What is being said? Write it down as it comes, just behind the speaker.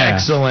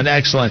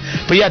Excellent.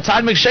 But yeah,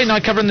 Todd McShay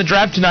not covering the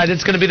draft tonight.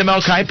 It's going to be the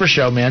Mel Kiper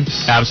show, man.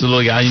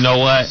 Absolutely. You know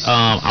what?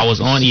 I was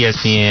on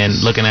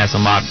ESPN looking at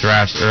some mock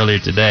drafts earlier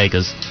today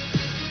because,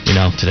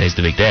 today's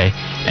the big day.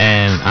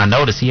 And I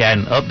noticed he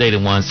hadn't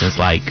updated one since,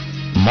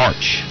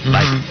 March,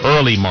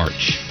 early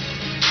March.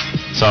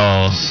 So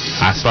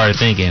I started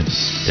thinking,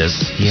 does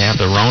he have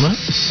the Rona?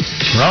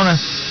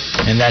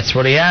 And that's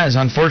what he has,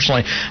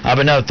 unfortunately.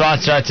 But no,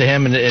 thoughts out to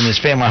him and his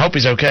family. I hope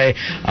he's okay.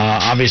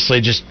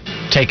 Obviously, just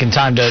taking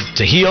time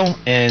to heal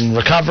and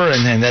recover,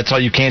 and that's all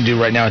you can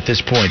do right now at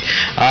this point.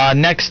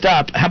 Next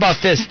up, how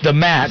about this? The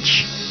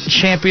match,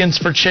 Champions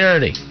for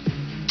Charity.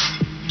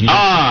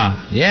 Yeah.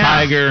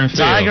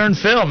 Tiger and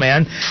Phil,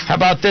 man. How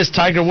about this?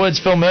 Tiger Woods,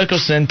 Phil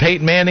Mickelson,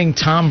 Peyton Manning,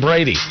 Tom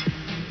Brady.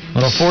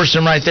 Little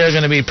foursome right there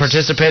going to be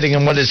participating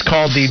in what is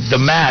called the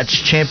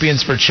match,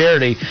 Champions for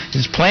Charity.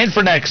 It's planned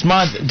for next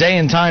month. Day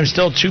and time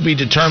still to be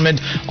determined.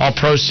 All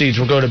proceeds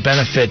will go to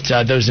benefit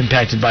those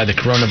impacted by the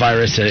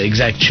coronavirus.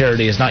 Exact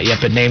charity has not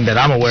yet been named that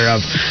I'm aware of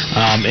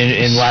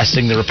in last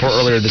seeing the report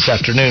earlier this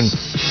afternoon.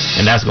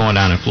 And that's going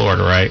down in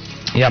Florida, right?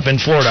 Yep, in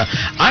Florida.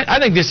 I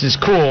think this is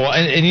cool.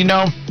 And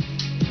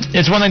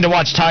it's one thing to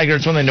watch Tiger,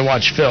 it's one thing to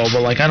watch Phil,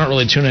 but I don't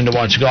really tune in to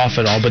watch golf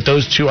at all. But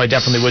those two I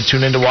definitely would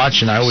tune in to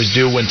watch, and I always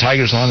do when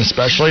Tiger's on,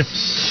 especially.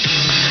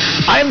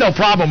 I have no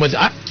problem with.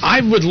 I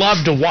would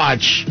love to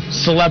watch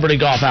celebrity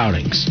golf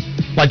outings.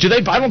 Do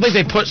they? I don't think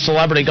they put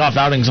celebrity golf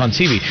outings on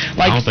TV.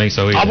 I don't think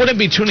so either. I wouldn't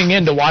be tuning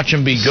in to watch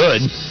them be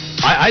good.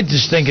 I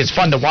just think it's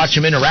fun to watch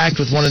them interact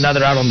with one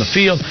another out on the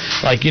field.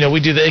 We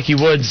do the Ickey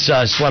Woods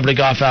celebrity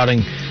golf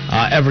outing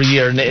every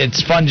year, and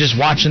it's fun just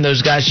watching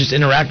those guys just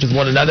interact with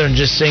one another and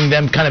just seeing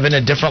them kind of in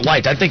a different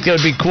light. I think that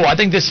would be cool. I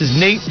think this is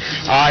neat.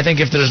 I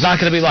think if there's not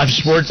going to be live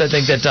sports, I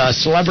think that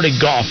celebrity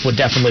golf would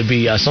definitely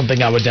be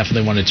something I would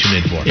definitely want to tune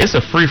in for. It's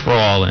a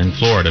free-for-all in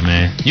Florida,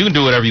 man. You can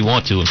do whatever you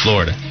want to in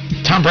Florida.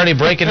 Tom Brady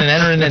breaking and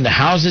entering into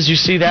houses, you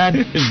see that?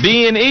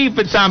 B&E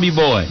for Tommy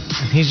Boy.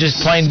 He's just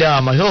playing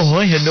dumb. I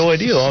had no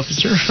idea,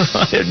 officer.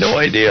 I had no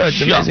idea. It's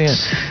amazing.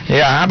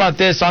 Yeah, how about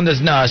this on this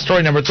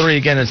story number 3?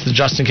 Again, it's the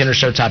Justin Kinder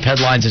Show top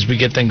headlines as we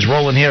get things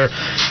rolling here.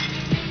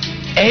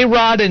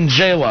 A-Rod and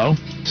J-Lo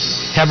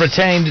have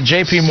retained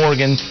J.P.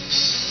 Morgan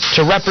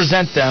to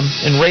represent them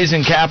in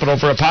raising capital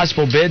for a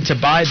possible bid to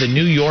buy the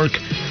New York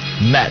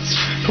Mets.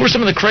 Who are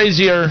some of the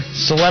crazier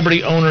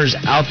celebrity owners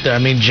out there? I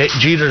mean,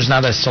 Jeter's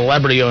not a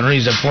celebrity owner.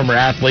 He's a former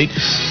athlete,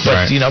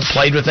 but, right.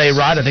 Played with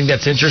A-Rod. I think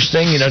that's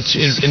interesting. It's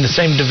in the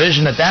same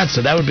division at that,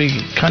 so that would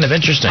be kind of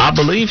interesting. I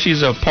believe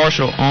she's a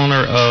partial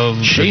owner of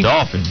the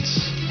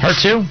Dolphins. Her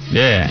too?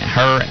 Yeah,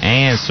 her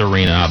and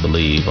Serena, I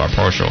believe, are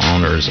partial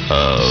owners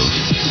of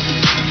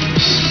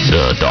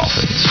the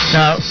Dolphins.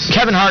 Now,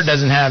 Kevin Hart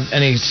doesn't have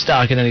any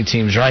stock in any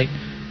teams, right?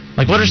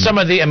 What are some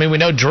of the... I mean, we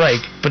know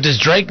Drake, but does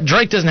Drake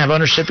doesn't have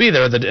ownership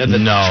either.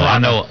 No, I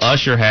know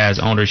Usher has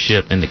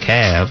ownership in the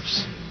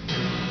Cavs.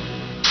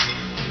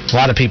 A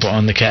lot of people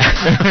own the Cavs.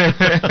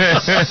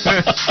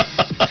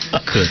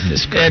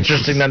 Goodness gracious.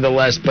 Interesting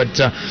nonetheless, but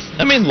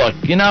look,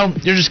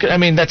 you're just.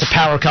 That's a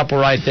power couple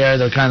right there.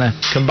 They're kind of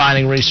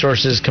combining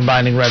resources,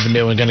 combining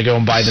revenue, and going to go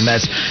and buy the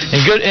Mets.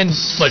 And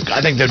look, I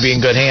think they'd be in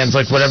good hands.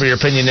 Whatever your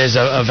opinion is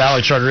of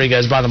Alex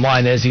Rodriguez, bottom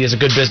line is he has a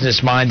good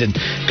business mind and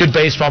good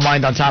baseball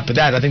mind on top of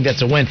that. I think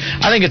that's a win.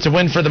 I think it's a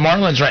win for the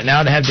Marlins right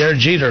now to have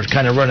Derek Jeter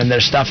kind of running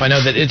their stuff. I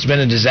know that it's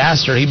been a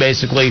disaster. He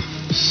basically,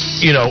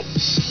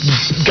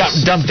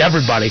 dumped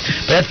everybody.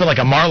 But that's been a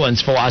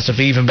Marlins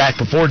philosophy even back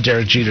before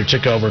Derek Jeter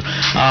took over.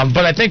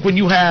 But I think when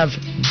you have,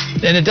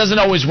 and it doesn't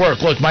always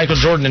work. Look, Michael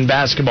Jordan in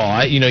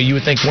basketball, you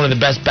would think one of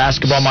the best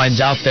basketball minds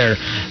out there.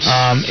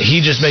 He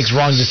just makes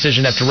wrong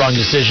decision after wrong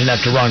decision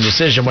after wrong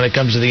decision when it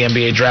comes to the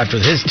NBA draft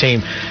with his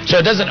team. So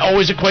it doesn't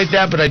always equate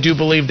that, but I do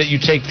believe that you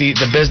take the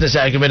business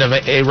acumen of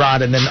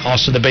A-Rod and then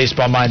also the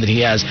baseball mind that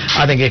he has.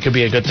 I think it could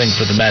be a good thing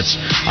for the Mets.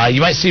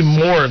 You might see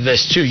more of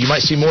this, too. You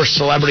might see more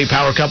celebrity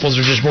power couples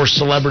or just more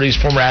celebrities,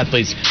 former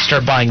athletes,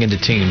 start buying into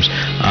teams.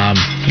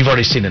 You've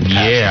already seen it in the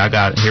past.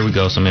 Yeah, here we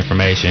go, some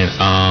information.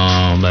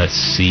 Let's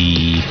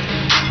see.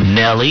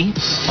 Nelly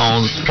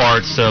owns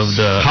parts of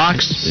the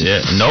Hawks? Yeah,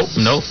 nope.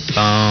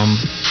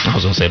 I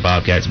was going to say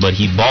Bobcats, but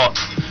he bought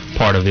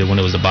part of it when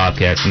it was the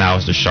Bobcats. Now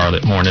it's the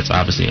Charlotte Hornets,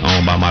 obviously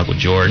owned by Michael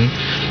Jordan.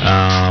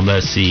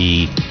 Let's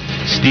see.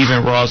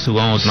 Stephen Ross, who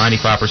owns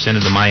 95%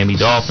 of the Miami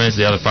Dolphins.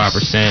 The other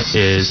 5%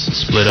 is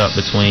split up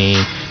between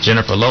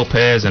Jennifer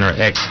Lopez and her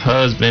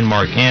ex-husband,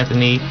 Mark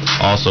Anthony.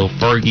 Also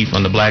Fergie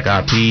from the Black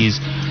Eyed Peas,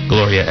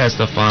 Gloria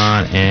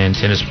Estefan, and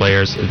tennis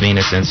players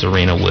Venus and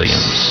Serena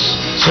Williams.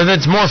 So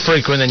that's more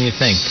frequent than you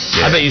think.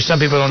 Yeah. I bet you some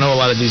people don't know a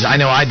lot of these. I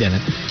know I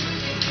didn't.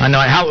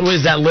 How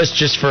is that list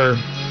just for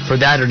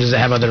that, or does it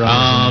have other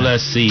owners?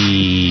 Let's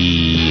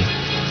see.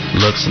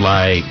 Looks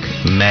like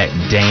Matt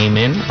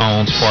Damon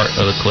owns part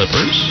of the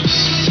Clippers.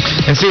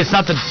 And see, it's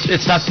not the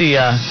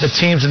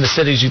teams and the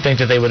cities you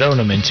think that they would own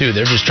them in, too.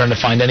 They're just trying to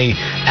find any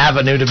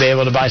avenue to be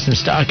able to buy some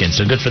stock in,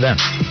 so good for them.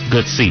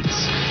 Good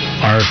seats.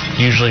 Are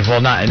usually, well,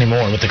 not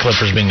anymore with the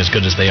Clippers being as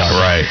good as they are.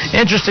 Right.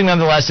 Interesting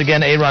nonetheless.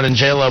 Again, A-Rod and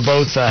J-Lo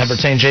both have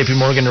retained J.P.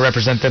 Morgan to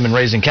represent them in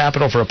raising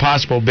capital for a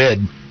possible bid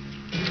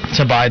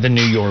to buy the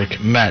New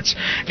York Mets.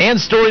 And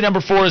story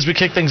number 4 as we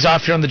kick things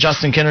off here on the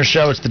Justin Kinner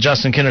Show. It's the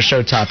Justin Kinner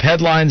Show top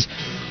headlines.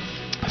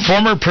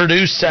 Former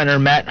Purdue center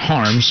Matt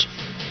Haarms.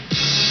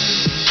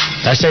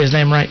 Did I say his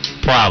name right?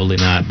 Probably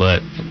not,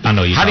 but I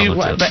know you. How do you?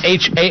 Haarms.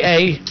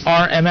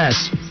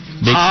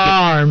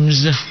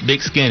 Haarms.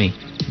 Big skinny.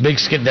 Big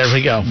Skin. There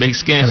we go. Big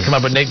Skin. Come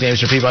up with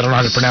nicknames for people I don't know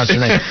how to pronounce their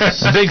name.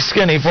 Big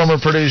Skinny, former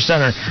Purdue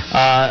center.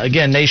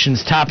 Again,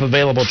 nation's top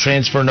available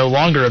transfer, no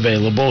longer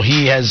available.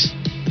 He has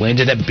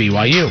landed at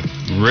BYU.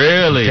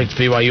 Really? Picked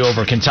BYU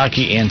over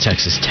Kentucky and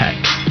Texas Tech.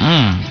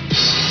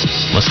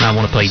 Must not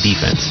want to play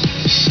defense.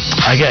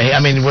 I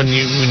mean, when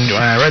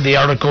I read the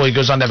article, he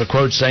goes on to have a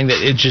quote saying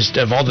that it just,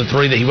 of all the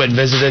 3 that he went and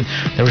visited,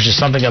 there was just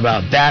something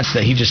about that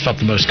he just felt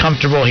the most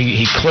comfortable.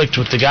 He clicked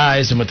with the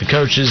guys and with the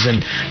coaches,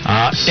 and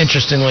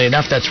interestingly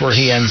enough, that's where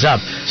he ends up.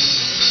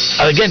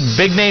 Again,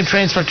 big name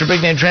transfer after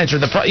big name transfer.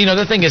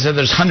 The thing is that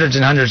there's hundreds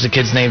and hundreds of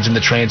kids' names in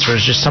the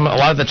transfers. Just a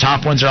lot of the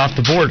top ones are off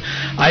the board.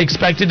 I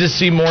expected to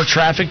see more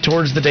traffic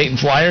towards the Dayton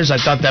Flyers. I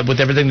thought that with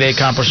everything they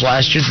accomplished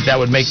last year, that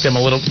would make them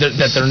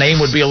that their name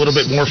would be a little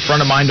bit more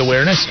front of mind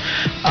awareness.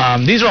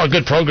 These are all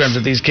good programs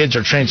that these kids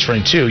are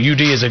transferring to.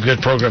 UD is a good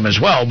program as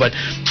well, but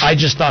I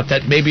just thought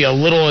that maybe a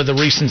little of the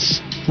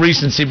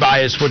recency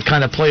bias would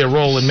kind of play a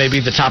role in maybe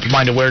the top of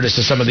mind awareness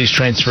of some of these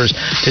transfers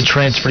to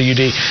transfer to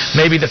UD.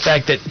 Maybe the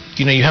fact that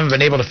you haven't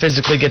been able to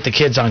physically get the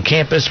kids on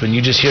campus when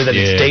you just hear that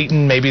it's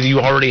Dayton. Maybe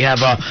you already have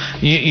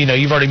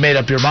you've already made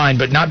up your mind,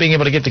 but not being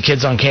able to get the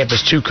kids on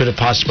campus too could have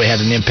possibly had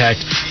an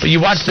impact. But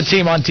you watch the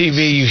team on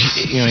TV. You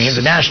have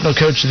the National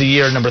Coach of the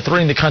Year, number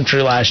 3 in the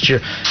country last year.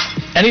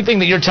 Anything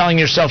that you're telling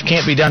yourself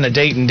can't be done at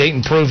Dayton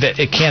proved that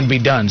it can be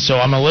done. So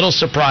I'm a little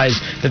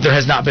surprised that there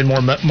has not been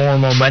more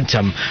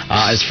momentum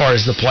as far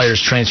as the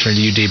players transferring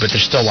to UD, but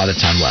there's still a lot of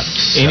time left.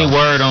 So. Any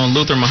word on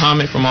Luther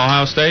Muhammad from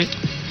Ohio State?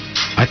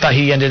 I thought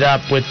he ended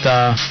up with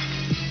not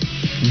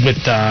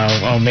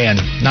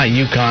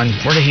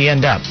UConn. Where did he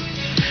end up?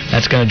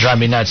 That's going to drive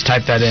me nuts.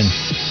 Type that in.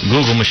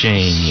 Google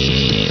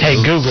machine. Hey,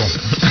 Google.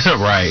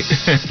 Right.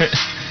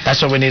 That's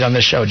what we need on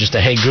this show, just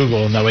a hey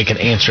Google, and that we can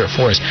answer it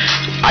for us.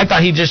 I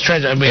thought he just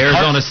transferred.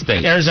 Arizona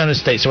State. Arizona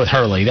State, so with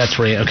Hurley. That's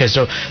where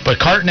but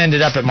Carton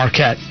ended up at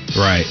Marquette.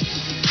 Right.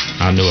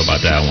 I knew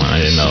about that one.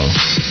 I didn't know.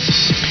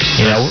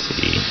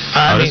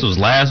 This was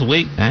last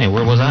week? Hey,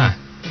 where was I?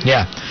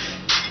 Yeah.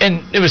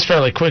 And it was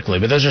fairly quickly,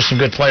 but those are some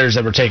good players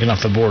that were taken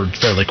off the board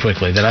fairly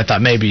quickly that I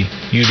thought maybe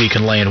UD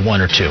can land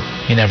 1 or 2.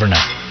 You never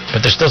know.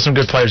 But there's still some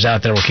good players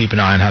out there. We'll keep an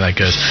eye on how that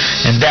goes.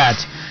 And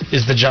that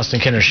is the Justin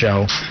Kinner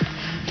Show.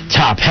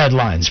 Top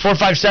headlines.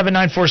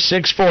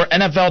 457-9464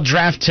 NFL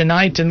Draft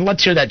tonight. And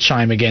let's hear that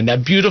chime again.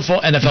 That beautiful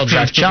NFL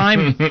Draft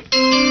chime.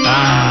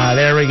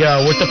 There we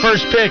go. With the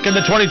first pick in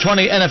the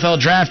 2020 NFL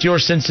Draft, your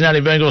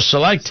Cincinnati Bengals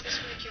select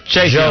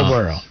Joe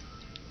Burrow.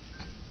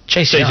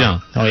 Chase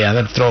Young. Oh, yeah,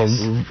 that'd throw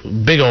a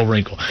big old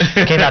wrinkle.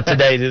 Came out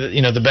today,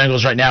 the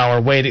Bengals right now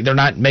are waiting. They're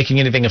not making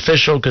anything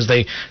official because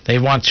they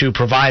want to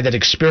provide that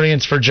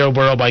experience for Joe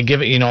Burrow by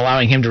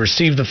allowing him to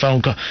receive the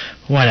phone call.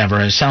 Whatever.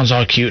 It sounds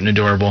all cute and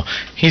adorable.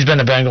 He's been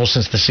a Bengal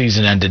since the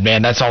season ended,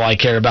 man. That's all I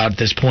care about at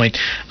this point.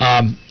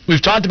 We've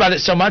talked about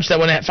it so much that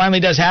when it finally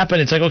does happen,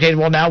 it's like, okay,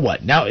 well, now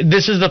what? Now,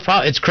 this is the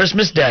problem. It's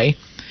Christmas Day.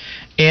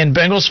 And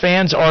Bengals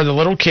fans are the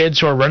little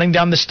kids who are running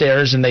down the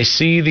stairs and they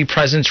see the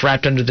presents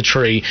wrapped under the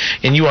tree.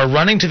 And you are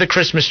running to the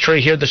Christmas tree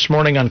here this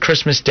morning on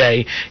Christmas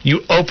Day.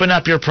 You open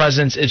up your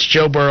presents. It's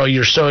Joe Burrow.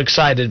 You're so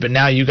excited, but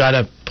now you got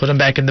to put them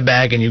back in the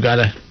bag and you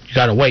got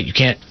to wait. You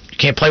can't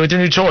play with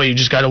your new toy. You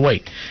just got to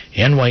wait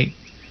and wait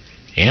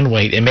and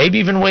wait and maybe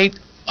even wait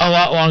a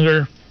lot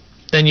longer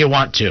than you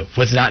want to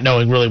with not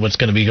knowing really what's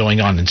going to be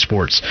going on in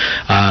sports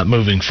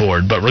moving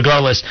forward. But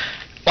regardless,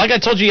 like I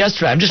told you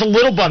yesterday, I'm just a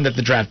little bummed that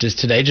the draft is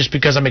today just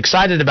because I'm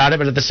excited about it,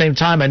 but at the same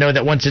time, I know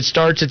that once it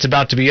starts, it's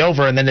about to be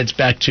over, and then it's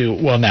back to,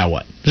 well, now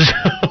what?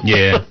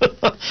 Yeah.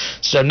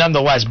 So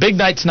nonetheless, big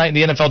night tonight in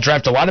the NFL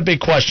draft. A lot of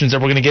big questions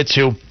that we're going to get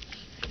to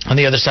on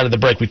the other side of the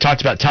break. We talked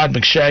about Todd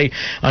McShay.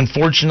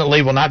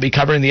 Unfortunately, will not be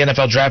covering the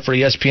NFL draft for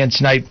ESPN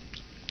tonight,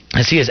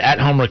 as he is at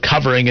home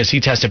recovering as he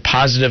tested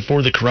positive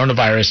for the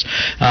coronavirus.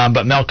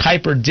 But Mel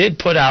Kiper did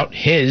put out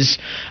his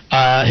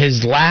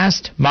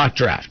last mock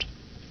draft.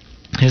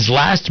 His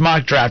last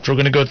mock draft, we're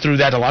going to go through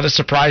that. A lot of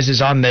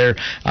surprises on there.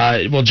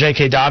 Will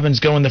J.K. Dobbins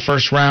go in the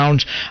first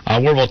round?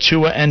 Where will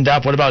Tua end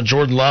up? What about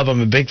Jordan Love?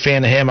 I'm a big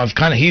fan of him.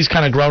 He's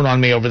kind of grown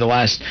on me over the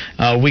last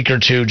week or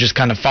two, just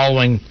kind of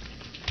following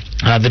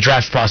the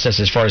draft process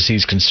as far as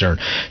he's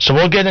concerned. So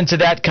we'll get into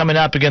that coming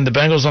up. Again, the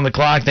Bengals on the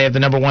clock. They have the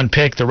number 1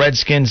 pick. The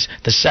Redskins,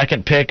 the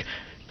 2nd pick.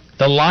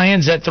 The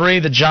Lions at 3.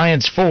 The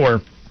Giants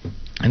 4.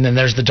 And then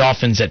there's the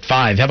Dolphins at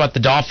 5. How about the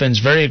Dolphins?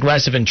 Very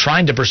aggressive in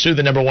trying to pursue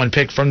the number 1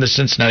 pick from the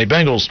Cincinnati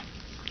Bengals.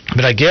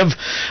 But I give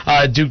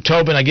Duke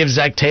Tobin, I give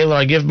Zach Taylor,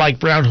 I give Mike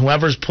Brown,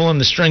 whoever's pulling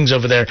the strings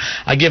over there,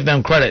 I give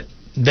them credit.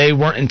 They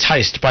weren't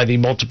enticed by the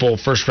multiple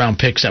first-round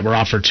picks that were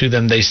offered to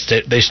them. They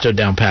stood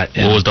down pat.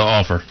 What was the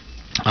offer?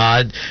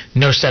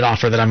 No set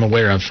offer that I'm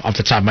aware of off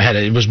the top of my head.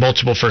 It was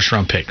multiple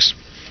first-round picks.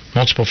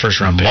 Multiple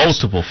first-round picks.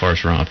 Multiple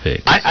first-round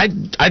picks. I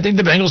think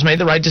the Bengals made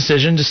the right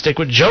decision to stick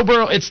with Joe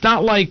Burrow. It's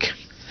not like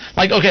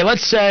okay,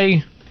 let's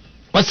say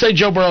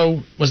Joe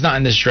Burrow was not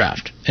in this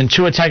draft, and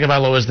Tua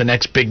Tagovailoa is the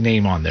next big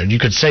name on there. You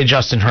could say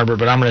Justin Herbert,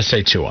 but I'm going to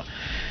say Tua.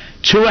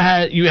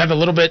 You have a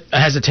little bit of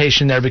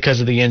hesitation there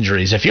because of the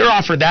injuries. If you're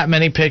offered that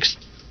many picks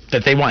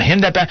that they want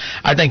him that bad,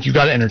 I think you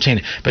got to entertain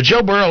it. But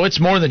Joe Burrow, it's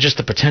more than just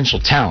a potential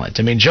talent.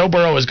 I mean, Joe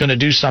Burrow is going to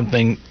do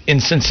something in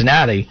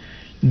Cincinnati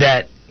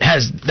that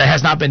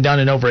has not been done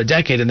in over a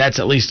decade, and that's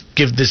at least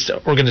give this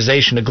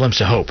organization a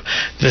glimpse of hope.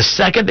 The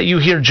second that you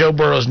hear Joe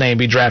Burrow's name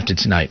be drafted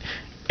tonight,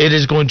 it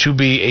is going to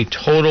be a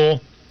total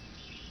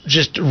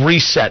just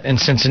reset in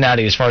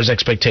Cincinnati as far as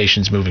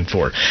expectations moving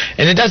forward.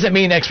 And it doesn't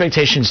mean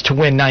expectations to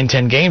win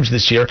 9-10 games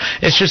this year.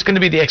 It's just going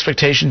to be the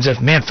expectations of,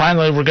 man,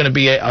 finally we're going to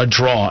be a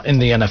draw in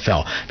the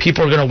NFL.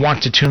 People are going to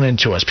want to tune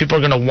into us. People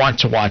are going to want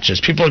to watch us.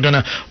 People are going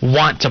to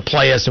want to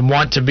play us and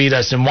want to beat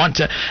us and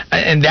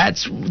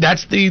that's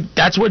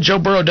what Joe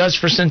Burrow does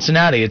for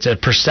Cincinnati. It's a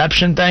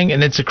perception thing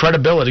and it's a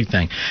credibility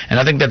thing. And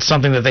I think that's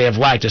something that they have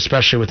lacked,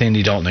 especially with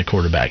Andy Dalton at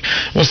quarterback.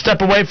 We'll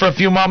step away for a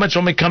few moments.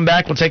 When we come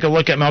back, we'll take a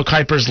look at Mel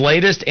Kiper's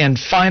latest and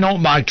final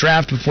mock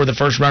draft before the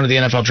first round of the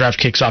NFL draft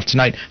kicks off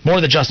tonight. More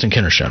of the Justin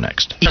Kinner Show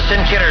next. Justin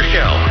Kinner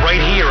Show,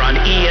 right here on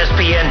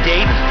ESPN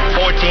Dayton,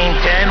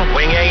 1410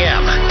 Wing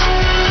AM.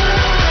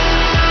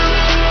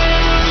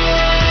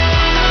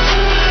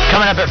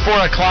 Coming up at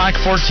 4 o'clock,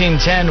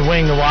 1410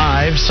 Wing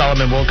Live.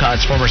 Solomon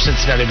Wilcots, former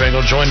Cincinnati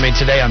Bengal, joined me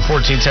today on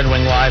 1410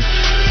 Wing Live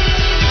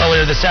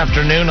earlier this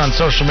afternoon on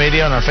social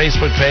media on our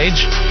Facebook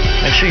page.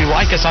 Make sure you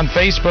like us on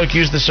Facebook.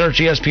 Use the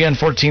search ESPN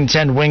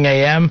 1410 Wing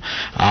AM.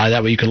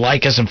 That way you can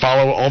like us and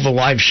follow all the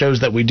live shows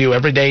that we do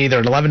every day, either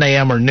at 11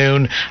 a.m. or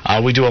noon.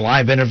 We do a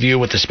live interview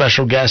with a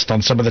special guest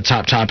on some of the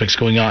top topics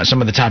going on, some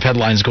of the top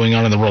headlines going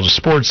on in the world of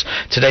sports.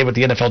 Today with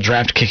the NFL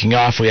draft kicking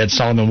off, we had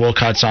Solomon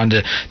Wilcots on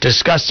to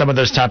discuss some of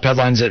those top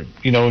headlines that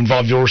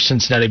involve your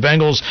Cincinnati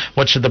Bengals.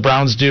 What should the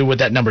Browns do with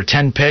that number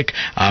 10 pick?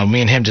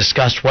 Me and him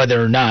discussed whether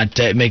or not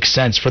it makes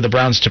sense for the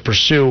Browns to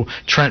pursue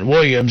Trent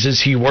Williams. Is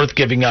he worth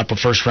giving up a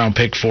first-round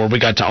pick for? We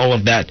got to all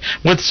of that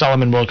with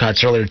Solomon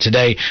Wilcots earlier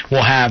today.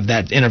 We'll have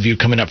that interview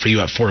coming up for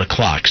you at 4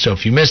 o'clock. So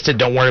if you missed it,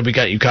 don't worry, we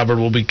got you covered.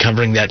 We'll be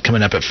covering that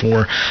coming up at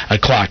 4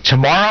 o'clock.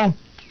 Tomorrow,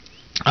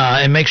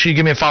 and make sure you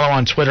give me a follow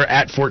on Twitter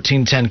at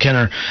 1410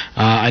 Kinner.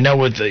 I know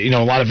with a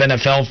lot of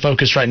NFL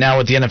focus right now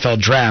with the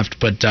NFL draft,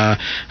 but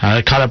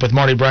I caught up with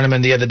Marty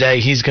Brenneman the other day.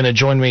 He's going to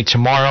join me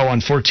tomorrow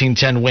on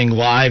 1410 Wing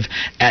Live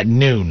at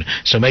noon.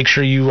 So make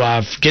sure you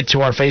get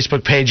to our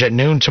Facebook page at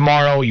noon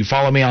tomorrow. You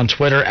follow me on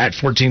Twitter at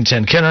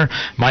 1410 Kinner.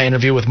 My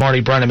interview with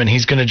Marty Brenneman,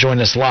 he's going to join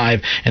us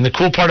live. And the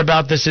cool part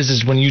about this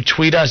is when you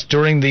tweet us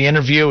during the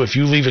interview, if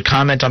you leave a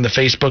comment on the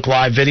Facebook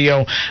Live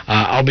video,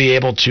 I'll be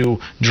able to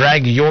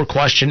drag your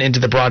question into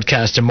the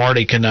broadcast and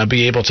Marty can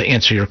be able to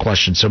answer your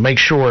question. So make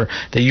sure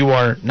that you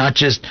are not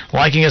just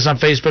liking us on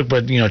Facebook,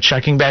 but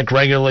checking back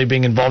regularly,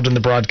 being involved in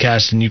the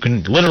broadcast, and you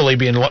can literally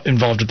be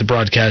involved with the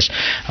broadcast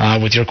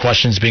with your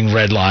questions being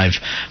read live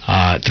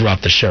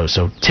throughout the show.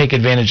 So take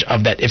advantage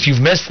of that. If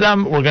you've missed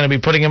them, we're going to be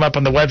putting them up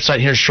on the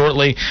website here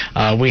shortly.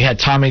 We had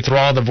Tommy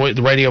Thrall,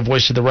 the radio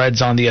voice of the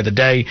Reds, on the other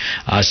day.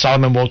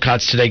 Solomon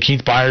Wilcots today.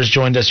 Keith Byers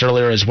joined us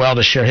earlier as well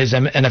to share his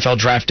NFL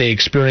draft day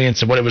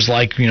experience and what it was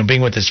like,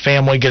 being with his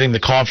family, getting the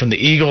call from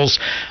the Eagles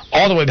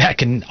all the way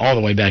back,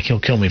 he'll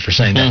kill me for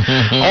saying that,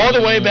 all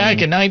the way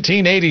back in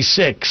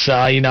 1986.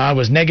 I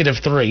was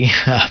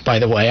 -3, by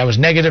the way. I was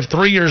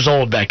 -3 years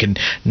old back in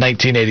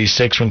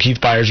 1986 when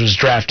Keith Byers was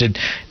drafted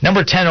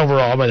number 10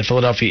 overall by the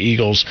Philadelphia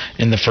Eagles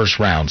in the first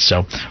round.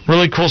 So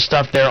really cool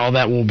stuff there. All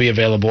that will be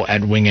available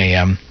at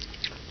wingam.com.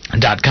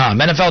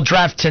 NFL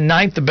draft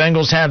tonight. The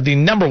Bengals have the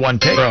number 1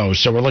 pick.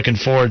 So we're looking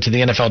forward to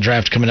the NFL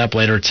draft coming up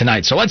later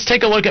tonight. So let's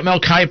take a look at Mel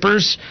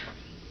Kiper's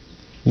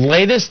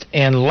latest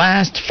and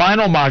last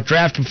final mock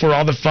draft before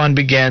all the fun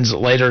begins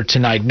later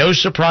tonight. No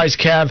surprise,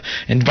 Kev.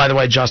 And by the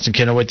way, Justin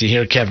Kinner with you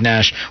here. Kev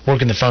Nash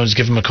working the phones.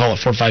 Give him a call at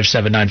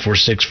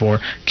 457-9464.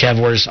 Kev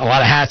wears a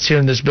lot of hats here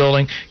in this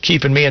building.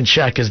 Keeping me in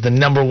check is the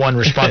number 1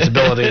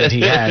 responsibility that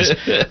he has.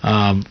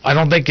 I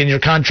don't think in your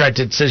contract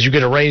it says you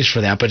get a raise for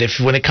that, but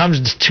when it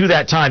comes to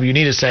that time, you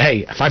need to say,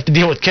 hey, if I have to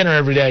deal with Kinner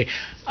every day,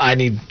 I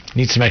need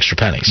some extra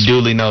pennies.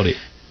 Duly noted.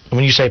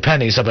 When you say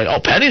pennies, I'm like,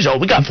 oh, pennies? Oh,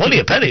 we got plenty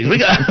of pennies. We'll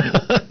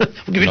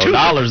give you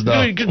 $2,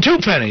 though. 2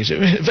 pennies.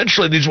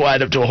 Eventually, these will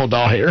add up to a whole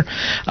 $1 here.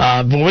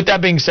 But with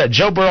that being said,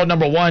 Joe Burrow,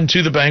 number 1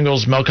 to the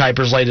Bengals. Mel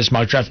Kiper's latest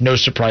mock draft. No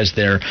surprise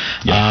there.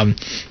 Yeah.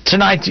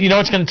 Tonight,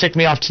 what's going to tick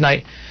me off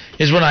tonight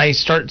is when I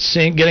start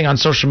getting on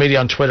social media,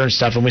 on Twitter and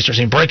stuff, and we start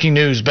seeing breaking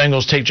news,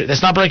 Bengals take...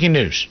 That's not breaking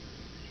news.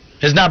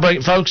 It's not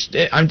breaking... Folks,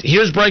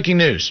 here's breaking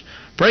news.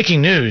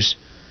 Breaking news...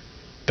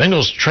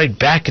 Bengals trade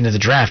back into the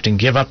draft and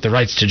give up the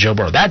rights to Joe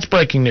Burrow. That's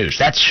breaking news.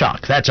 That's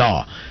shock. That's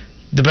all.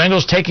 The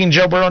Bengals taking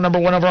Joe Burrow number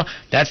 1 overall,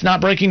 that's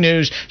not breaking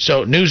news.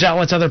 So news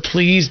outlets out there,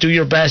 please do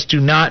your best. Do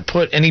not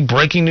put any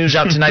breaking news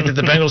out tonight that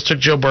the Bengals took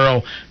Joe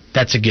Burrow.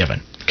 That's a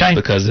given. Okay?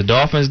 Because the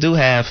Dolphins do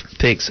have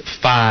picks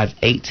 5,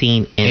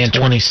 18, and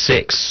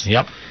 26.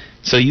 Yep.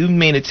 So you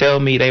mean to tell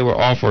me they were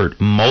offered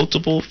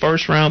multiple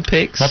first-round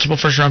picks? Multiple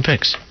first-round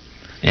picks.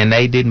 And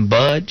they didn't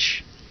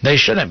budge? They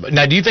shouldn't.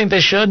 Now, do you think they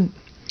should?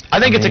 I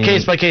think it's a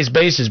case-by-case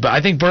basis, but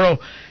I think Burrow,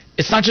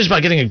 it's not just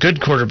about getting a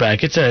good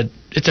quarterback. It's a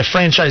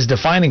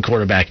franchise-defining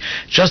quarterback.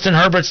 Justin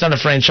Herbert's not a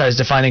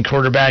franchise-defining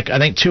quarterback. I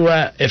think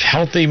Tua, if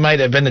healthy, might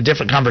have been a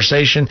different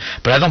conversation,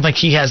 but I don't think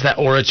he has that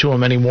aura to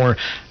him anymore.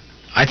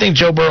 I think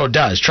Joe Burrow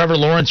does. Trevor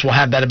Lawrence will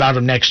have that about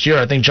him next year.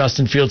 I think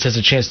Justin Fields has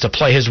a chance to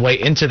play his way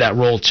into that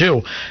role,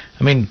 too.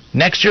 I mean,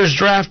 next year's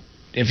draft,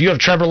 if you have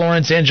Trevor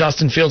Lawrence and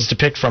Justin Fields to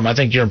pick from, I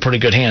think you're in pretty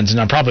good hands, and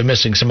I'm probably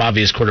missing some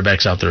obvious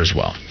quarterbacks out there as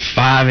well.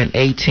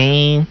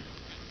 5-18.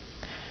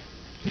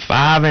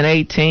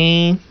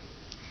 5-18.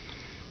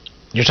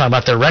 You're talking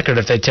about their record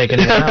if they take it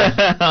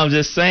out. I'm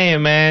just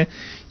saying, man.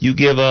 You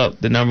give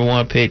up the number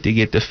 1 pick to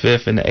get the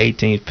 5th and the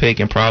 18th pick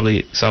and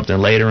probably something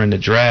later in the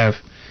draft.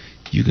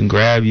 You can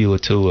grab you a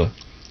Tua,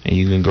 and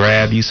you can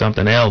grab you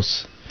something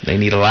else. They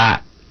need a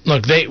lot.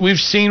 Look, we've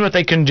seen what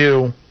they can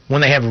do when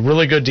they have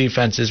really good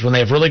defenses, when they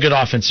have really good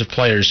offensive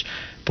players,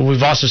 but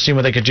we've also seen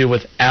what they could do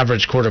with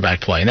average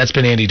quarterback play, and that's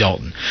been Andy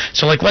Dalton.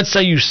 So, let's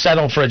say you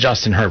settle for a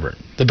Justin Herbert.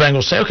 The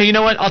Bengals say, okay, you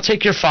know what? I'll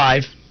take your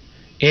 5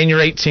 and your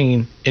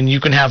 18, and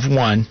you can have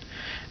 1,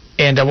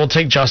 and we'll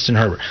take Justin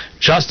Herbert.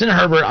 Justin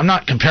Herbert, I'm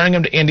not comparing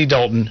him to Andy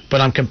Dalton,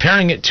 but I'm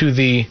comparing it to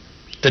the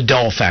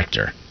dull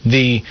factor.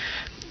 He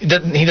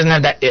doesn't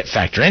have that it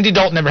factor. Andy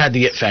Dalton never had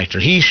the it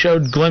factor. He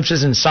showed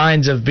glimpses and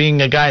signs of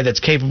being a guy that's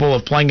capable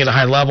of playing at a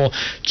high level,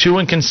 too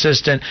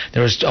inconsistent.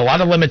 There was a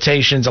lot of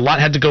limitations. A lot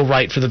had to go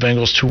right for the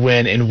Bengals to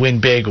win and win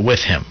big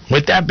with him.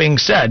 With that being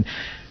said,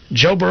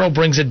 Joe Burrow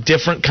brings a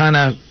different kind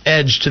of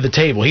edge to the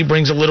table. He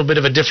brings a little bit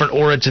of a different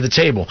aura to the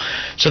table.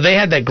 So they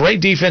had that great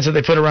defense that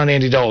they put around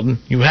Andy Dalton.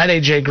 You had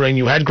A.J. Green.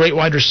 You had great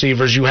wide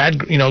receivers. You had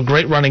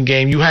great running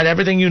game. You had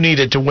everything you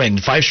needed to win.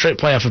 5 straight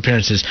playoff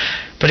appearances.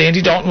 But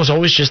Andy Dalton was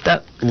always just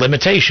that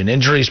limitation.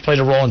 Injuries played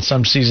a role in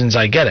some seasons.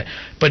 I get it.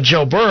 But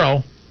Joe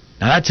Burrow,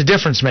 now that's a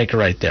difference maker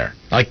right there.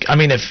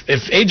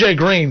 If A.J.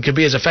 Green could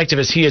be as effective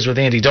as he is with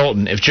Andy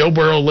Dalton, if Joe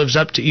Burrow lives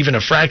up to even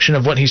a fraction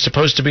of what he's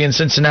supposed to be in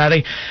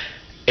Cincinnati,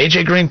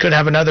 A.J. Green could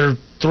have another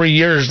 3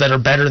 years that are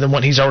better than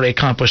what he's already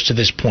accomplished to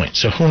this point.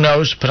 So who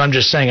knows? But I'm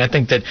just saying, I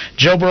think that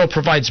Joe Burrow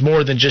provides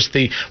more than just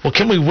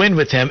can we win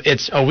with him?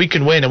 It's, we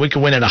can win, and we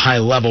can win at a high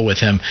level with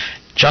him.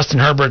 Justin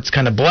Herbert's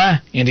kind of blah.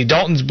 Andy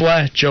Dalton's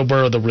blah. Joe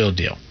Burrow, the real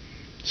deal.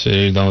 So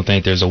you don't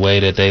think there's a way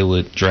that they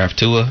would draft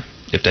Tua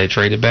if they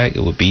traded back?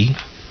 It would be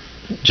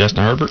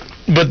Justin Herbert?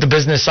 But the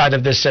business side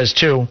of this says,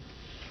 too,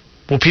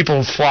 will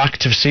people flock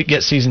to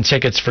get season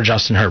tickets for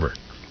Justin Herbert?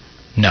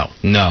 No.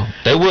 No.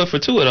 They would for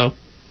Tua, though.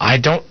 I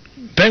don't.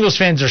 Bengals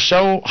fans are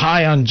so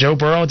high on Joe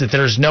Burrow that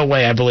there's no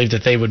way I believe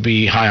that they would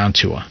be high on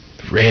Tua.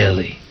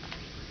 Really?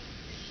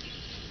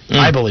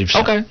 I believe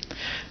so. Okay.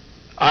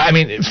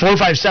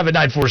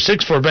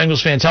 457-9464.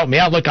 Bengals fans, help me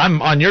out. Look,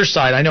 I'm on your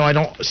side. I know I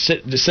don't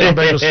sit on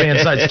Bengals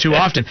fans' sides too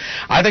often.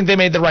 I think they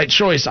made the right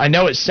choice. I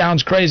know it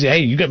sounds crazy. Hey,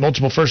 you get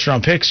multiple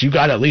first-round picks. You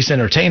got to at least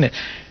entertain it.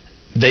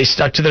 They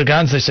stuck to their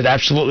guns. They said,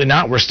 absolutely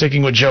not. We're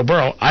sticking with Joe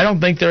Burrow. I don't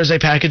think there's a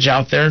package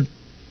out there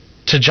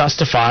to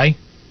justify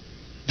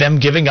them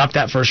giving up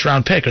that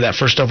first-round pick or that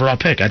first overall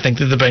pick. I think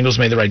that the Bengals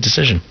made the right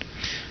decision.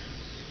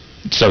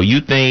 So you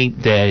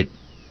think that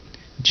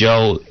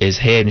Joe is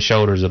head and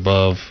shoulders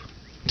above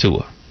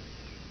Tua?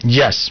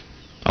 Yes.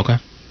 Okay.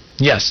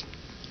 Yes.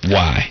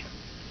 Why?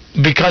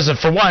 Because,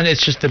 for one,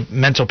 it's just the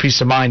mental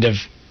peace of mind of,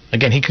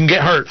 again, he can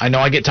get hurt. I know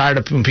I get tired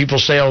of when people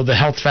say, the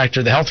health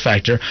factor,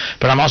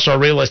 but I'm also a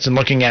realist in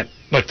looking at,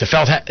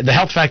 the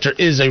health factor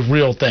is a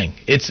real thing.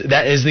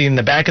 That is in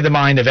the back of the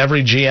mind of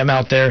every GM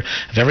out there,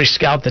 of every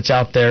scout that's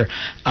out there,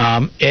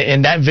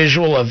 and that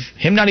visual of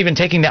him not even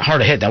taking that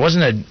hard a hit.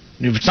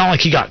 It's not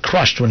like he got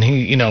crushed when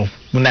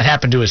when that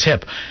happened to his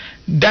hip.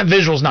 That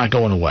visual's not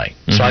going away.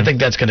 Mm-hmm. So I think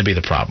that's going to be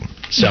the problem.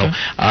 So,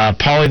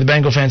 Paulie, the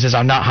Bengal fan, says,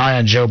 I'm not high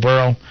on Joe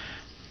Burrow.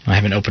 I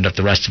haven't opened up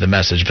the rest of the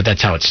message, but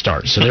that's how it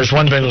starts. So there's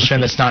one Bengals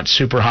fan that's not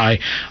super high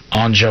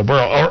on Joe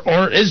Burrow.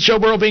 Or is Joe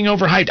Burrow being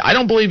overhyped? I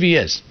don't believe he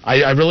is.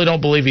 I really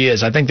don't believe he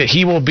is. I think that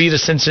he will be to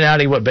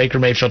Cincinnati what Baker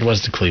Mayfield was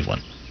to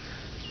Cleveland.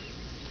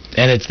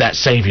 And it's that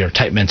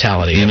savior-type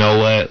mentality. You know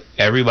what?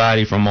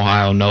 Everybody from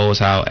Ohio knows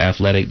how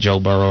athletic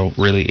Joe Burrow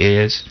really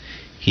is.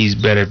 He's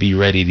better be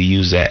ready to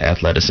use that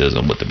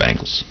athleticism with the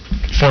Bengals.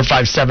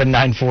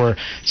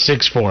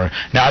 457-9464.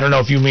 Now, I don't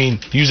know if you mean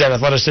use that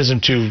athleticism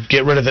to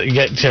get rid of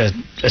to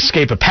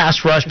escape a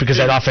pass rush because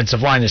that offensive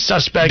line is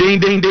suspect.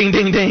 Ding, ding, ding,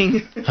 ding,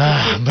 ding.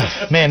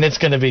 But, man, it's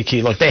going to be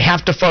key. Look, they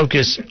have to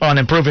focus on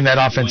improving that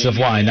offensive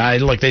line.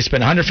 They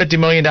spent $150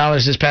 million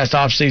this past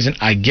offseason.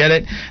 I get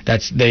it.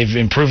 They've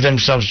improved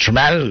themselves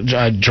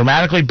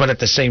dramatically, but at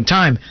the same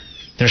time,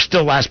 they're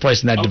still last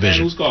place in that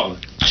division. Who's calling?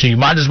 So you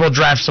might as well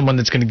draft someone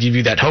that's going to give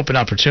you that hope and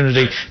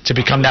opportunity to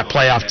become that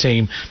playoff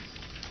team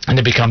and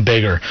to become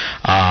bigger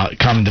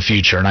come the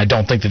future. And I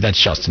don't think that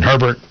that's Justin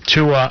Herbert.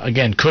 Tua,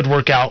 again, could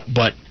work out,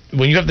 but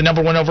when you have the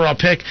number 1 overall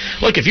pick,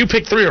 look, if you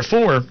pick 3 or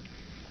 4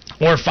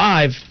 or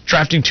 5,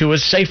 drafting Tua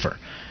is safer.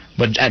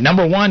 But at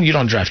number 1, you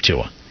don't draft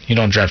Tua. You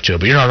don't draft Tua,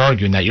 but you're not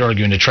arguing that. You're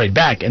arguing to trade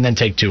back and then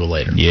take Tua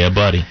later. Yeah,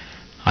 buddy.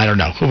 I don't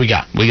know. Who we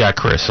got? We got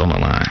Chris on the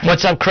line.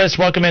 What's up, Chris?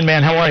 Welcome in,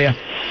 man. How are you?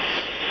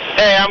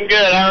 Hey, I'm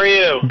good. How are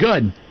you?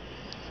 Good.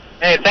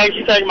 Hey, thanks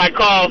for taking my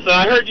call. So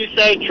I heard you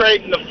say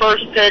trading the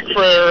first pick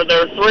for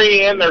their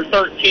 3 and their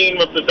 13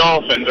 with the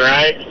Dolphins,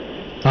 right?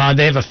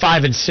 They have a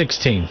 5 and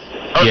 16.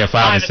 Or Yeah,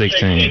 5 and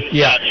 16.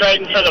 Yeah,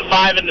 trading for the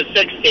 5 and the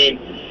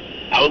 16.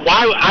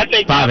 Why? I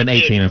think 5 and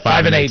 18 and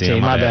 5 and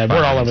 18. My bad.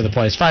 We're all over the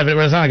place. 5.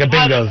 It's not like a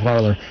bingo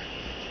parlor.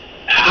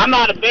 I'm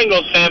not a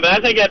Bengals fan, but I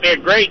think that'd be a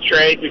great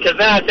trade because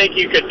then I think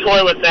you could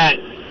toy with that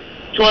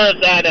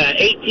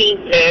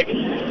 18 pick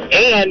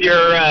and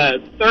your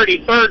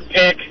 33rd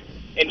pick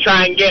and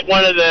try and get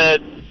one of the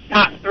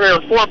top 3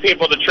 or 4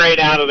 people to trade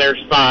out of their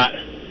spot.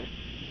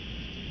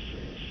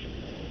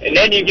 And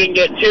then you can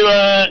get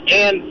Tua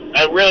and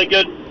a really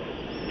good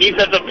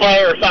defensive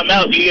player or something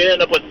else. You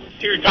end up with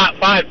 2 top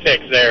 5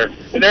 picks there.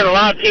 And there's a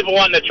lot of people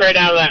wanting to trade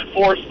out of that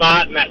 4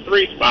 spot and that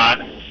 3 spot.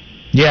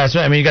 Yeah, so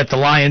I mean, you got the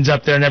Lions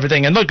up there and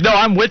everything. And look, no,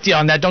 I'm with you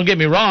on that. Don't get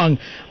me wrong.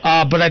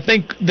 But I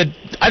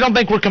don't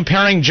think we're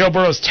comparing Joe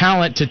Burrow's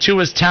talent to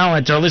Tua's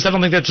talent, or at least I don't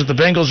think that's what the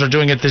Bengals are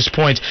doing at this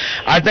point.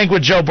 I think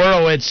with Joe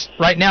Burrow, it's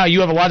right now you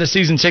have a lot of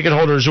season ticket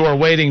holders who are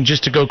waiting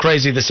just to go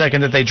crazy the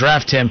second that they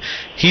draft him.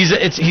 He's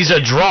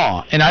a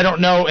draw, and I don't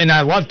know. And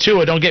I love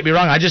Tua. Don't get me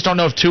wrong. I just don't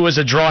know if Tua's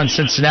a draw in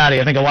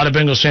Cincinnati. I think a lot of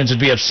Bengals fans would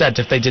be upset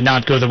if they did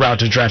not go the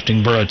route of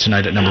drafting Burrow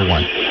tonight at number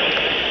 1.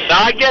 No,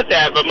 I get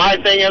that, but my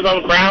thing is,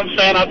 I'm a Browns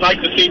fan. I'd like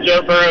to see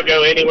Joe Burrow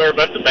go anywhere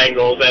but the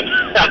Bengals, and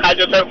I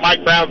just hope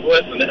Mike Brown's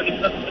listening.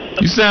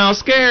 You sound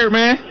scared,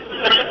 man.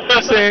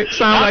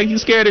 Sound like you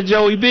scared of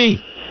Joey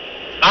B.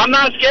 I'm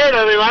not scared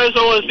of him. I just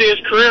don't want to see his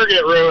career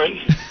get ruined.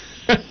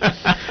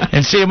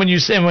 And see,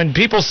 when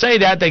people say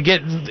that, they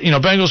get,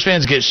 Bengals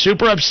fans get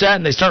super upset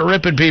and they start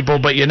ripping people.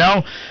 But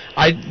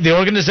the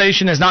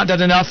organization has not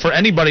done enough for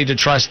anybody to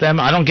trust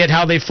them. I don't get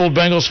how they fooled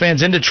Bengals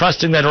fans into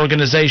trusting that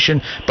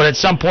organization. But at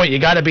some point, you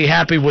got to be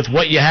happy with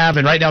what you have.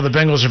 And right now, the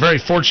Bengals are very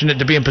fortunate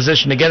to be in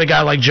position to get a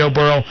guy like Joe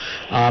Burrow.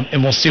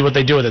 And we'll see what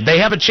they do with it. They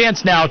have a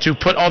chance now to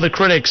put all the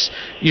critics,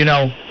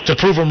 to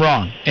prove them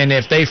wrong. And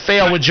if they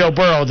fail with Joe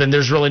Burrow, then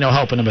there's really no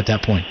helping them at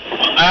that point.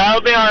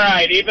 I'll be all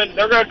right. Even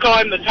they're going to call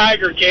him the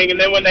Tiger King, and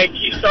then when they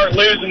start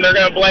losing, they're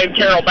going to blame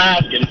Carol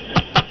Baskin.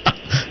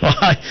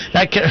 Well,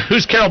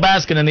 who's Carol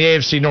Baskin in the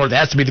AFC North? It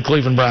has to be the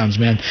Cleveland Browns,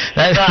 man.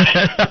 Right. All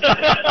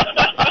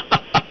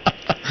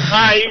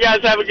right, you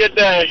guys have a good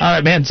day. All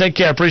right, man. Take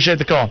care. Appreciate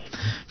the call.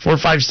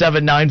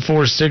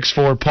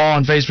 457-9464. Paul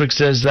on Facebook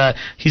says that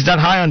he's not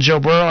high on Joe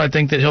Burrow. I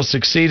think that he'll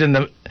succeed in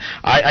the.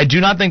 I do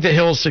not think that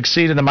he'll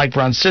succeed in the Mike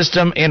Brown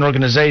system and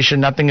organization.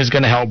 Nothing is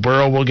going to help.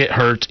 Burrow will get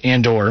hurt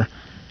and/or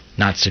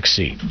not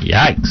succeed.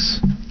 Yikes.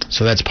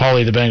 So that's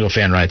Paulie, the Bengal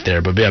fan, right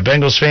there. But yeah,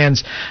 Bengals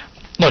fans.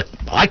 Look,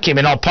 I came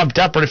in all pumped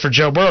up ready for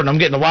Joe Burrow, and I'm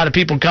getting a lot of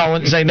people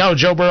calling and saying, no,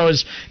 Joe Burrow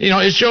is,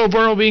 is Joe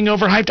Burrow being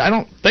overhyped? I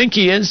don't think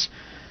he is.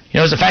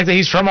 It's the fact that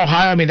he's from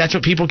Ohio. I mean, that's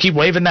what people keep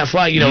waving that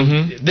flag.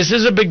 This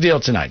is a big deal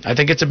tonight. I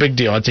think it's a big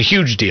deal. It's a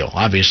huge deal,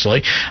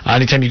 obviously,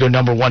 anytime you go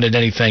number 1 at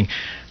anything.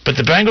 But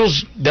the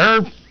Bengals,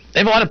 they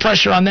have a lot of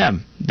pressure on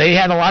them. They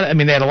had a lot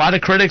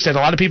of critics. They had a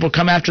lot of people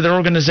come after their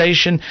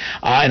organization,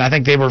 and I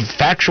think they were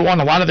factual on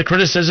a lot of the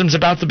criticisms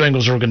about the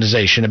Bengals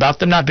organization, about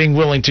them not being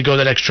willing to go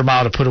that extra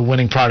mile to put a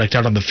winning product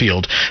out on the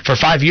field. For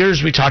 5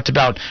 years, we talked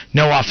about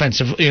no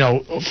offensive,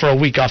 for a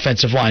weak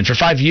offensive line. For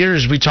 5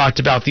 years, we talked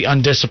about the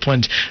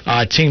undisciplined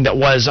team that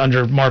was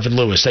under Marvin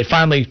Lewis. They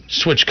finally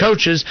switched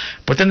coaches,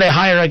 but then they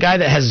hire a guy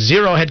that has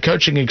 0 head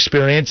coaching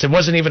experience and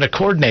wasn't even a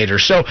coordinator.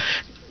 So,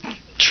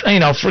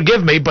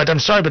 forgive me, but I'm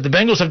sorry, but the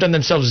Bengals have done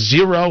themselves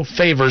 0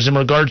 favors in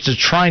regards to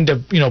trying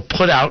to,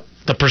 put out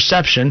the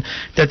perception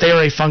that they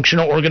are a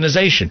functional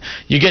organization.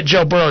 You get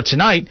Joe Burrow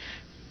tonight,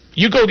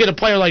 you go get a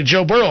player like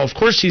Joe Burrow, of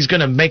course he's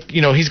going to make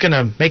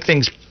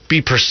things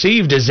be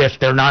perceived as if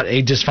they're not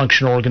a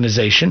dysfunctional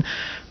organization.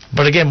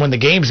 But again, when the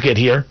games get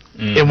here,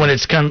 and when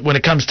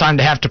it comes time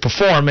to have to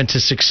perform and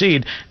to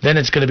succeed, then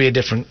it's going to be a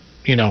different,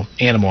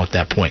 animal at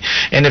that point.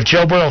 And if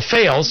Joe Burrow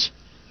fails,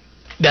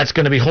 that's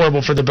going to be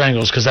horrible for the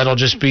Bengals because that'll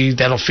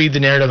feed the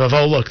narrative of,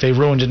 oh, look, they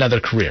ruined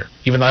another career.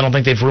 Even though I don't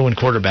think they've ruined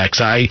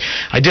quarterbacks. I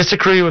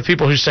disagree with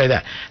people who say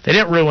that. They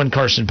didn't ruin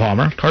Carson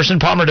Palmer. Carson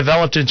Palmer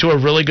developed into a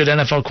really good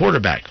NFL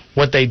quarterback.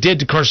 What they did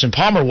to Carson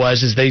Palmer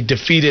is they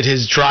defeated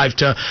his drive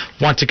to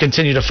want to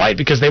continue to fight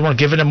because they weren't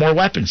giving him more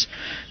weapons.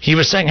 He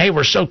was saying, hey,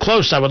 we're so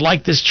close. I would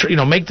like this,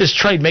 make this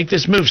trade, make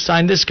this move,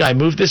 sign this guy,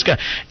 move this guy.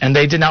 And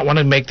they did not want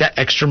to make that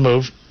extra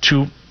move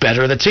to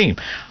better the team.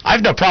 I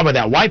have no problem with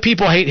that. Why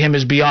people hate him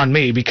is beyond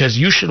me because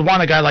you should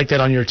want a guy like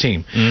that on your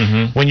team.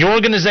 Mm-hmm. When your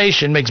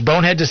organization makes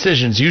bonehead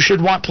decisions, you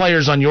should want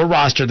players on your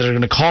roster that are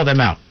going to call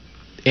them out.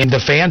 And the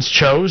fans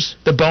chose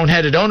the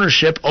boneheaded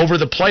ownership over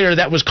the player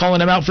that was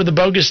calling him out for the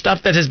bogus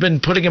stuff that has been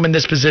putting him in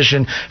this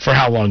position for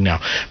how long now.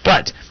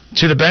 But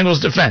to the Bengals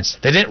defense.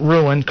 They didn't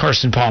ruin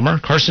Carson Palmer.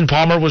 Carson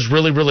Palmer was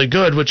really, really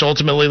good, which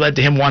ultimately led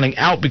to him wanting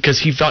out because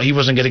he felt he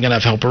wasn't getting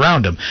enough help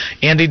around him.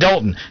 Andy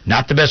Dalton,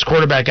 not the best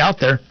quarterback out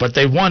there, but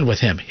they won with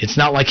him. It's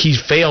not like he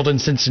failed in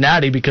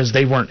Cincinnati because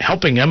they weren't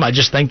helping him. I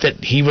just think that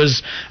he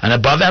was an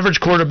above-average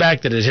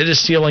quarterback that had hit his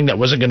ceiling that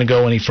wasn't going to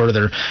go any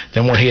further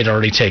than where he had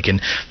already taken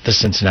the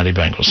Cincinnati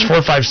Bengals.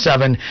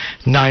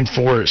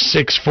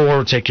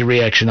 457-9464. Take your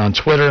reaction on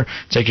Twitter.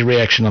 Take your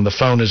reaction on the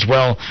phone as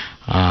well.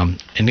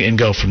 And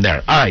go from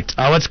there. All right,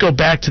 let's go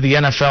back to the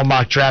NFL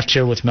mock draft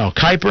here with Mel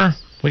Kiper.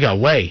 We got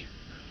way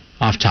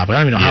off topic.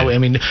 I don't even know how. I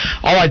mean,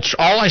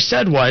 all I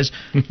said was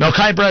Mel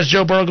Kiper has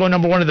Joe Burrow going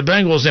number 1 to the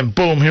Bengals, and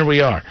boom, here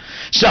we are.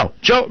 So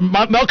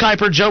Mel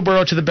Kiper, Joe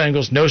Burrow to the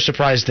Bengals. No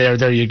surprise there.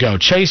 There you go.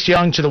 Chase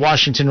Young to the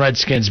Washington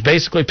Redskins.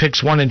 Basically,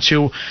 picks 1 and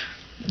 2.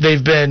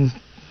 They've been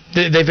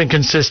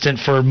consistent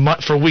for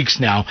weeks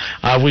now.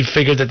 We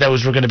figured that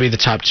was going to be the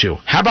top 2.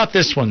 How about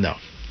this one though?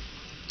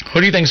 Who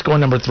do you think's going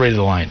number 3 to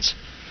the Lions?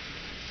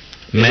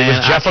 Man, it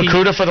was Jeff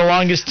Okudah for the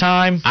longest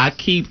time. I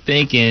keep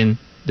thinking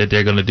that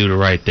they're going to do the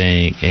right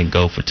thing and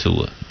go for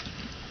Tua.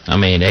 I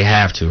mean, they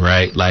have to,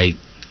 right? Like,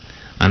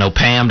 I know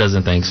Pam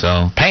doesn't think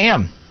so.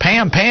 Pam.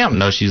 I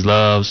know she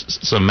loves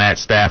some Matt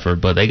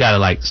Stafford, but they got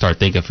to start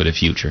thinking for the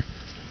future.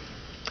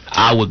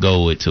 I would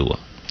go with Tua.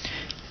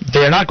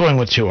 They are not going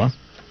with Tua.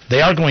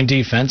 They are going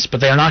defense, but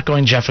they are not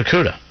going Jeff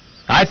Okudah.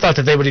 I thought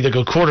that they would either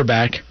go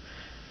quarterback.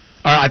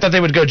 I thought they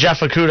would go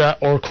Jeff Okudah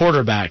or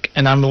quarterback,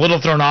 and I'm a little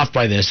thrown off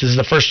by this. This is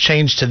the first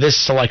change to this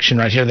selection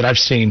right here that I've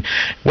seen.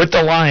 With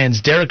the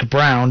Lions, Derek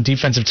Brown,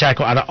 defensive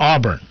tackle out of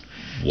Auburn.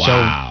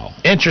 Wow.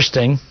 So,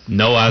 interesting.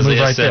 No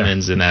Isaiah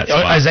Simmons in that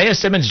spot. Isaiah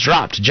Simmons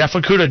dropped. Jeff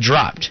Okudah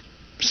dropped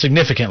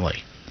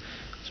significantly.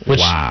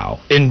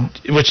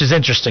 Which is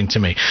interesting to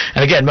me.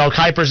 And again, Mel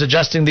Kiper's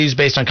adjusting these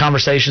based on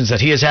conversations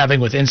that he is having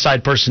with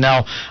inside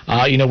personnel,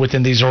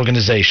 within these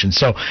organizations.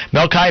 So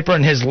Mel Kiper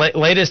in his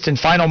latest and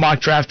final mock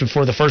draft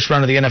before the first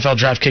round of the NFL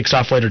draft kicks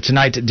off later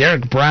tonight.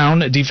 Derek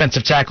Brown,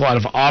 defensive tackle out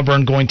of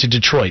Auburn, going to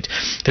Detroit.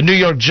 The New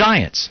York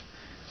Giants,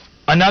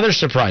 another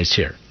surprise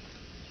here.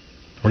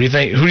 Who do you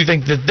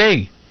think that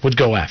they would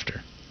go after?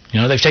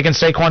 They've taken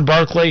Saquon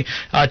Barkley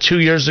 2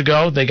 years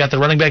ago. They got the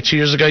running back 2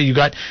 years ago. You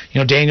got,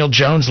 Daniel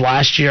Jones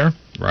last year.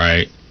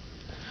 Right.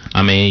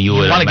 I mean, you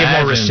would want to get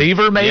more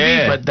receiver,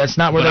 maybe, but that's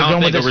not where they're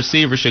going with this. I don't think a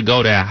receiver should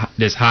go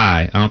this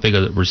high. I don't think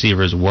a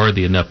receiver is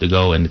worthy enough to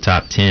go in the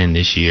top 10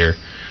 this year.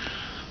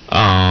 So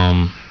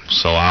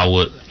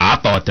I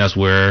thought that's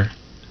where.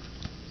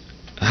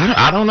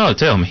 I don't know.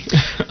 Tell me.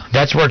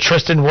 That's where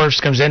Tristan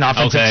Wirfs comes in,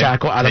 offensive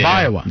tackle out of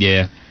Iowa.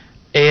 Yeah.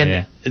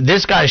 And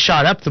this guy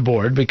shot up the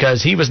board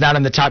because he was not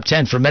in the top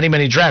 10. For many,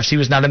 many drafts, he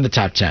was not in the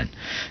top 10.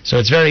 So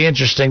it's very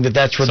interesting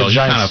that's where the Giants...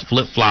 So you kind of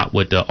flip-flop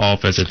with the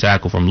offensive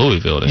tackle from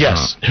Louisville.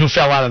 Yes, who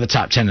fell out of the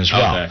top 10 as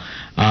well.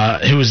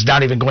 Okay. Who was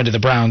not even going to the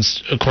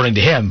Browns, according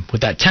to him,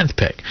 with that 10th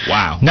pick.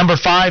 Wow. Number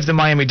 5, the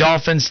Miami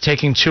Dolphins,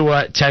 taking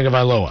Tua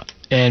Tagovailoa.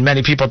 And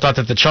many people thought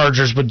that the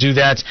Chargers would do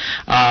that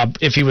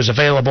if he was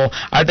available.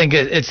 I think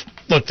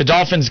look, the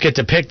Dolphins get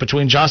to pick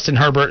between Justin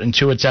Herbert and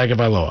Tua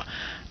Tagovailoa.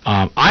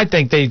 I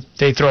think they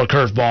throw a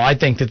curveball. I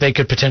think that they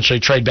could potentially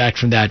trade back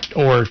from that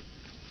or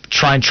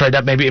try and trade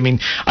up maybe. I mean,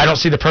 I don't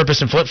see the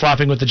purpose in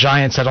flip-flopping with the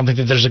Giants. I don't think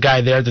that there's a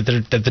guy there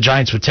that the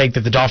Giants would take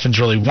that the Dolphins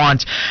really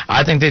want.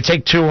 I think they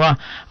take Tua,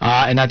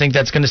 and I think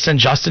that's going to send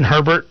Justin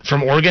Herbert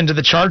from Oregon to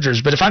the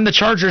Chargers. But if I'm the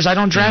Chargers, I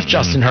don't draft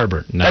Justin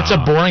Herbert. No. That's a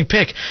boring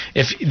pick.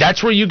 If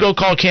that's where you go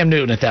call Cam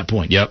Newton at that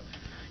point. Yep.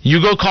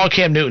 You go call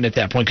Cam Newton at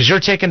that point because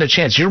you're taking a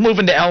chance. You're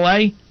moving to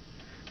L.A.,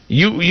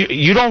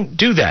 You don't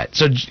do that.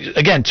 So,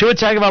 again, Tua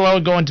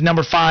Tagovailoa going to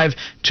number 5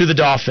 to the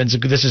Dolphins.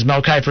 This is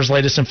Mel Kiper's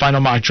latest and final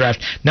mock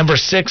draft. Number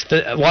 6,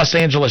 the Los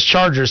Angeles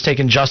Chargers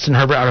taking Justin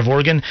Herbert out of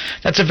Oregon.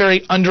 That's a very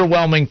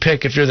underwhelming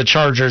pick if you're the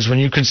Chargers when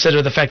you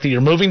consider the fact that you're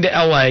moving to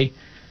L.A.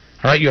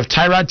 All right, you have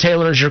Tyrod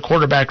Taylor as your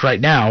quarterback right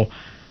now.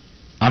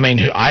 I mean,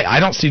 I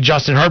don't see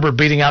Justin Herbert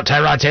beating out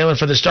Tyrod Taylor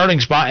for the starting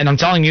spot, and I'm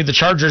telling you, the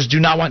Chargers do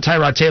not want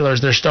Tyrod Taylor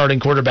as their starting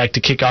quarterback to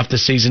kick off the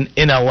season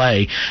in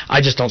L.A. I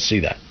just don't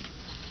see that.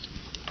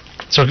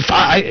 So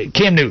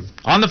Cam Newton,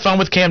 on the phone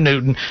with Cam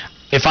Newton,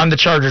 if I'm the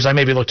Chargers, I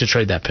maybe look to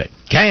trade that pick.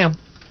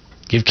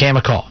 Give Cam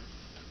a call.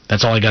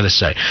 That's all I got to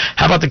say.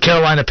 How about the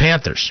Carolina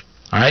Panthers?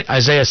 All right,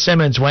 Isaiah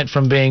Simmons went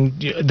from being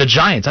the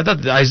Giants. I thought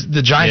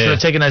the Giants would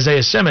have taken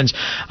Isaiah Simmons.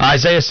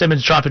 Isaiah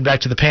Simmons dropping back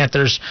to the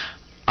Panthers.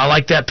 I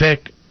like that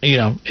pick.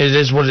 It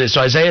is what it is.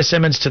 So Isaiah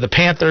Simmons to the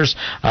Panthers,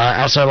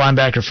 outside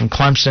linebacker from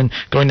Clemson,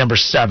 going number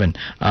 7.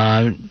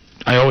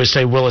 I always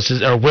say Wills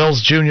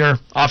Jr.,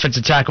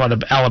 offensive tackle out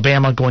of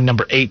Alabama, going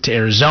number 8 to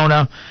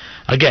Arizona.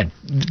 Again,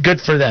 good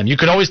for them. You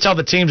can always tell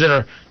the teams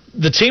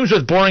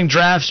with boring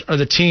drafts are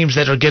the teams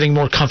that are getting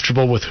more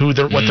comfortable with what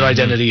their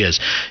identity is.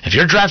 If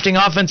you're drafting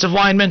offensive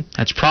linemen,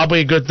 that's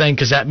probably a good thing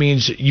because that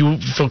means you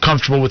feel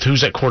comfortable with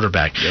who's at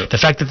quarterback. Yep. The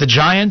fact that the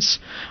Giants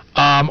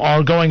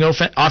are going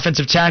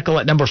offensive tackle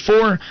at number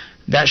 4,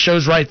 that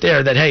shows right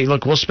there that, hey,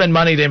 look, we'll spend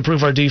money to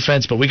improve our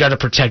defense, but we got to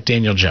protect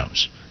Daniel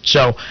Jones.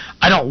 So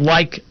I don't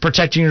like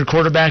protecting your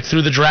quarterback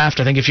through the draft.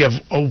 I think if you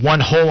have one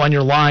hole on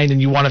your line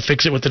and you want to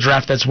fix it with the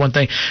draft, that's one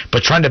thing.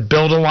 But trying to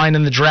build a line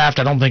in the draft,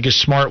 I don't think is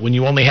smart when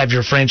you only have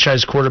your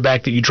franchise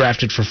quarterback that you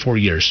drafted for 4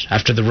 years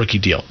after the rookie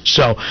deal.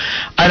 So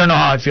I don't know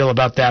how I feel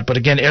about that. But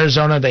again,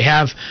 Arizona, they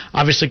have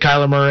obviously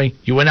Kyler Murray.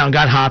 You went out and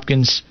got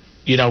Hopkins.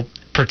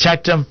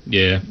 Protect him.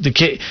 Yeah. The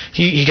kid,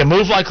 he can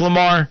move like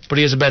Lamar, but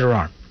he has a better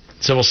arm.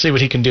 So we'll see what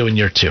he can do in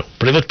year 2.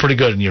 But he looked pretty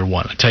good in year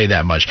 1, I'll tell you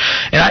that much.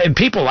 And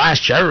people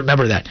last year, I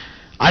remember that.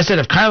 I said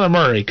if Kyler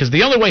Murray, because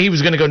the only way he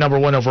was going to go number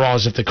 1 overall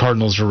is if the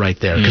Cardinals were right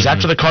there. Because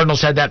after the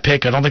Cardinals had that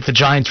pick, I don't think the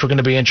Giants were going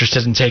to be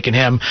interested in taking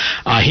him.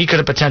 He could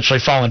have potentially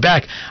fallen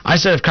back. I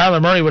said if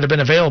Kyler Murray would have been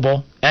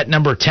available at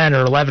number 10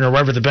 or 11 or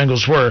wherever the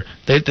Bengals were,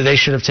 they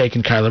should have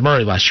taken Kyler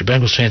Murray last year.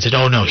 Bengals fans said,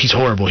 oh, no, he's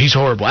horrible. He's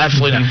horrible.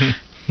 Absolutely not.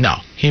 No,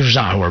 he was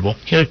not horrible.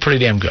 He looked pretty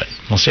damn good.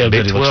 We'll see how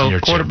good he looks in year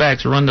 2.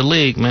 Quarterbacks run the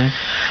league, man.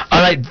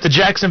 All right, the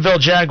Jacksonville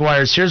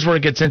Jaguars, here's where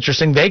it gets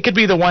interesting. They could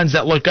be the ones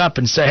that look up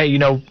and say,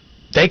 hey,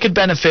 they could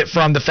benefit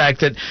from the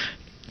fact that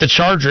the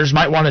Chargers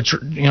might want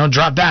to,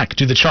 drop back.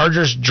 Do the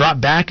Chargers drop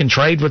back and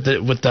trade with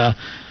the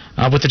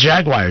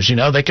Jaguars?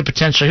 They could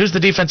potentially. Who's the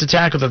defensive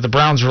tackle that the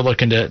Browns were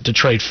looking to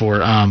trade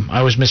for? I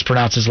always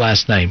mispronounce his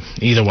last name.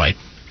 Either way,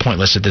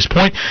 pointless at this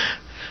point.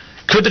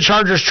 Could the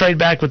Chargers trade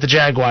back with the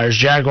Jaguars?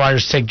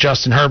 Jaguars take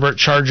Justin Herbert.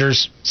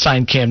 Chargers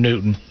sign Cam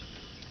Newton.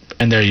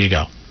 And there you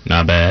go.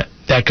 Not bad.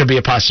 That could be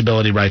a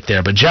possibility right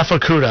there. But Jeff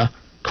Okudah,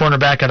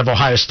 cornerback out of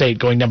Ohio State,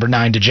 going number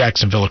 9 to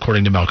Jacksonville,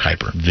 according to Mel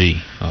Kiper.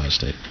 Ohio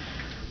State.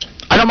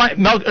 I don't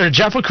mind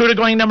Jeff Okudah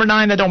going number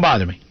 9. That don't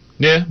bother me.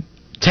 Yeah.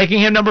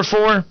 Taking him number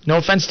 4, no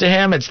offense to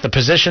him. It's the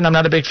position I'm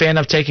not a big fan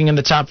of. Taking him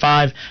the top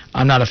 5,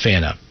 I'm not a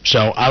fan of. So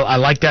I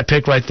like that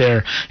pick right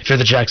there if you're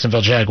the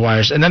Jacksonville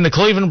Jaguars. And then the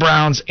Cleveland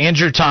Browns,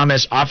 Andrew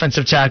Thomas,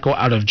 offensive tackle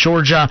out of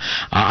Georgia.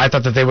 I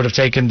thought that they would have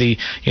taken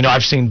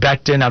I've seen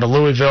Becton out of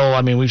Louisville.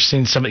 I mean, we've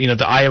seen some,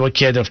 the Iowa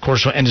kid, of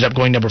course, ended up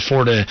going number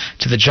 4 to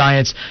the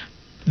Giants.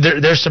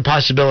 There's some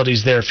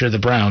possibilities there if you're the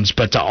Browns,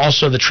 but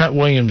also the Trent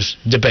Williams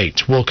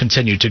debate will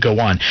continue to go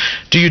on.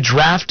 Do you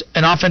draft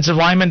an offensive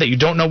lineman that you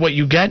don't know what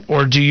you get,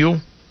 or do you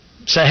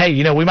say,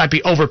 hey, we might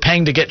be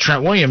overpaying to get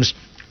Trent Williams,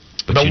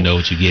 but you know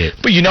what you get.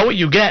 But you know what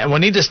you get, and we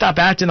need to stop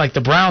acting like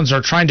the Browns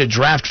are trying to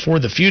draft for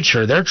the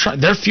future. Their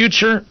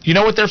future, you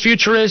know what their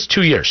future is?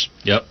 2 years.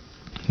 Yep.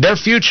 Their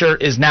future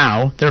is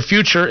now. Their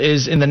future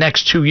is in the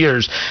next 2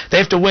 years. They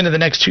have to win in the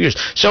next 2 years.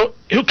 So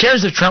who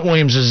cares if Trent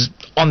Williams is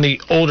on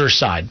the older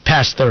side,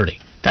 past 30?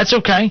 That's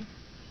okay.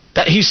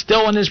 That he's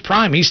still in his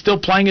prime. He's still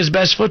playing his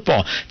best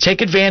football.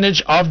 Take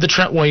advantage of the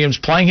Trent Williams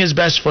playing his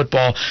best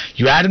football.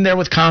 You add him there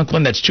with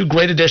Conklin. That's 2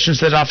 great additions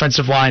to that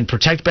offensive line.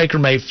 Protect Baker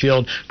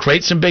Mayfield.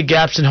 Create some big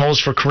gaps and holes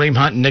for Kareem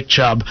Hunt and Nick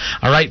Chubb.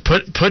 All right,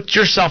 put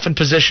yourself in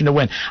position to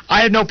win.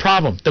 I had no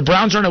problem. The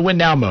Browns are in a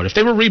win-now mode. If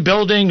they were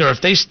rebuilding or if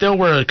they still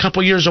were a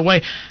couple years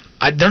away,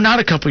 they're not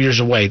a couple years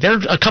away. They're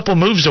a couple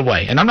moves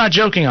away, and I'm not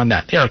joking on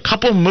that. They're a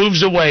couple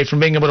moves away from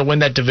being able to win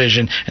that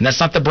division, and that's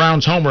not the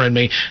Browns homer in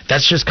me.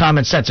 That's just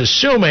common sense,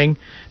 assuming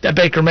that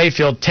Baker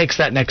Mayfield takes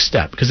that next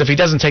step. Because if he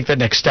doesn't take that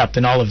next step,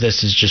 then all of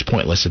this is just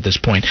pointless at this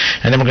point.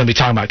 And then we're going to be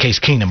talking about Case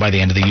Keenum by the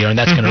end of the year, and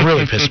that's going to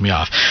really piss me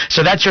off.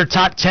 So that's your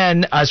top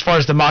 10 as far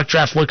as the mock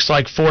draft looks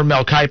like for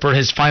Mel Kiper,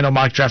 his final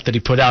mock draft that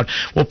he put out.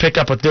 We'll pick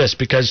up with this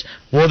because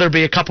will there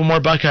be a couple more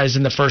Buckeyes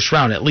in the first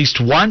round? At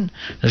least one?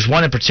 There's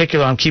one in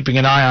particular I'm keeping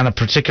an eye on, a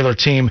particular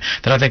team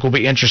that I think will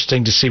be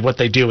interesting to see what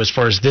they do as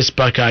far as this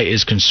Buckeye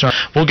is concerned.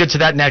 We'll get to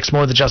that next.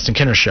 More of the Justin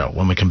Kinner Show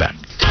when we come back.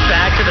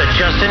 Back to the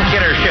Justin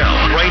Kinner Show,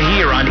 right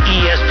here on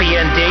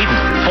ESPN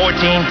Dayton,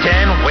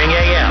 1410 Wing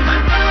AM.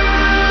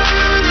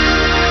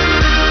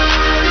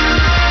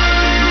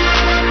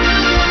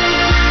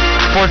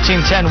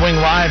 1410 Wing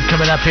Live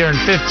coming up here in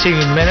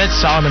 15 minutes.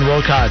 Solomon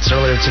Wilcots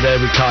earlier today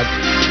we caught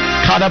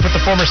up with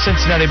the former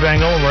Cincinnati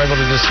Bengal and we're able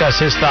to discuss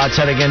his thoughts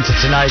heading into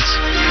tonight's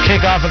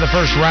kickoff of the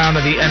first round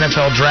of the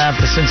NFL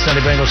Draft. The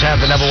Cincinnati Bengals have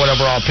the number 1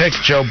 overall pick,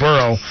 Joe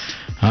Burrow.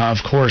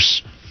 Of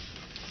course,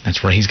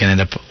 that's where he's going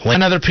to end up.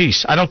 Another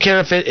piece. I don't care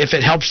if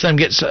it helps them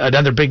get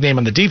another big name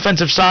on the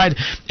defensive side,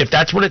 if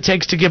that's what it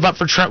takes to give up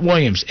for Trent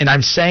Williams. And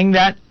I'm saying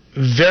that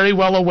very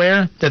well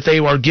aware that they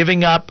are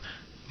giving up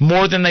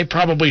more than they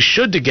probably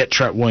should to get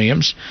Trent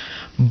Williams.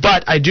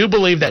 But I do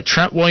believe that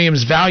Trent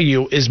Williams'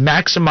 value is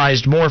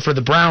maximized more for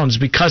the Browns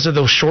because of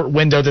the short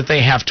window that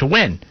they have to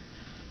win.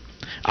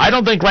 I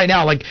don't think right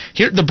now,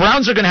 the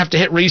Browns are going to have to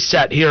hit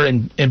reset here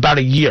in about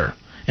a year.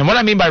 And what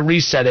I mean by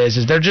reset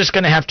is they're just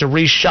going to have to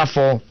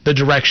reshuffle the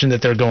direction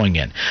that they're going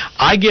in.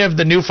 I give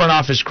the new front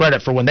office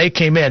credit for when they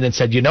came in and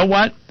said, you know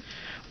what?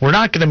 We're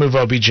not going to move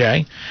OBJ.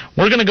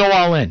 We're going to go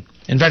all in.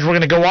 In fact, we're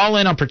going to go all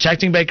in on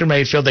protecting Baker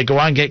Mayfield. They go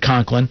out and get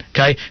Conklin.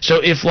 Okay? So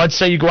if, let's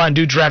say, you go out and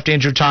do draft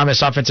Andrew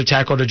Thomas, offensive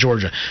tackle to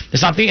Georgia.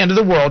 It's not the end of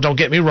the world, don't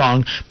get me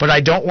wrong, but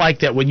I don't like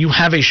that when you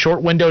have a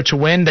short window to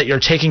win that you're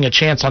taking a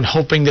chance on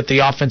hoping that the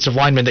offensive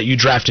lineman that you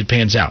drafted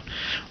pans out.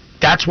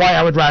 That's why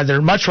I would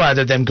much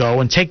rather them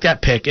go and take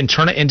that pick and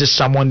turn it into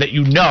someone that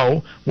you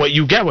know what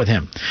you get with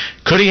him.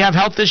 Could he have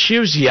health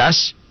issues?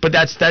 Yes. But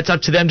that's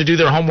up to them to do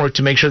their homework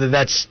to make sure that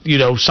that's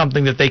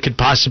something that they could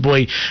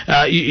possibly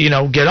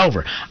get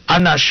over.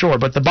 I'm not sure,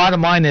 but the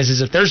bottom line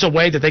is if there's a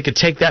way that they could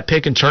take that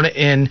pick and turn it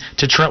in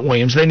to Trent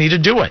Williams, they need to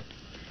do it.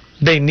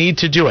 They need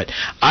to do it.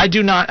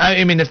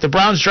 If the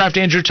Browns draft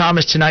Andrew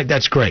Thomas tonight,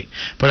 that's great.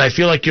 But I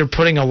feel like you're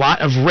putting a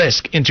lot of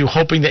risk into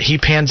hoping that he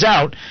pans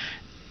out,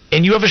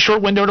 and you have a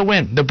short window to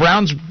win. The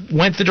Browns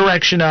went the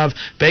direction of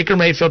Baker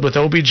Mayfield with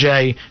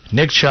OBJ,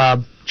 Nick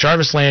Chubb,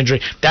 Jarvis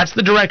Landry. That's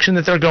the direction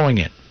that they're going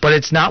in. But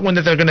it's not one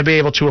that they're going to be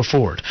able to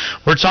afford.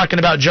 We're talking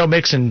about Joe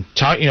Mixon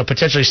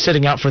potentially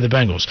sitting out for the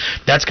Bengals.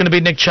 That's going to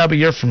be Nick Chubb a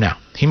year from now.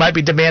 He might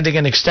be demanding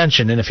an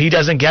extension, and if he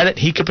doesn't get it,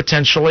 he could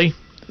potentially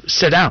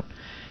sit out.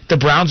 The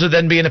Browns would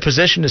then be in a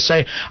position to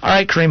say, all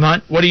right, Kareem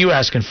Hunt, what are you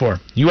asking for?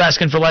 You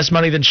asking for less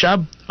money than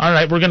Chubb? All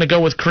right, we're going to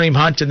go with Kareem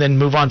Hunt and then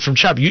move on from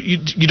Chubb.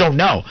 You don't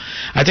know.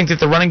 I think that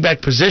the running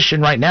back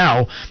position right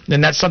now,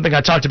 and that's something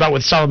I talked about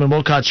with Solomon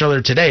Wilcots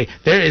earlier today,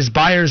 there is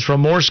buyer's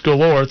remorse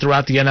galore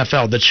throughout the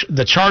NFL.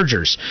 The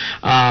Chargers,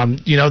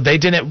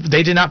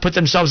 they did not put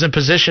themselves in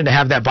position to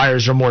have that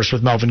buyer's remorse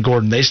with Melvin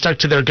Gordon. They stuck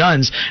to their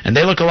guns, and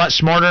they look a lot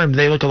smarter, and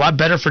they look a lot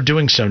better for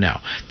doing so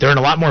now. They're in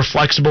a lot more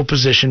flexible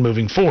position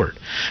moving forward.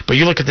 But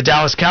you look at the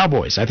Dallas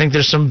Cowboys. I think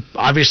there's some,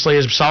 obviously,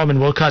 as Solomon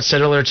Wilcots said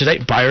earlier today,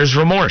 buyer's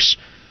remorse.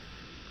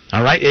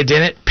 All right, it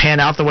didn't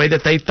pan out the way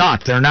that they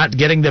thought. They're not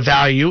getting the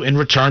value in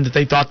return that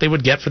they thought they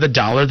would get for the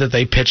dollar that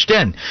they pitched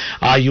in.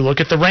 You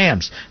look at the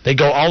Rams. They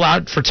go all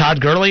out for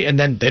Todd Gurley, and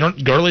then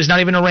Gurley's not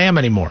even a Ram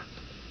anymore.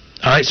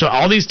 All right, so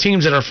all these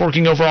teams that are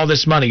forking over all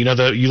this money, you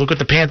look what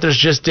the Panthers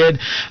just did,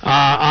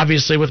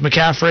 obviously with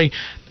McCaffrey.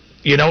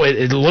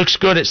 It looks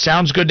good. It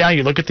sounds good now.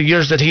 You look at the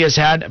years that he has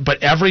had,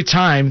 but every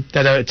time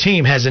that a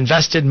team has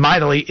invested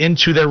mightily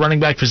into their running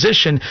back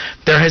position,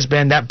 there has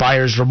been that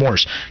buyer's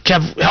remorse.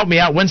 Kev, help me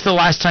out. When's the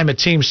last time a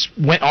team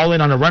went all in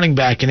on a running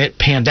back and it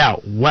panned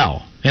out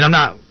well? And I'm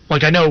not,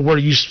 I know where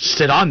you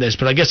sit on this,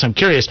 but I guess I'm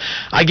curious.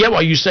 I get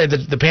why you say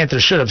that the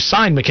Panthers should have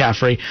signed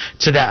McCaffrey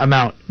to that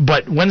amount,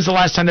 but when's the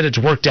last time that it's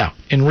worked out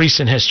in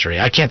recent history?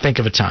 I can't think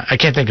of a time. I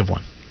can't think of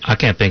one. I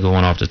can't think of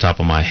one off the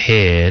top of my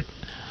head.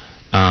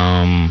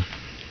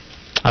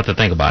 I have to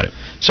think about it.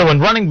 So when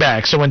running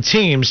backs, when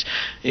teams,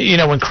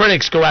 when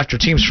critics go after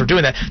teams for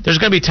doing that, there's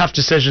going to be tough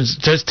decisions.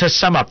 To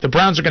sum up, the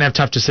Browns are going to have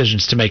tough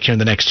decisions to make here in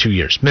the next 2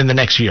 years, in the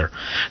next year.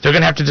 They're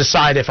going to have to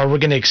decide if are we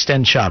going to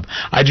extend Chubb.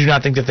 I do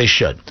not think that they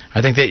should.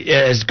 I think that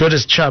as good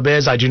as Chubb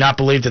is, I do not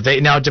believe that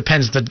now it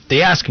depends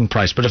the asking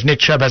price, but if Nick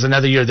Chubb has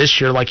another year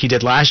this year like he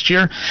did last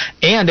year,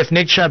 and if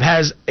Nick Chubb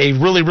has a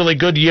really, really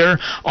good year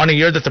on a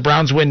year that the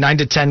Browns win 9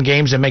 to 10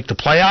 games and make the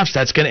playoffs,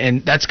 that's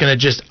going to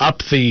just up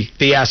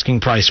the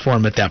asking price for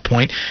him at that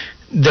point.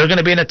 They're going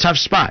to be in a tough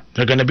spot.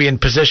 They're going to be in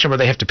position where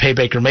they have to pay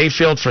Baker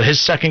Mayfield for his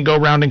second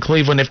go-round in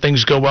Cleveland if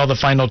things go well the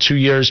final 2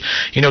 years.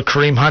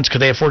 Kareem Hunt,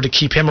 could they afford to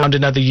keep him around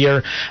another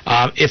year?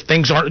 If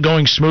things aren't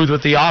going smooth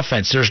with the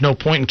offense, there's no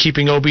point in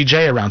keeping OBJ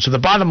around. So the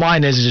bottom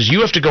line is you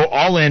have to go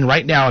all in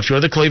right now if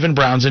you're the Cleveland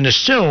Browns and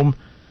assume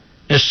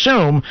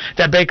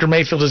that Baker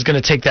Mayfield is going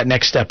to take that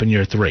next step in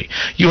year 3.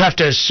 You have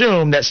to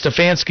assume that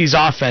Stefanski's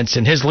offense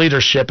and his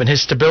leadership and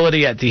his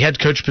stability at the head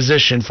coach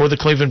position for the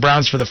Cleveland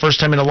Browns for the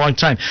first time in a long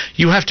time,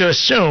 you have to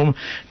assume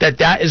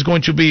that is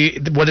going to be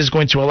what is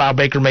going to allow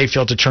Baker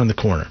Mayfield to turn the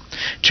corner,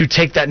 to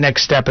take that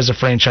next step as a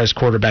franchise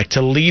quarterback,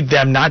 to lead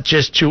them not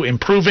just to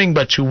improving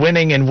but to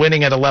winning and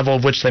winning at a level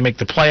of which they make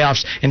the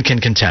playoffs and can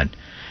contend.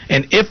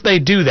 And if they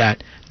do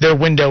that, their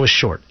window is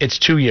short. It's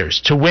 2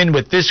 years to win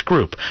with this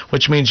group,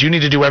 which means you need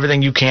to do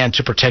everything you can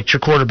to protect your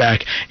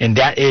quarterback, and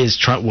that is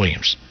Trent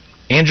Williams.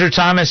 Andrew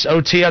Thomas,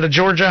 OT out of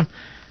Georgia,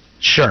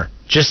 sure.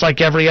 Just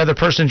like every other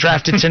person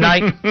drafted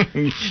tonight.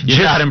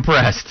 You're not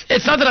impressed.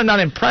 It's not that I'm not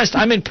impressed.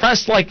 I'm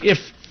impressed if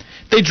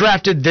they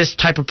drafted this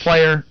type of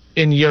player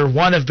in year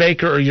 1 of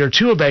Baker or year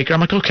 2 of Baker. I'm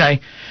like, okay,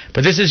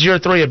 but this is year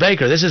 3 of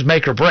Baker. This is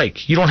make or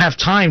break. You don't have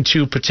time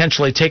to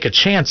potentially take a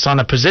chance on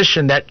a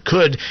position that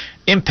could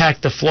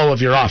impact the flow of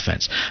your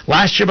offense.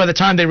 Last year, by the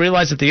time they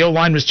realized that the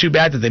O-line was too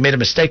bad, that they made a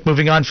mistake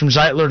moving on from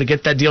Zeitler to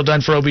get that deal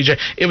done for OBJ,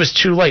 it was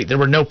too late. There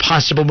were no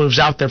possible moves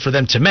out there for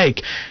them to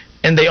make.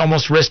 And they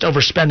almost risked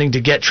overspending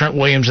to get Trent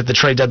Williams at the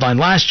trade deadline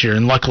last year,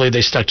 and luckily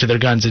they stuck to their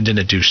guns and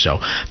didn't do so.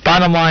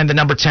 Bottom line, the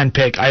number 10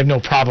 pick, I have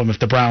no problem if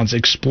the Browns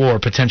explore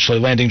potentially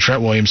landing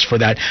Trent Williams for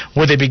that.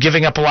 Would they be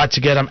giving up a lot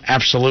to get him?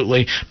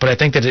 Absolutely. But I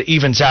think that it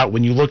evens out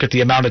when you look at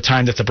the amount of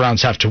time that the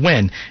Browns have to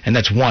win, and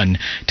that's 1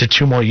 to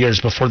 2 more years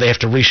before they have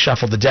to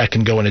reshuffle the deck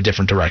and go in a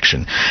different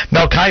direction.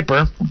 Mel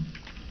Kiper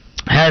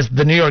has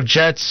the New York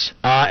Jets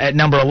at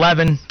number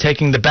 11,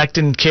 taking the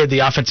Becton kid, the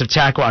offensive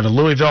tackle out of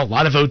Louisville.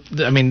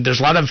 There's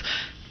a lot of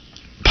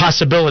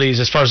possibilities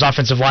as far as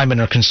offensive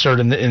linemen are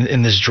concerned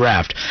in this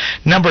draft.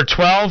 Number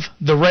 12,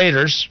 the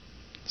Raiders,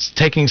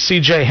 taking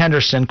C.J.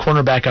 Henderson,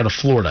 cornerback out of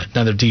Florida,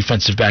 another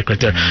defensive back right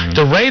there. Mm-hmm.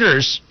 The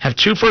Raiders have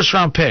 2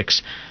 first-round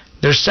picks.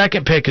 Their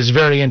second pick is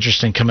very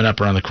interesting coming up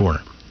around the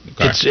corner.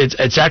 Okay.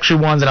 It's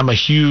actually one that I'm a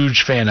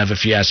huge fan of,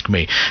 if you ask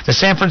me. The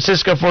San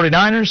Francisco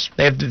 49ers,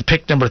 they have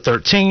pick number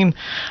 13.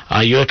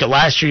 You look at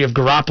last year, you have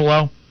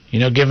Garoppolo.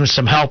 Give him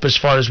some help as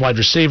far as wide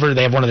receiver.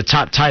 They have one of the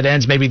top tight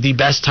ends, maybe the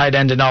best tight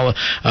end in all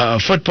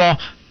of football.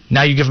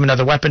 Now you give him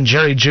another weapon,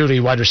 Jerry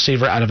Jeudy, wide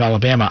receiver out of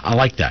Alabama. I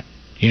like that.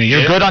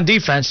 You're good on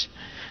defense.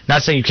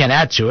 Not saying you can't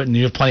add to it, and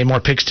you have plenty more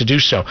picks to do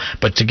so.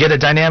 But to get a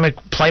dynamic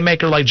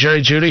playmaker like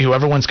Jerry Jeudy, who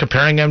everyone's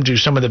comparing him to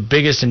some of the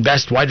biggest and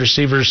best wide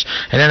receivers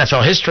in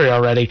NFL history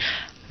already,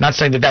 not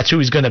saying that that's who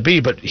he's going to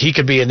be, but he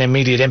could be an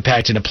immediate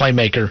impact and a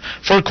playmaker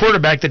for a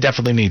quarterback that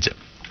definitely needs it.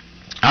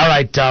 All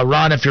right,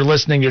 Ron, if you're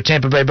listening, your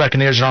Tampa Bay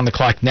Buccaneers are on the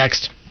clock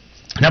next.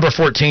 Number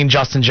 14,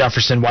 Justin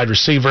Jefferson, wide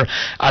receiver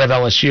out of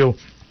LSU.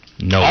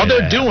 No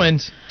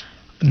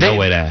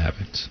way that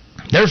happens.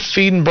 They're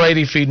feeding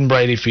Brady.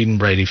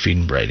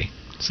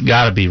 It's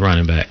got to be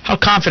running back. How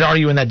confident are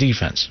you in that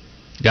defense?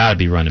 Got to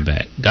be running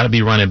back. Got to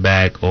be running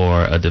back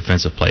or a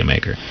defensive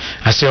playmaker.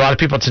 I see a lot of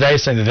people today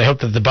saying that they hope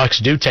that the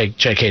Bucs do take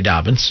J.K.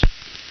 Dobbins.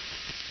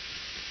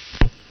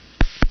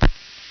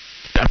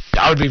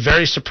 I would be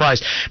very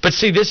surprised. But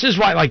see, this is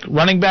why, like,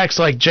 running backs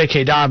like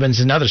J.K. Dobbins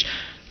and others,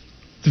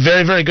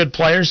 very, very good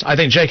players. I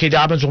think J.K.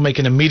 Dobbins will make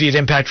an immediate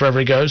impact wherever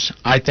he goes.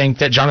 I think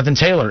that Jonathan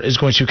Taylor is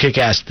going to kick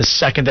ass the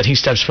second that he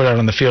steps foot out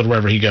on the field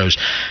wherever he goes.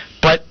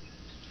 But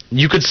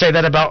you could say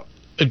that about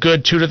a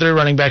good 2 to 3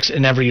 running backs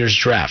in every year's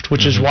draft,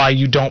 which is why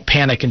you don't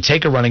panic and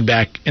take a running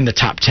back in the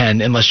top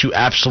 10 unless you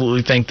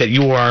absolutely think that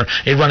you are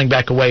a running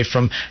back away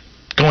from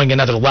going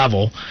another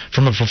level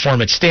from a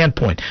performance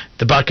standpoint.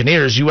 The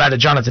Buccaneers, you add a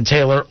Jonathan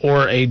Taylor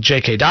or a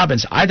J.K.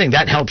 Dobbins, I think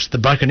that helps the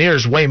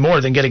Buccaneers way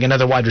more than getting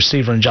another wide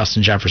receiver in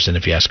Justin Jefferson,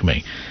 if you ask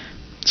me.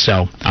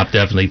 So I'm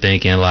definitely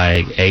thinking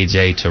like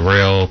A.J.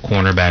 Terrell,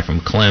 cornerback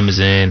from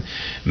Clemson,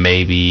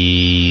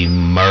 maybe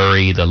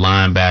Murray, the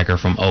linebacker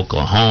from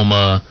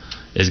Oklahoma.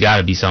 It's got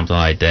to be something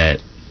like that.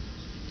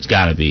 It's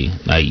got to be.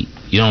 Like,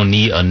 you don't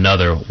need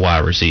another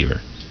wide receiver.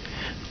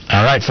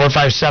 All right,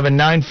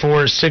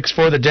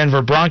 457-9464, the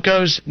Denver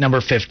Broncos,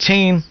 number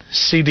 15,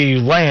 C.D.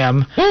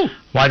 Lamb,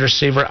 wide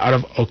receiver out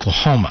of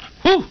Oklahoma.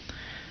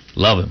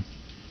 Love him.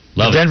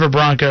 The Denver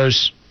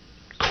Broncos,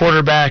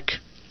 quarterback,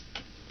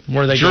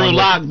 where are they going? Drew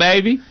Lock,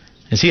 baby.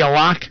 Is he a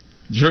lock?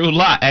 Drew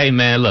Lock. Hey,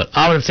 man, look.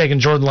 I would have taken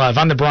Jordan Love.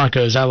 I'm the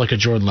Broncos. I look at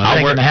Jordan Love. That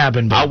ain't going to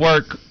happen. But I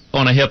work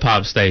on a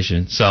hip-hop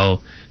station,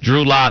 so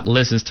Drew Lock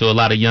listens to a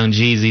lot of Young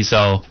Jeezy,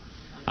 so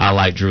I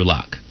like Drew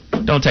Lock.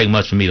 Don't take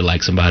much for me to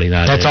like somebody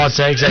nowadays. That's all it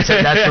takes.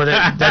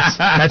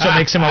 That's what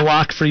makes him a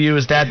lock for you.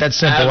 Is that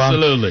simple?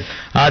 Absolutely.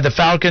 The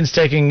Falcons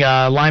taking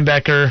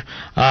linebacker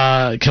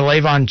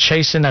Kalavon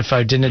Chasen. If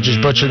I didn't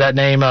just butcher that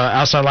name,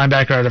 outside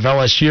linebacker out of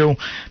LSU.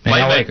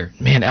 Playmaker.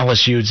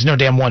 LSU. It's no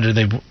damn wonder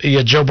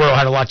Joe Burrow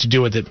had a lot to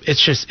do with it.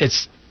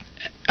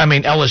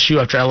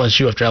 LSU after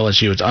LSU after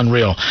LSU. It's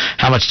unreal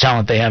how much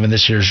talent they have in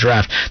this year's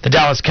draft. The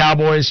Dallas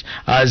Cowboys,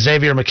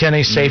 Xavier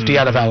McKinney, safety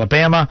out of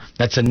Alabama.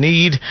 That's a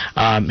need.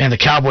 The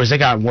Cowboys, they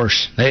got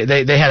worse. They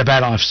had a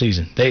bad off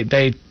season.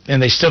 They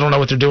still don't know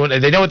what they're doing.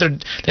 They know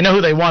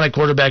who they want at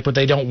quarterback, but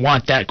they don't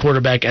want that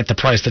quarterback at the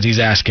price that he's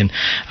asking.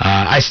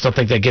 I still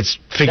think that gets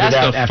figured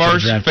out after the draft.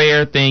 That's the first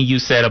fair thing you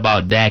said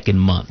about Dak in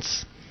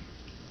months.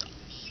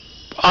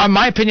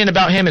 My opinion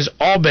about him is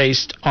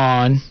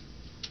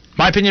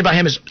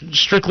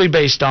strictly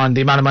based on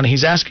the amount of money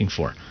he's asking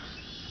for.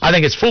 I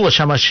think it's foolish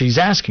how much he's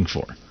asking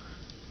for.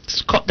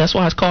 That's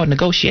why it's called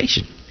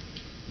negotiation.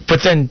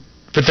 But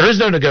there is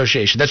no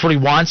negotiation. That's what he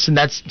wants, and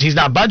he's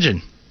not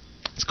budging.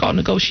 It's called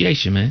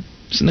negotiation, man.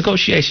 It's a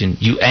negotiation.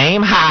 You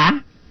aim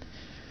high.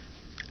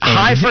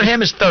 High for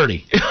him is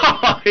 30.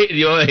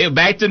 You're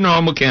back to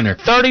normal, Kenner.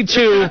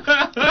 32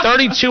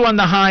 on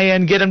the high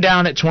end. Get him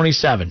down at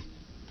 27.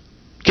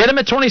 Get him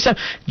at 27,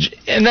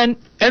 and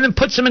then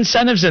put some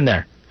incentives in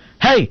there.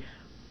 Hey,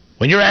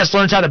 when your ass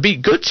learns how to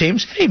beat good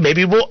teams, hey,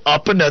 maybe we'll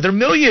up another $1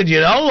 million,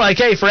 Like,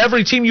 hey, for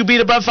every team you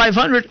beat above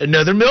 500,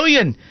 another $1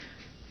 million.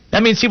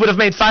 That means he would have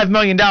made $5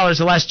 million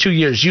the last 2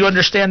 years. You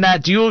understand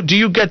that? Do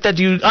you get that?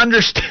 Do you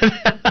understand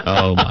that?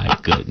 Oh, my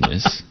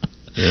goodness.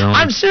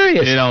 I'm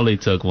serious. It only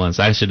took once.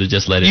 I should have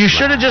just let it You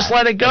should have just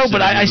let it go,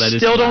 but I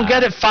still don't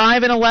get it.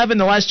 5-11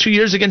 the last 2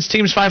 years against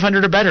teams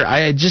 500 or better.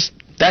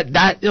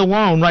 That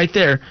alone right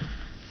there.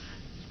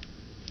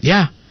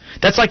 Yeah.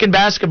 That's like in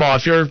basketball.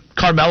 If you're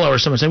Carmelo or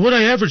someone saying,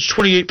 I average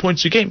 28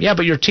 points a game. Yeah,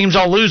 but your teams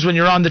all lose when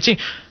you're on the team.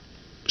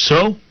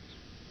 So,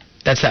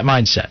 that's that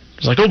mindset.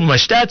 It's like, but my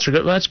stats are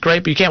good. Well, that's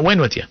great, but you can't win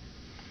with you.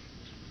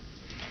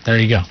 There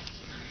you go.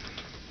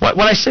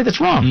 What I say that's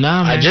wrong?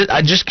 No, man.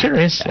 I'm just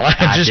curious.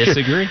 I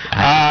disagree.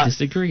 I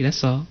disagree.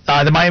 That's all.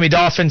 The Miami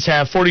Dolphins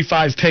have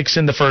 45 picks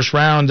in the first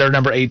round. Their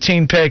number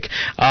 18 pick,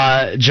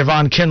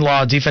 Javon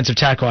Kinlaw, defensive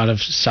tackle out of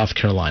South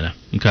Carolina.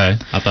 Okay.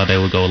 I thought they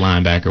would go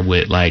linebacker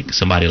with like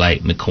somebody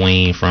like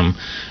McQueen from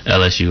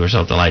LSU or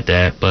something like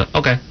that. But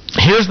okay.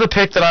 Here's the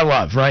pick that I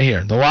love right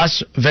here. The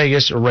Las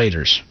Vegas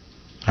Raiders.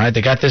 All right,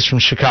 they got this from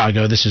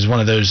Chicago. This is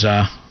one of those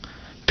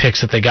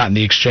picks that they got in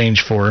the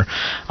exchange for,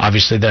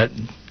 obviously, that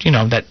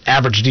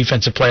average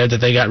defensive player that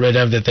they got rid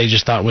of that they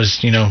just thought was,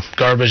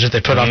 garbage that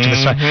they put off to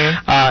the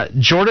side.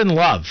 Jordan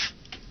Love.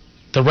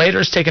 The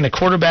Raiders taking a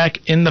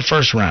quarterback in the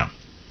first round.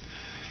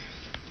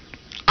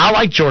 I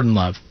like Jordan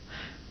Love.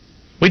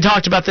 We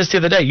talked about this the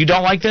other day. You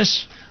don't like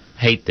this?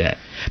 Hate that.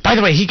 By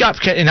the way,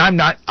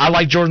 I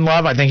like Jordan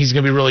Love. I think he's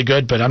going to be really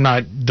good, but I'm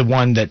not the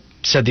one that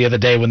said the other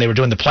day when they were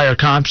doing the player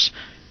comps,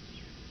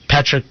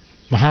 Patrick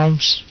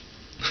Mahomes.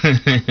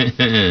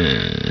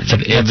 It's an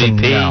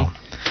MVP. No.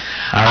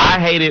 I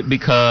hate it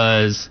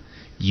because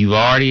you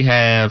already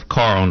have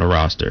Carr on the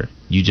roster.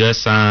 You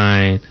just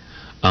signed,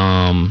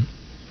 drawing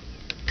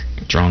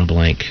a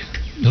blank.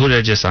 Who did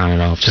they just sign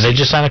it off? Did they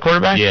just sign a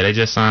quarterback? Yeah, they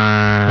just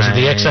signed. Was it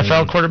the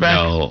XFL quarterback?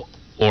 No,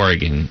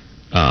 Oregon.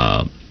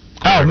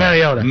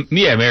 Mariota.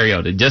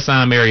 Mariota. Just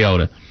signed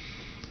Mariota.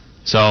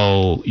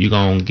 So you're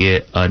going to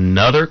get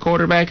another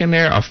quarterback in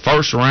there, a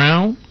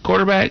first-round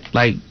quarterback?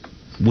 Like,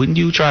 wouldn't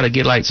you try to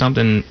get, like,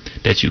 something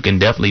that you can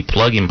definitely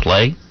plug and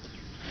play?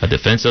 A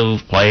defensive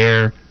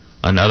player,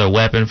 another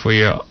weapon for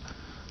your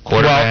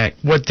quarterback?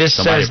 Well, what this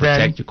somebody says to protect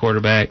then, your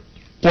quarterback?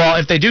 Well,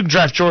 if they do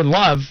draft Jordan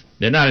Love,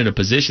 they're not in a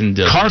position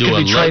to Carr do could a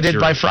be luxury.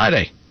 traded by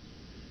Friday.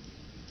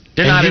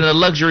 They're not in a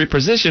luxury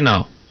position,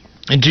 though.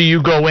 And do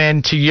you go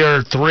into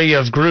year 3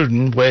 of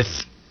Gruden with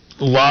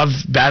Love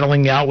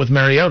battling out with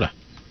Mariota?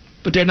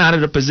 But they're not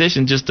in a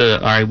position just to,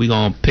 all right, we're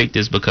going to pick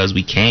this because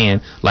we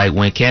can. Like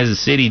when Kansas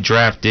City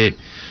drafted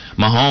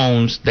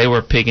Mahomes, they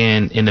were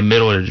picking in the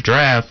middle of the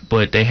draft,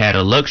 but they had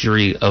a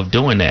luxury of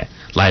doing that.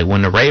 Like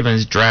when the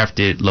Ravens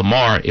drafted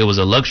Lamar, it was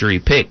a luxury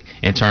pick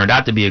and turned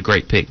out to be a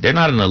great pick. They're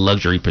not in a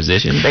luxury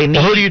position. They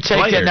need who do you take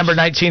players. at number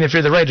 19 if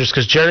you're the Raiders?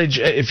 Because Jerry,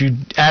 if you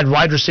add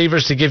wide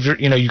receivers to give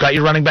you got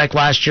your running back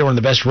last year, one of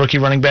the best rookie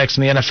running backs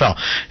in the NFL.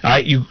 All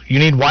right, you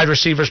need wide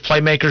receivers,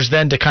 playmakers.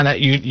 Then to kind of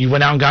you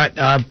went out and got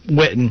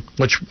Witten,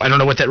 which I don't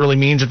know what that really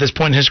means at this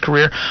point in his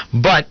career,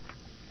 but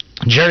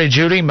Jerry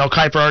Jeudy, Mel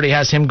Kiper already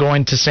has him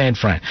going to San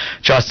Fran.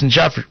 Justin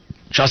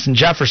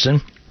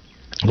Jefferson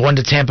going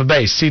to Tampa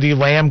Bay. CeeDee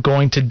Lamb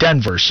going to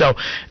Denver. So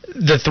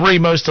the 3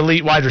 most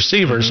elite wide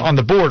receivers on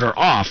the board are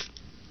off.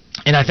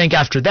 And I think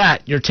after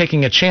that, you're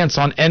taking a chance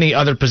on any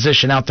other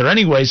position out there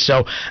anyway.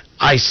 So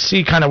I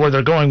see kind of where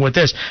they're going with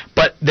this.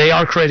 But they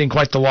are creating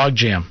quite the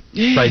logjam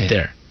right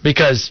there.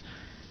 Because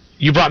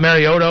you brought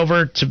Mariota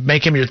over to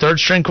make him your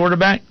third-string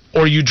quarterback,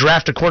 or you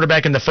draft a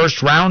quarterback in the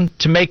first round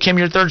to make him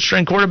your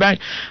third-string quarterback.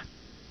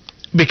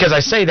 Because I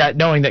say that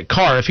knowing that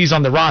Carr, if he's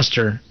on the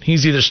roster,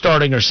 he's either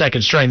starting or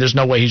second string. There's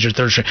no way he's your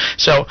third string.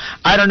 So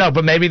I don't know,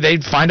 but maybe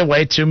they'd find a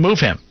way to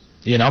move him.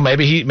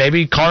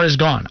 Maybe Carr is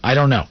gone. I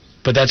don't know,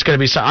 but that's going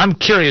to be. I'm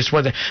curious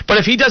whether. But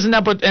if he doesn't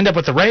end up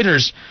with the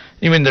Raiders,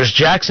 there's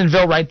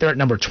Jacksonville right there at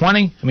number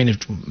 20.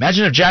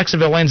 Imagine if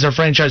Jacksonville lands their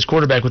franchise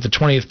quarterback with the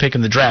 20th pick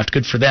in the draft.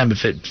 Good for them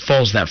if it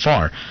falls that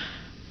far.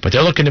 But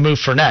they're looking to move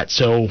Fournette,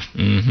 so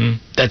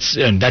that's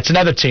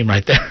another team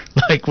right there,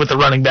 like with the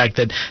running back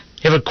that.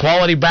 You have a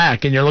quality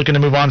back, and you're looking to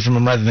move on from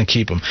him rather than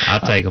keep him. I'll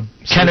take him.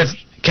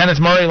 Kenneth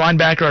Murray,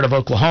 linebacker out of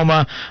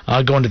Oklahoma,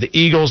 going to the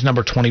Eagles,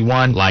 number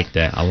 21. Like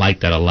that. I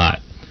like that a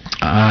lot.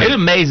 It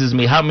amazes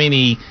me how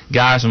many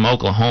guys from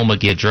Oklahoma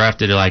get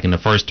drafted like in the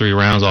first 3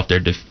 rounds off their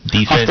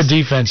defense. Off the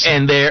defense.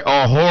 And they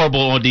are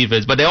horrible on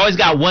defense, but they always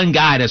got one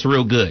guy that's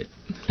real good.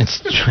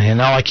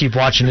 And all I keep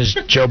watching is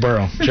Joe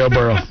Burrow. Joe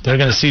Burrow. They're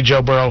going to see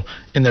Joe Burrow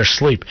in their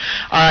sleep.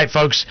 All right,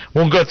 folks.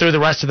 We'll go through the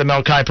rest of the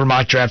Mel Kiper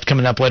mock draft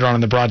coming up later on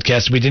in the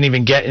broadcast. We didn't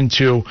even get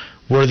into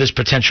where this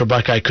potential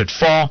Buckeye could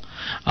fall.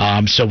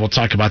 So we'll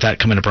talk about that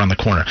coming up around the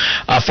corner.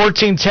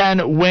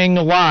 1410 Wing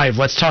Live.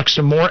 Let's talk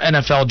some more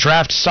NFL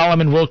draft.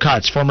 Solomon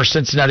Wilcots, former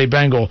Cincinnati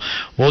Bengal,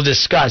 will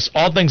discuss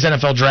all things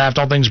NFL draft,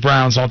 all things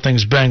Browns, all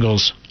things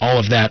Bengals, all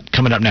of that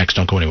coming up next.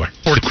 Don't go anywhere.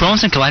 The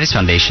Crohn's and Colitis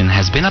Foundation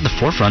has been at the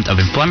forefront of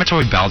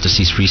inflammatory bowel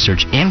disease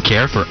research and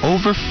care for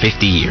over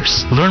 50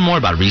 years. Learn more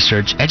about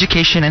research,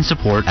 education, and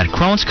support at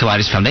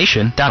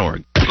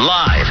Crohn'sColitisFoundation.org.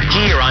 Live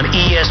here on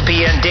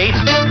ESPN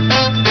Dayton.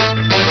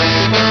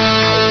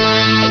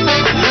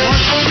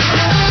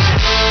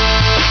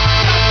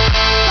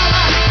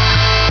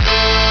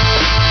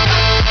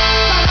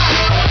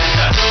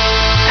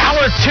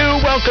 Hour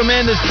 2, welcome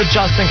in. This is the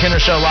Justin Kinner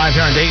Show live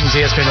here on Dayton's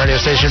ESPN radio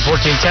station,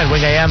 1410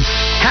 Wing AM.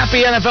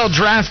 Happy NFL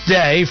Draft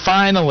Day.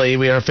 Finally,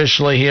 we are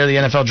officially here. The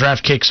NFL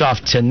Draft kicks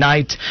off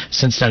tonight.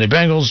 Cincinnati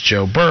Bengals,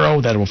 Joe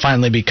Burrow. That will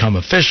finally become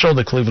official.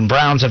 The Cleveland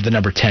Browns have the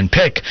number 10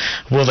 pick.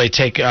 Will they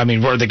take, are they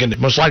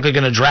most likely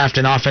going to draft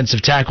an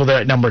offensive tackle there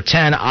at number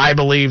 10? I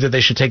believe that they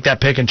should take that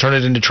pick and turn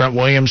it into Trent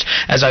Williams.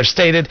 As I've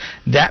stated,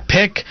 that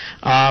pick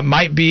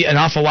might be an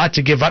awful lot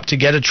to give up to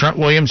get a Trent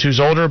Williams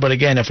who's older. But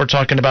again, if we're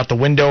talking about the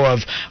window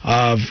of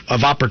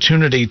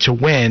opportunity to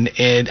win,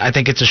 and I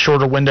think it's a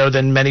shorter window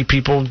than many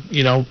people,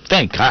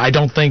 think. I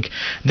don't think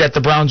that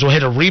the Browns will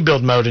hit a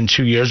rebuild mode in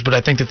 2 years, but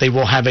I think that they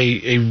will have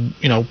a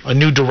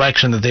new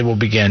direction that they will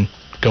begin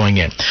going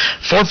in.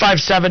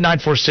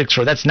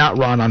 457-9464. That's not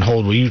Ron on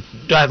hold. Will you?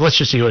 Let's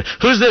just see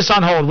who's this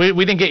on hold. We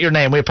didn't get your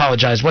name. We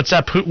apologize. What's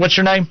up? What's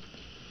your name?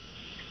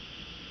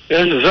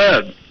 This is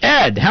Ed.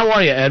 Ed, how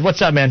are you, Ed?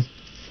 What's up, man?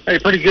 Hey,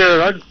 pretty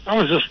good. I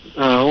was just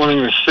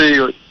wanting to see.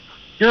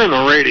 You're in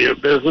the radio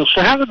business,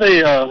 so how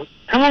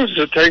long does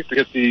it take to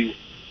get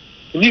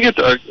can you get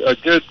a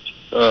good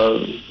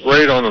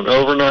rate on an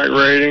overnight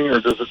rating,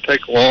 or does it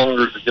take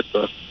longer to get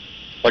the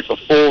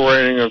full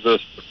rating of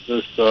this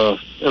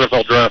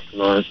NFL draft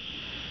tonight?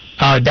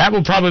 That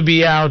will probably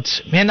be out.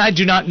 Man, I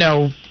do not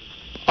know.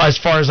 As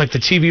far as like the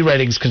TV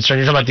ratings concerned,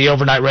 you're talking about the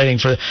overnight rating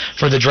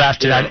for the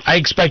draft tonight. I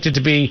expect it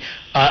to be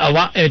a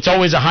lot. It's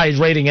always a high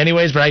rating,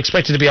 anyways, but I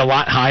expect it to be a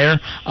lot higher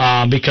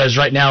because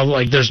right now,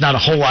 like, there's not a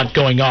whole lot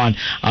going on.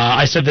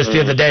 I said this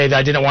the other day that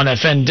I didn't want to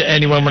offend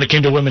anyone when it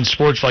came to women's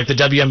sports. Like the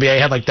WNBA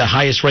had like the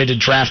highest rated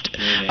draft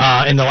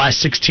in the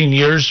last 16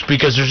 years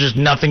because there's just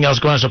nothing else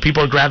going on. So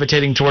people are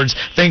gravitating towards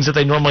things that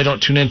they normally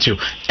don't tune into.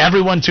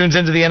 Everyone tunes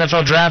into the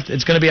NFL draft.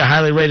 It's going to be a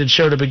highly rated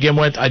show to begin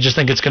with. I just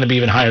think it's going to be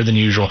even higher than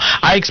usual.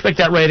 I expect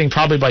that rating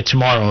probably by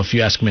tomorrow, if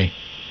you ask me.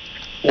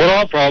 What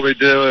I'll probably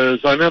do is,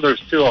 I know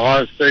there's 2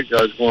 Ohio State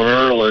guys going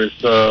early,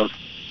 so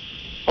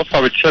I'll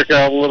probably check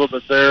out a little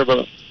bit there,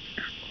 but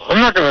I'm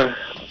not going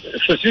to,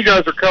 since you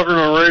guys are covering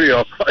on radio,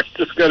 I'll probably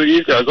just go to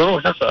you guys. I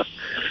don't have to,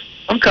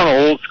 I'm kind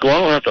of old school. I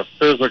don't have to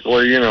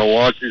physically,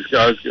 watch these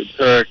guys get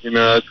picked.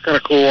 It's kind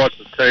of cool to watch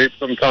the tape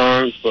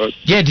sometimes, but...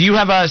 Yeah, do you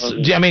have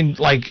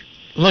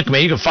look,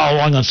 man, you can follow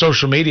along on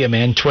social media,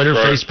 man. Twitter,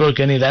 right. Facebook,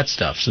 any of that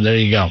stuff. So there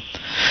you go.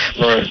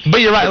 Right.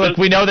 But you're right. Look,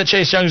 we know that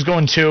Chase Young's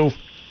going 2.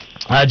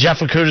 Jeff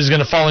Okudah is going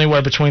to fall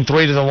anywhere between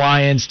 3 to the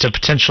Lions to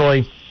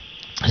potentially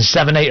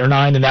 7, 8, or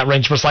 9 in that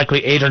range. Most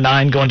likely 8 or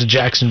 9 going to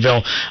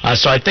Jacksonville.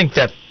 So I think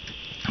that,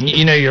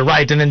 you're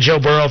right. And then Joe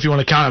Burrow, if you want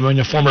to count him,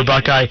 a former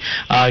Buckeye,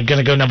 going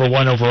to go number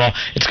 1 overall.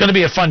 It's going to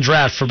be a fun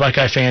draft for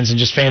Buckeye fans and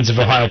just fans of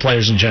Ohio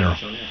players in general.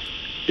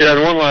 Yeah,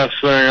 and one last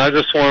thing.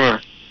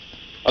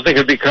 I think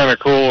it'd be kind of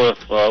cool if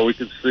we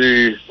could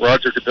see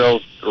Roger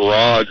Goodell's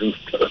garage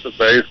instead of the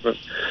basement.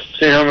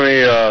 See how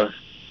many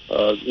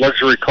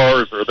luxury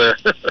cars are there.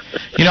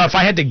 If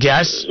I had to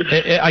guess,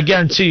 I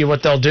guarantee you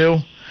what they'll do.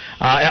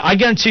 I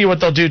guarantee you what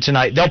they'll do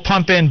tonight. They'll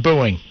pump in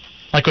booing.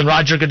 Like when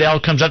Roger Goodell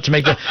comes up to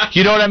make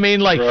you know what I mean?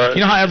 Like, right.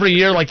 How every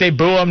year, like, they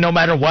boo him no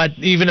matter what,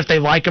 even if they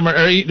like him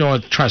or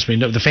trust me,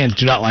 the fans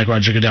do not like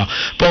Roger Goodell.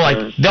 But,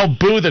 like, they'll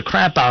boo the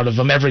crap out of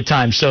him every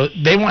time. So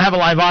they won't have a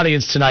live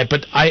audience tonight,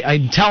 but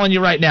I'm telling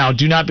you right now,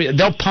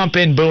 they'll pump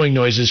in booing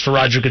noises for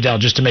Roger Goodell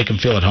just to make him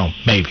feel at home,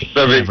 maybe.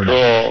 That'd be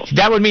cool.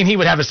 That would mean he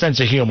would have a sense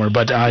of humor,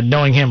 but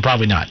knowing him,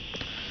 probably not.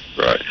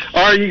 Right.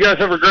 All right, you guys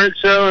have a great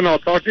show, and I'll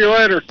talk to you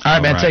later. All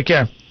right, man, take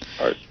care.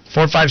 All right.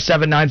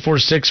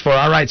 457-9464.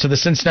 All right, so the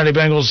Cincinnati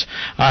Bengals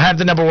have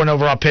the number 1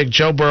 overall pick,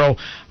 Joe Burrow.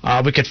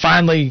 We could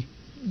finally,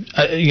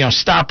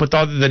 stop with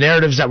all the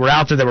narratives that were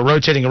out there that were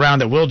rotating around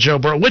that will Joe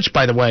Burrow, which,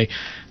 by the way,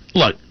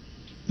 look,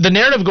 the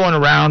narrative going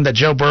around that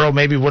Joe Burrow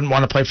maybe wouldn't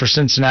want to play for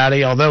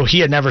Cincinnati, although he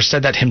had never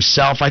said that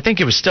himself, I think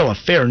it was still a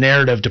fair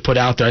narrative to put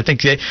out there. I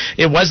think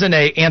it wasn't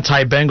a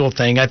anti-Bengal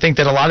thing. I think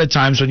that a lot of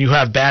times when you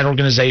have bad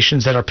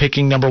organizations that are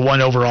picking number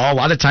 1 overall, a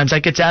lot of times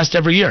that gets asked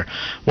every year.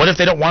 What if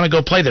they don't want to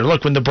go play there?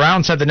 Look, when the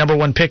Browns had the number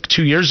 1 pick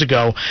 2 years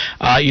ago,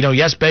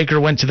 yes, Baker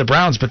went to the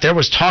Browns, but there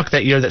was talk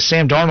that year that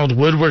Sam Darnold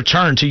would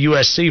return to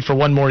USC for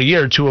 1 more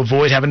year to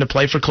avoid having to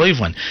play for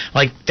Cleveland.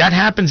 Like, that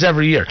happens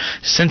every year.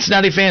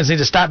 Cincinnati fans need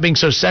to stop being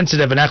so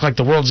sensitive and act like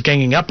the world's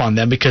ganging up on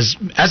them because,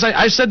 as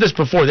I've said this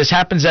before, this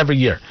happens every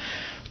year.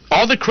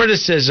 All the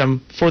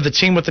criticism for the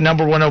team with the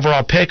number 1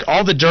 overall pick,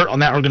 all the dirt on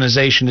that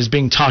organization is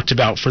being talked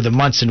about for the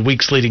months and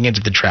weeks leading into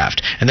the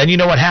draft. And then you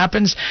know what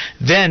happens?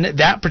 Then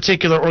that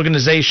particular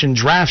organization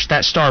drafts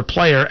that star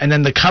player, and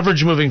then the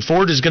coverage moving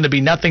forward is going to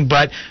be nothing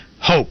but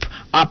hope,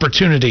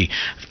 opportunity.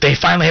 They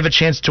finally have a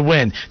chance to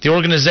win. The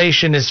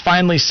organization is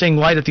finally seeing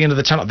light at the end of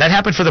the tunnel. That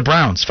happened for the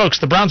Browns. Folks,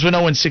 the Browns went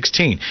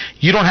 0-16.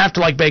 You don't have to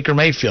like Baker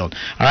Mayfield,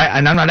 all right?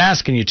 And I'm not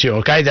asking you to,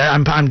 okay?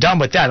 I'm done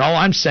with that. All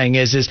I'm saying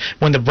is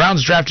when the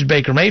Browns drafted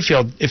Baker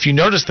Mayfield, if you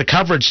notice, the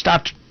coverage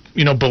stopped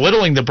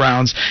belittling the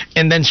Browns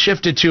and then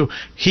shifted to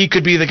he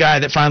could be the guy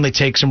that finally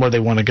takes them where they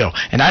want to go.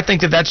 And I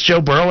think that that's Joe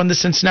Burrow and the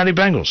Cincinnati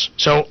Bengals.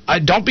 So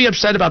don't be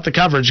upset about the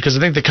coverage because I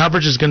think the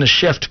coverage is going to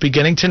shift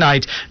beginning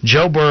tonight.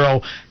 Joe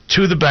Burrow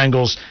to the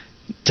Bengals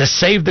to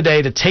save the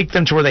day, to take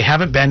them to where they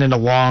haven't been in a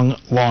long,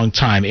 long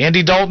time.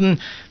 Andy Dalton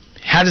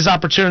had his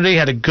opportunity,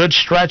 had a good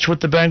stretch with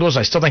the Bengals.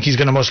 I still think he's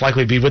going to most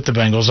likely be with the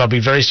Bengals. I'll be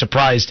very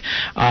surprised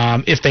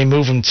if they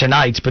move him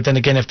tonight. But then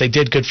again, if they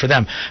did, good for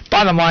them.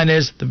 Bottom line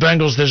is, the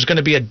Bengals, there's going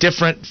to be a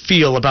different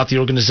feel about the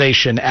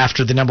organization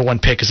after the number 1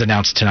 pick is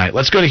announced tonight.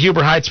 Let's go to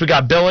Huber Heights. We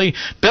got Billy.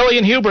 Billy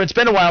and Huber, it's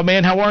been a while,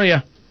 man. How are you?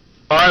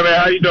 All right, man.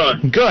 How you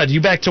doing? Good.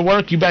 You back to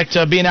work? You back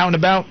to being out and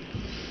about?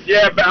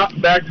 Yeah,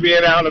 back to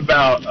being out and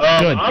about.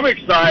 I'm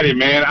excited,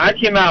 man. I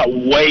cannot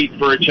wait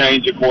for a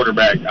change of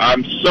quarterback.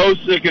 I'm so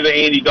sick of the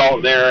Andy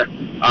Dalton era.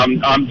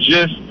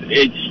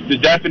 It's the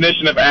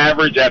definition of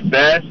average at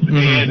best,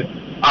 and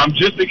I'm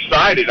just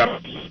excited.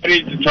 I'm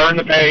ready to turn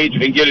the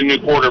page and get a new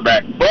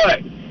quarterback. But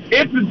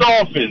if the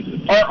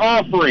Dolphins are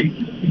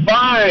offering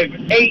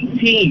 5,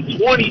 18,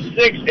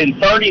 26, and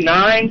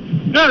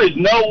 39, there is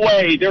no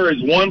way there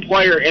is one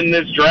player in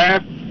this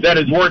draft that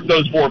is worth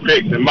those 4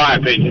 picks, in my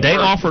opinion. They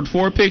offered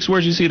 4 picks?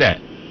 Where'd you see that?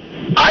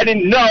 I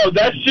didn't know.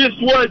 That's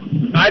just what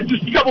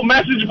just a couple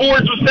message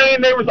boards were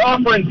saying. They was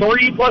offering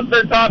 3 plus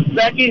their top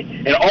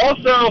second. And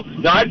also,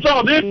 now I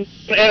saw this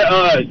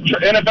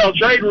NFL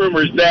trade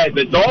rumors that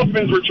the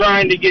Dolphins were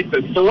trying to get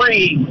to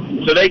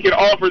 3 so they could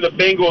offer the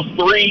Bengals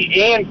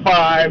 3 and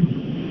 5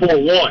 for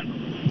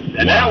 1.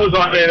 And that was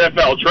on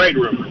NFL trade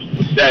rumors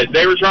that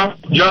they were trying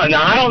to jump.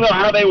 Now, I don't know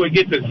how they would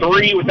get to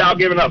 3 without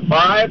giving up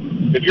 5.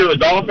 If you're the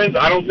Dolphins,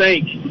 I don't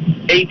think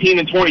 18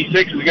 and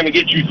 26 is going to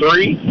get you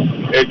 3.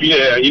 If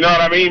you know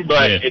what I mean?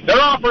 But if they're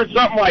offering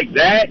something like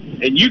that,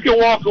 and you can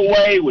walk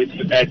away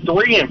at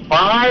 3 and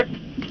 5,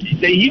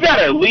 you got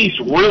to at least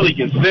really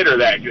consider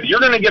that, because you're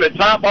going to get a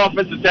top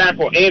offensive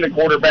tackle and a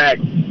quarterback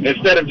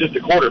instead of just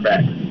a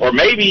quarterback. Or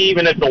maybe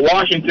even if the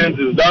Washingtons,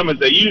 as dumb as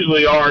they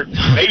usually are,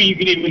 maybe you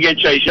can even get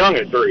Chase Young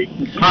at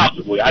 3,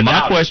 possibly.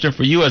 My question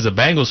for you as a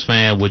Bengals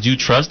fan, would you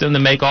trust them to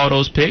make all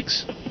those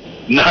picks?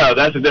 No,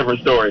 that's a different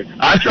story.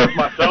 I trust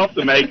myself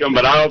to make them,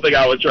 but I don't think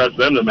I would trust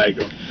them to make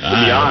them,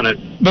 to be honest.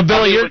 But,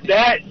 Billy, with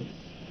that,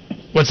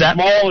 what's that?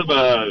 Small of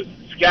a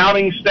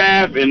scouting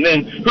staff, and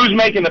then who's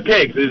making the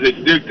picks? Is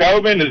it Duke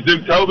Tobin? Is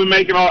Duke Tobin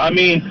making all? I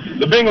mean,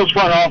 the Bengals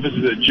front office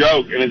is a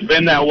joke, and it's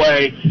been that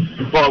way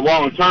for a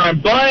long time.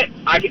 But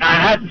I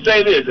have to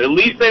say this: at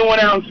least they went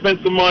out and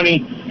spent some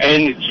money,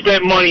 and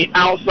spent money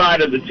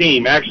outside of the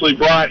team. Actually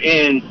brought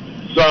in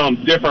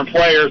some different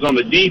players on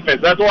the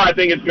defense. That's why I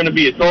think it's going to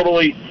be a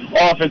totally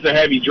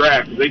offensive-heavy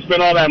draft. They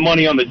spent all that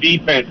money on the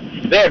defense.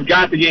 They have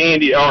got to get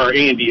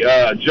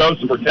Joe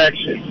some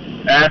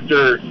protection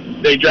after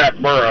they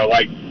draft Burrow.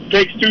 Like,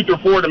 picks 2 through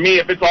 4 to me,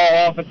 if it's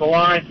all offensive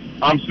line,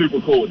 I'm super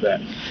cool with that.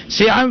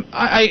 See,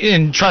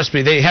 and trust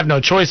me, they have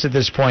no choice at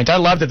this point. I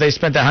love that they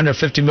spent that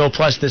 $150 million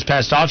plus this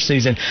past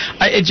offseason.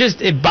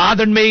 It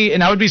bothered me,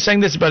 and I would be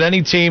saying this about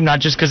any team, not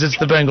just because it's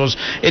the Bengals.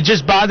 It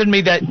just bothered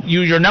me that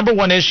your number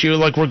one issue,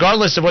 like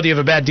regardless of whether you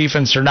have a bad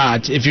defense or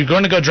not, if you're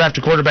going to go draft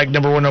a quarterback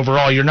number 1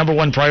 overall, your number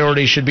one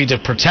priority should be to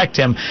protect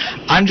him.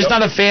 I'm just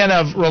not a fan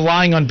of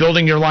relying on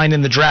building your line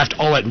in the draft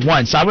all at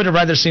once. I would have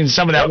rather seen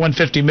some of that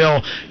 $150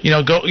 million,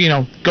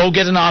 go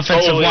get an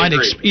offensive line,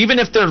 even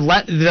if they're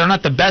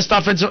not the best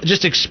offensive,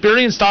 just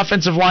experienced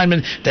offensive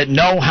linemen that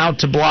know how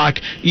to block,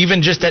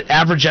 even just at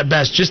average at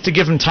best, just to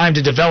give them time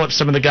to develop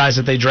some of the guys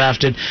that they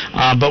drafted.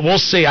 But we'll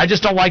see. I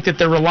just don't like that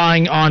they're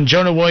relying on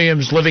Jonah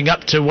Williams living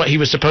up to what he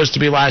was supposed to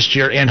be last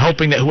year and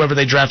hoping that whoever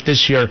they draft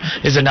this year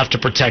is enough to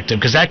protect him,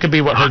 because that could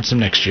be what hurts him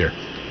next year.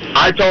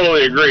 I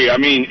totally agree. I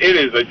mean, it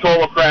is a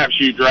total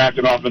crapshoot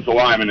drafting offensive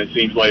linemen, it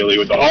seems, lately.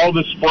 With all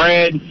the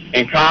spread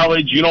in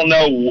college, you don't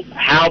know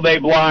how they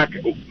block,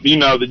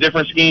 the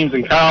different schemes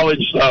in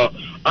college. So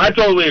I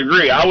totally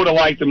agree. I would have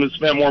liked them to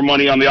spend more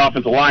money on the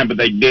offensive line, but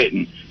they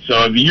didn't.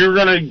 So if you're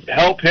going to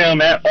help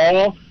him at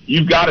all,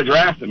 you've got to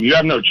draft him. You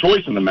have no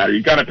choice in the matter.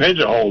 You've got to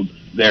pigeonhole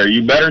there.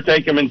 You better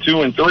take him in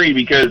 2 and 3,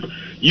 because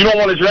you don't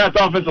want to draft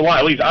offensive line.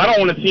 At least I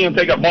don't want to see him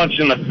take a bunch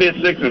in the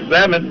 5th, 6th, and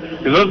 7th,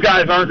 because those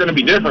guys aren't going to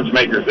be difference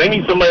makers. They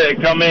need somebody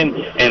to come in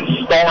and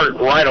start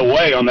right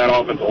away on that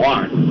offensive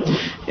line.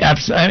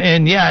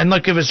 And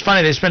look, it was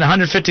funny. They spent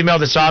 $150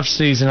 million this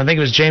offseason. I think it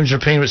was James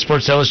Rapine with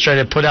Sports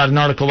Illustrated put out an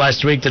article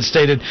last week that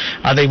stated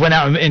they went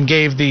out and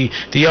gave the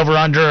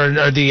over-under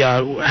or the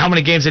how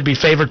many games they'd be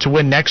favored to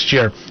win next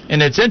year.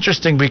 And it's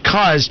interesting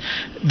because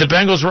the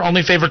Bengals were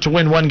only favored to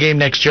win 1 game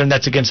next year, and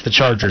that's against the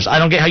Chargers. I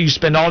don't get how you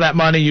spend all that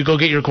money, you go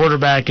get your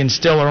quarterback, and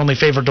still are only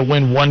favored to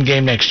win 1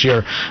 game next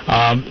year.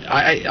 I'm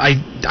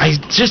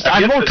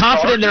more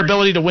confident in their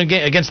ability to win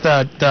against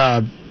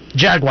the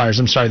Jaguars.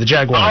 I'm sorry, the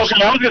Jaguars.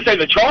 Okay, I was going to say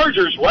the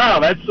Chargers.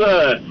 Wow, that's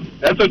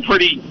a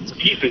pretty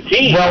decent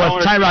team. Well,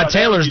 if Tyrod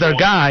Taylor's their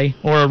guy,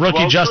 or a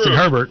rookie Justin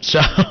Herbert,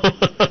 so.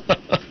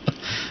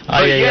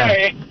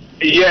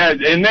 Yeah,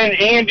 and then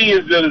Andy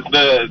is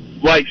the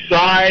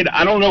side.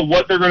 I don't know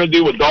what they're going to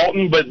do with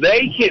Dalton, but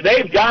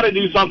they've got to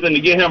do something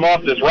to get him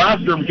off this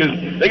roster, because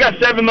they got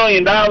 $7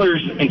 million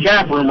in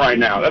cap room right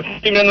now. That's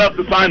not even enough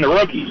to sign the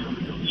rookies.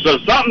 So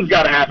something's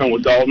got to happen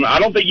with Dalton. I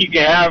don't think you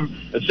can have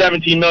a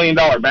 $17 million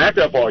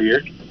backup all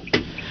year.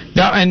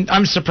 No, and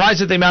I'm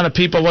surprised at the amount of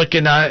people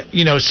looking,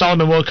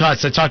 Solomon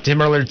Wilcots, I talked to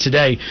him earlier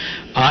today,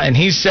 and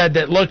he said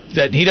that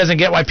he doesn't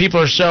get why people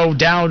are so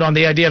down on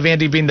the idea of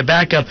Andy being the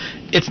backup.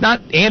 It's not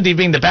Andy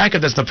being the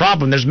backup that's the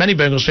problem. There's many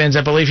Bengals fans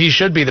that believe he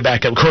should be the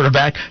backup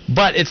quarterback,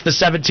 but it's the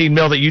 $17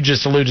 million that you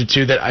just alluded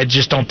to that I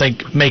just don't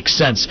think makes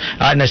sense.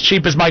 And as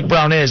cheap as Mike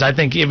Brown is, I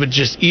think it would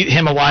just eat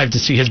him alive to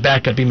see his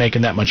backup be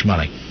making that much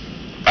money.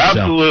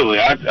 Absolutely.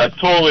 I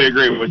totally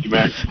agree with you,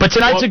 man. But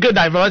tonight's a good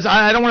night, fellas.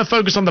 I don't want to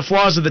focus on the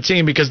flaws of the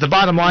team, because the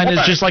bottom line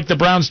is just like the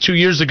Browns 2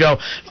 years ago,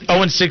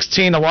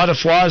 0-16, a lot of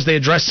flaws. They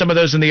addressed some of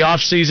those in the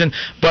offseason.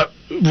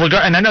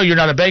 And I know you're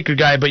not a Baker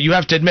guy, but you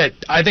have to admit,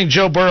 I think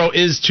Joe Burrow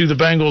is to the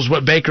Bengals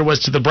what Baker was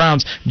to the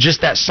Browns,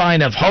 just that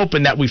sign of hope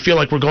and that we feel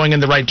like we're going in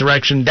the right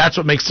direction. That's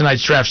what makes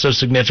tonight's draft so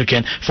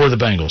significant for the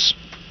Bengals.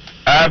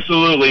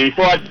 Absolutely.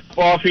 Before I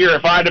fall off here,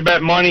 if I had to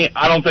bet money,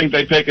 I don't think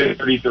they pick at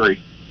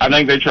 33. I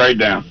think they trade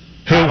down.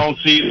 I don't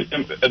see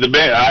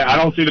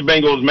the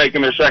Bengals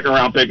making their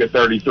second-round pick at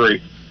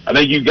 33. I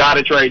think you got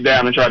to trade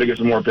down and try to get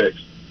some more picks.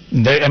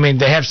 They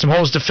have some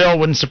holes to fill.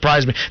 Wouldn't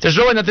surprise me. There's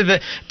really nothing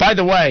that. By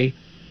the way,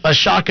 a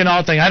shock and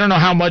all thing. I don't know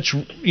how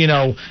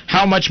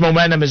much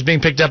momentum is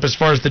being picked up as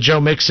far as the Joe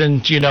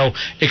Mixon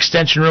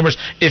extension rumors.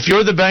 If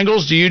you're the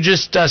Bengals, do you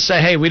just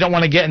say, hey, we don't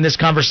want to get in this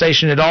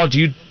conversation at all? Do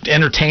you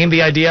entertain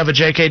the idea of a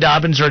J.K.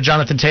 Dobbins or a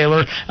Jonathan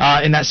Taylor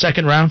in that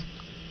second round?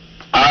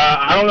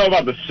 I don't know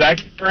about the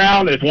second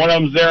round. If one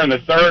of them's there in the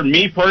third,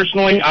 me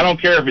personally, I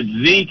don't care if it's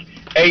Zeke,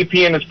 AP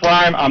in his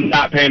prime. I'm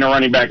not paying a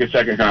running back a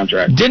second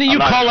contract. Didn't you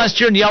call last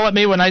year and yell at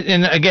me when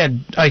and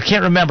again, I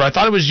can't remember. I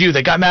thought it was you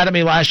that got mad at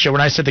me last year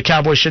when I said the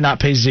Cowboys should not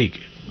pay Zeke.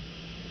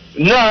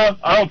 No,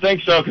 I don't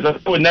think so, because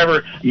I would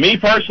never. Me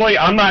personally,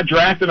 I'm not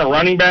drafting a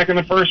running back in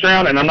the first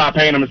round, and I'm not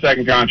paying him a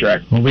second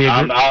contract. Well, we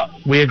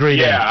agree.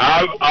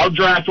 Yeah, I'll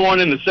draft one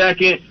in the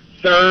second,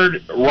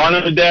 third, run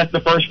him to death the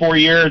first 4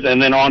 years,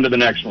 and then on to the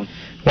next one.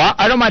 Well,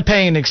 I don't mind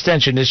paying an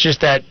extension. It's just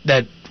that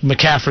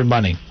McCaffrey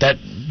money that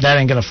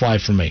ain't gonna fly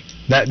for me.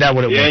 That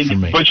wouldn't work for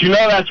me. But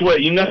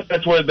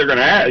that's what they're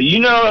gonna have.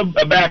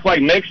 A back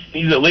like Mix,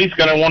 he's at least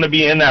gonna want to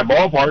be in that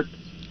ballpark.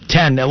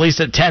 10, at least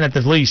at 10 at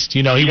the least.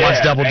 He wants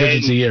double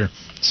digits a year.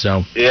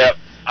 So. Yeah,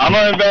 I'm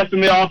gonna invest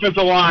in the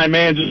offensive line,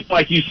 man. Just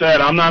like you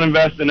said, I'm not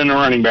investing in a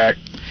running back.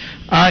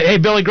 Hey,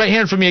 Billy, great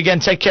hearing from you again.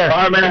 Take care.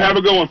 All right, man. Have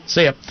a good one.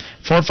 See ya.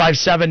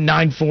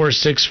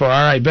 457-9464. All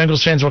right,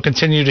 Bengals fans will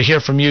continue to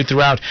hear from you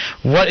throughout.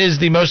 What is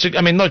the most...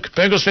 I mean, look,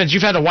 Bengals fans,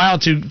 you've had a while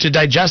to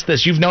digest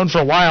this. You've known for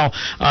a while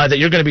that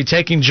you're going to be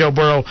taking Joe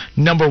Burrow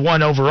number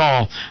 1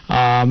 overall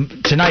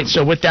tonight.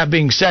 So with that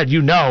being said,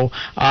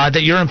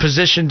 that you're in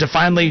position to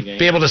finally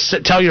be able to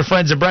tell your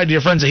friends and brag to your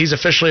friends that he's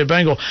officially a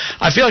Bengal.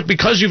 I feel like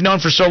because you've known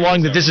for so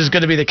long that this is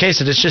going to be the case,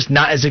 that it's just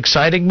not as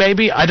exciting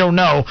maybe. I don't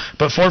know.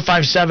 But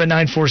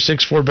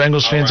 457-9464,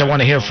 Bengals fans, I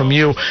want to hear from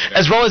you,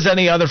 as well as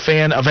any other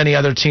fan of any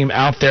other team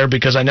out there,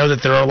 because I know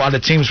that there are a lot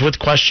of teams with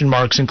question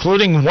marks,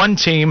 including one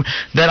team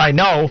that I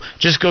know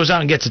just goes out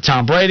and gets a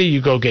Tom Brady.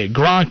 You go get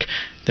Gronk.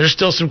 There's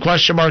still some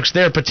question marks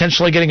there,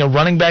 potentially getting a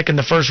running back in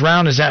the first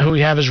round. Is that who we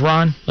have as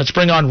Ron? Let's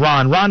bring on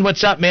Ron. Ron,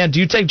 what's up, man? Do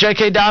you take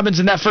J.K. Dobbins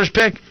in that first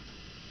pick?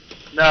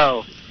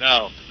 No.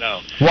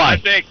 Why? I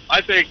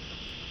think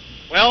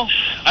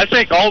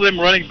all them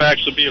running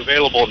backs will be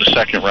available in the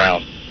second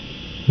round.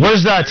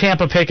 Where's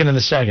Tampa picking in the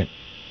second?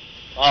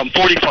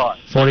 45.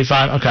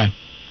 45. Okay.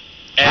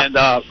 And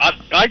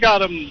I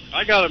got him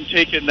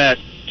taking that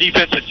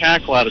defensive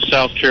tackle out of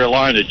South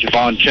Carolina,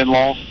 Javon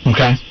Kinlaw.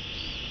 Okay.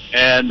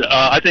 And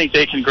I think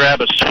they can grab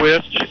a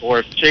Swift, or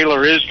if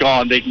Taylor is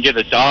gone, they can get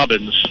a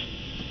Dobbins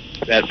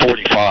at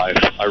 45.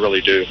 I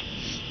really do.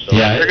 So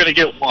they're going to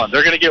get one.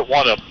 They're going to get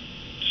one of them.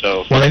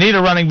 So. Well, they need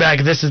a running back.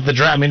 This is the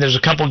draft. I mean, there's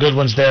a couple good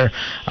ones there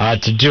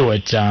to do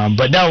it.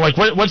 But no,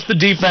 what's the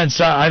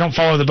defense? I don't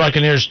follow the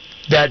Buccaneers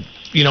that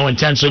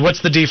intensely. What's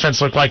the defense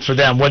look like for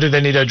them? What do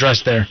they need to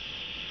address there?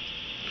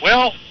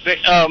 Well,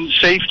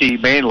 safety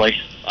mainly.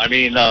 I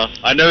mean,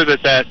 I know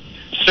that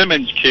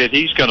Simmons kid,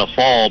 he's going to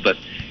fall, but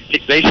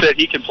they said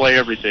he can play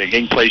everything.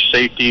 He can play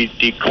safety,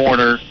 deep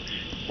corner,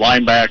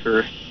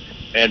 linebacker,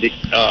 and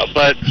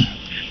but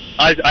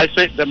I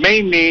think the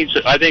main needs.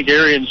 I think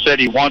Arians said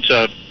he wants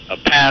a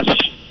pass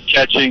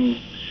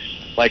catching,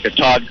 like a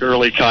Todd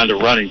Gurley kind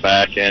of running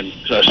back, and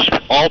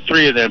all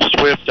three of them,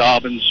 Swift,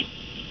 Dobbins,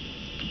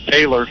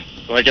 Taylor,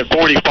 like at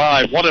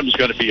 45, one of them is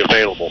going to be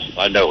available.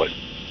 I know it.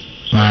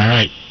 All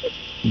right.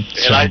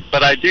 So.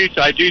 But I do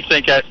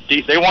think that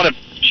they want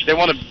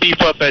to beef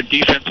up that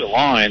defensive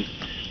line,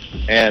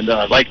 and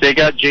like they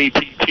got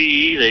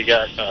JPP, they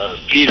got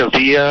Vita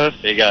Villa,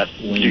 they got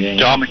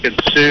Dominican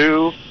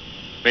Sue.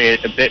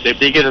 If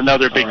they get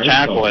another big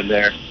tackle in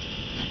there.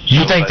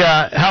 You think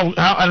how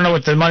I don't know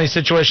what the money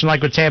situation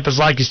like with Tampa's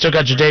like. You still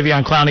got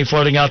Jadeveon Clowney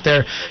floating out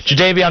there.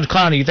 Jadeveon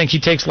Clowney, you think he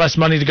takes less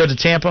money to go to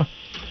Tampa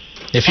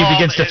if he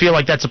begins to feel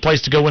like that's a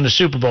place to go win the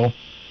Super Bowl?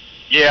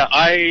 Yeah,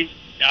 I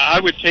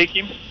would take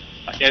him.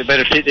 But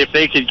if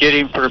they could get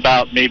him for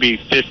about maybe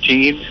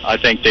 15, I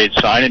think they'd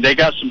sign. And they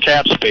got some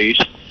cap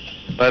space.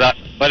 But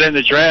in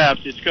the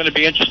draft, it's going to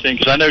be interesting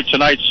because I know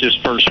tonight's his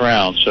first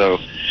round. So,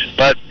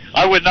 but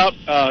I would not.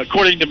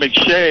 According to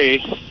McShay,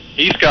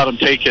 he's got him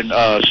taking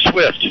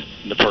Swift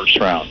in the first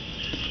round.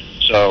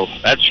 So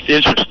that's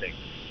interesting.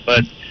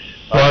 But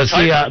well,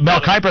 see, Mel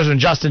Kiper's and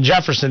Justin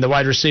Jefferson, the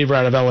wide receiver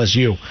out of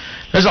LSU.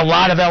 There's a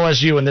lot of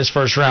LSU in this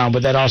first round,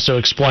 but that also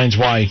explains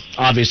why,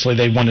 obviously,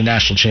 they won a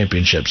national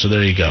championship. So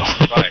there you go.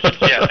 Right.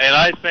 Yeah, and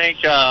I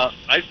think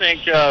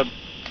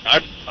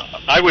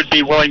I would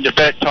be willing to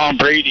bet Tom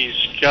Brady's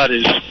got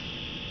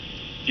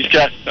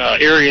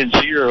Arians'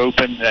 ear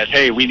open that,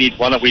 hey,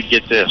 why don't we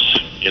get this?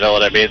 You know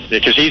what I mean?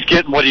 Because he's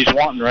getting what he's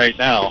wanting right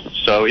now.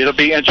 So it'll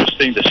be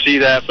interesting to see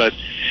that. But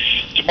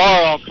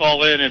tomorrow I'll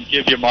call in and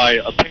give you my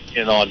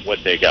opinion on what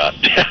they got.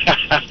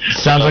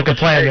 Sounds like a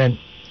plan, man.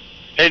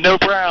 Hey, no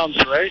Browns,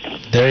 right?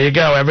 There you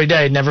go. Every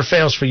day. Never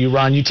fails for you,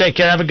 Ron. You take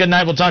care. Have a good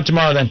night. We'll talk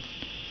tomorrow then.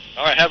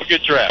 All right. Have a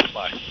good draft.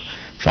 Bye.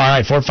 All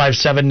right.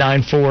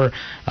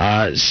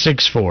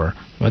 457-9464.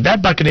 Well,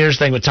 that Buccaneers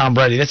thing with Tom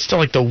Brady, that's still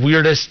like the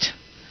weirdest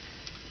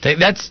thing.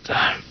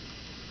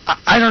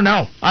 I don't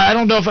know. I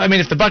don't know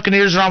if the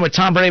Buccaneers are on with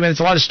Tom Brady, man, it's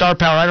a lot of star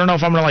power. I don't know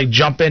if I'm going to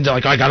jump into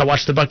I got to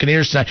watch the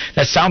Buccaneers tonight.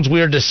 That sounds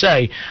weird to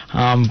say.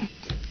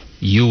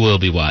 You will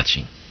be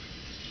watching.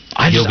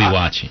 You'll be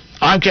watching.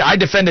 I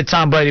defended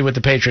Tom Brady with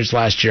the Patriots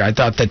last year. I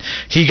thought that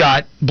he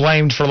got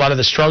blamed for a lot of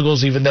the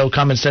struggles, even though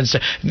common sense.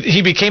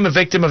 He became a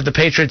victim of the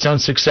Patriots' own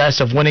success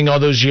of winning all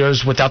those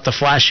years without the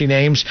flashy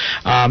names.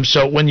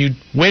 So when you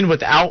win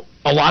without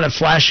a lot of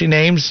flashy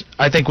names,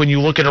 I think when you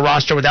look at a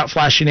roster without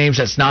flashy names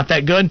that's not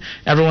that good,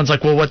 everyone's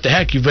like, well, what the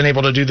heck? You've been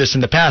able to do this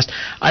in the past.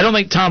 I don't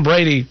think Tom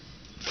Brady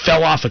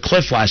fell off a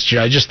cliff last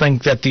year. I just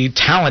think that the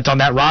talent on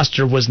that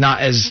roster was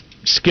not as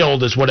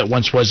skilled as what it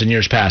once was in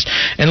years past.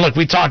 And look,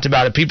 we talked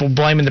about it. People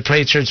blaming the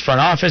Patriots front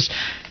office.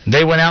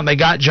 They went out and they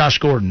got Josh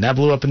Gordon. That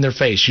blew up in their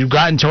face. You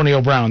got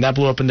Antonio Brown. That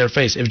blew up in their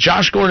face. If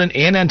Josh Gordon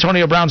and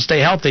Antonio Brown stay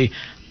healthy,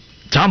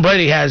 Tom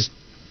Brady has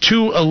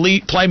two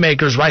elite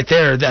playmakers right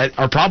there that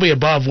are probably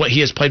above what he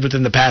has played with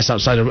in the past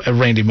outside of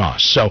Randy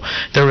Moss. So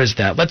there is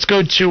that. Let's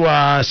go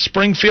to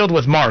Springfield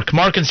with Mark.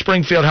 Mark in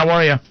Springfield, how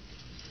are you?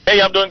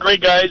 Hey, I'm doing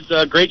great, guys.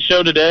 Great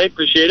show today.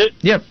 Appreciate it.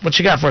 Yep. What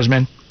you got for us,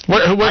 man?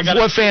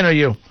 What fan are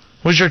you?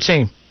 Who's your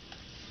team?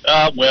 It's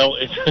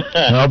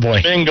oh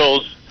boy,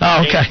 Bengals.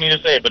 Oh, okay. I hate me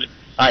to say it, but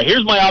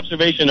here's my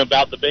observation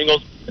about the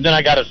Bengals, and then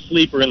I got a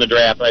sleeper in the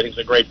draft. I think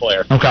he's a great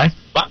player. Okay.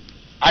 But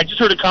I just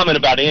heard a comment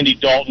about Andy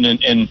Dalton,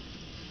 and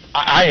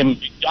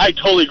I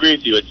totally agree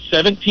with you. At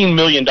 $17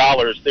 million,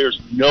 there's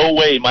no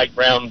way Mike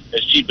Brown,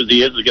 as cheap as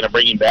he is going to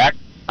bring him back.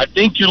 I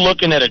think you're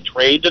looking at a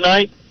trade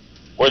tonight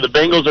where the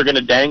Bengals are going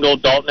to dangle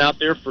Dalton out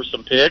there for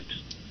some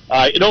picks.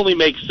 It only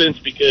makes sense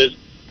because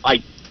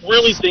I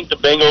really think the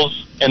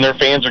Bengals and their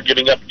fans are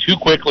giving up too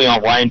quickly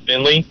on Ryan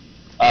Finley.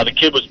 The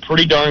kid was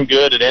pretty darn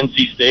good at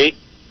NC State.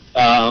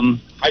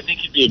 I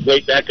think he'd be a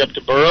great backup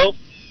to Burrow,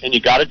 and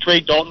you got to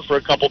trade Dalton for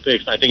a couple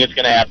picks. I think it's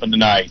going to happen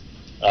tonight.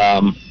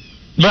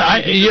 But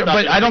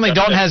I don't think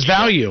Dalton has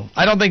value.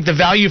 I don't think the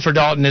value for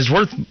Dalton is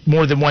worth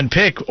more than one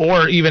pick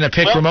or even a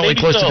pick remotely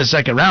close to the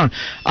second round.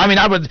 I mean,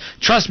 I would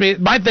trust me.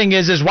 My thing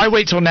is why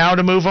wait till now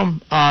to move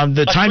him?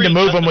 The time to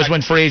move him was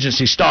when free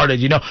agency started,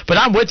 But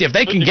I'm with you. If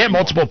they can get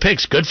multiple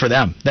picks, good for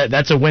them.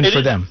 That's a win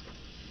for them.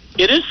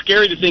 It is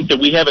scary to think that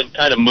we haven't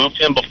kind of moved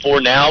him before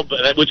now,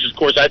 but which, of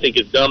course, I think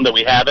is dumb that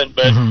we haven't.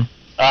 But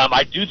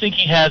I do think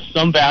he has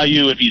some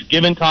value. If he's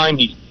given time,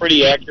 he's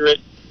pretty accurate.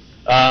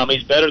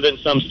 He's better than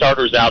some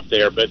starters out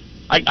there. But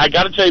I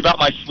got to tell you about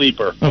my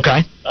sleeper.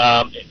 Okay.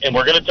 And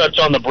we're going to touch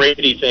on the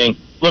Brady thing.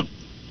 Look,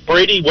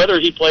 Brady, whether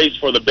he plays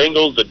for the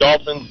Bengals, the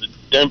Dolphins,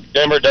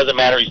 Denver, doesn't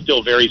matter. He's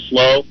still very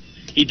slow.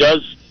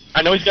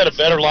 I know he's got a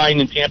better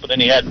line in Tampa than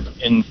he had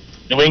in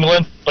New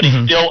England, but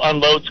he still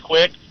unloads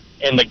quick.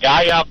 And the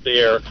guy out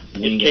there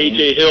is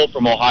K.J. Hill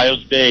from Ohio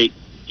State.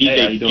 He's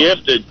a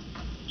gifted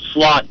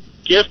slot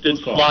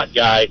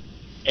guy,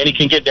 and he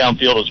can get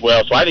downfield as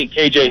well. So I think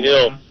K.J.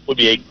 Hill would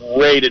be a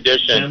great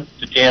addition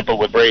to Tampa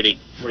with Brady.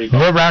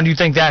 What round do you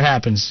think that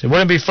happens? It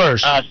wouldn't be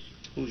first.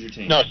 Who's your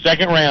team? No,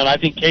 second round. I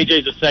think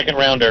KJ's a second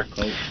rounder.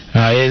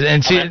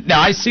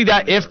 Now I see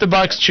that if the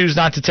Bucs choose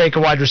not to take a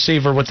wide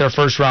receiver with their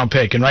first round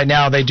pick, and right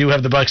now they do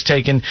have the Bucs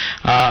taking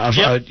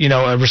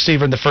a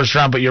receiver in the first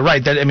round. But you're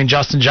right.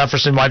 Justin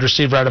Jefferson, wide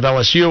receiver out of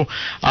LSU,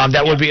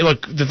 that would be.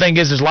 Look, the thing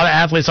is, there's a lot of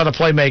athletes, a lot of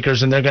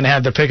playmakers, and they're going to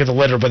have their pick of the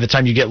litter by the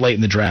time you get late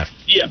in the draft.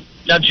 Yeah.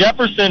 Now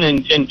Jefferson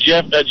and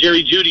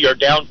Jerry Jeudy are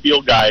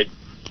downfield guys,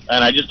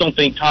 and I just don't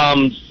think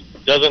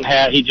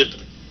he's just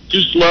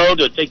too slow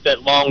to take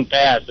that long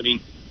pass. I mean,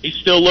 he's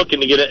still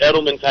looking to get an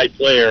Edelman-type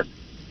player,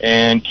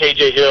 and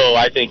K.J. Hill,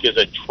 I think, is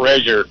a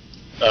treasure.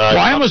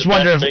 I almost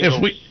wonder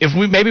if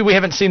we maybe we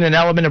haven't seen an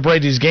element of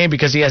Brady's game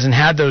because he hasn't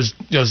had those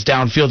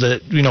downfield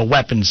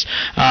weapons.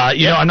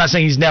 I'm not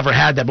saying he's never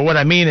had that, but what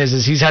I mean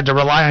is he's had to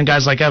rely on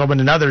guys like Edelman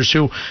and others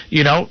who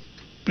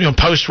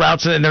post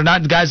routes, and they're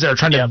not guys that are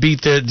trying to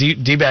beat the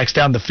D-backs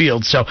down the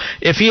field. So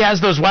if he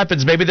has those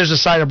weapons, maybe there's a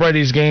side of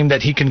Brady's game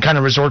that he can kind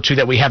of resort to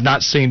that we have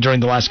not seen during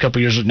the last couple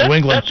of years with New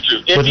England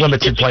with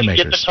limited playmakers. If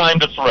he get the time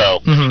to throw.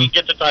 If he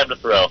get the time to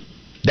throw.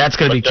 That's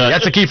going to be key.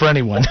 That's a key for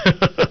anyone.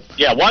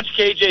 Yeah, watch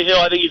K.J. Hill.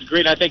 I think he's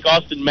great. I think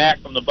Austin Mack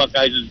from the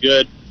Buckeyes is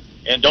good.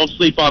 And don't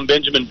sleep on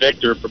Benjamin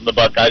Victor from the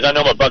Buckeyes. I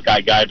know I'm a Buckeye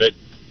guy, but,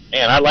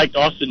 man, I liked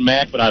Austin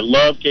Mack, but I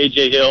love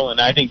K.J. Hill,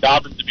 and I think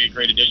Dobbins would be a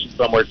great addition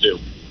somewhere, too.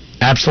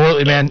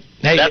 Absolutely, man.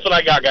 Hey, that's what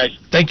I got, guys.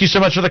 Thank you so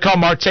much for the call,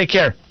 Mark. Take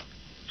care.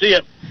 See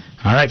ya.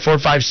 All right,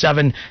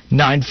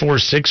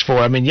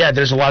 457-9464. I mean,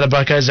 there's a lot of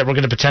Buckeyes that we're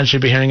going to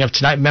potentially be hearing of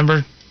tonight.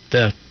 Remember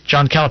the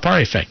John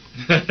Calipari effect?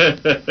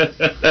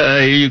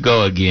 Here you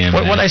go again,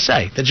 man. What'd I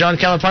say? The John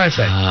Calipari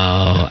effect.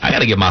 Oh, I got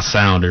to get my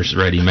sounders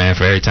ready, man,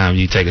 for every time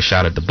you take a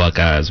shot at the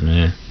Buckeyes,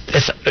 man.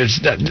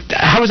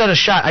 How is that a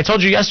shot? I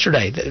told you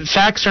yesterday.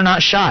 Facts are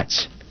not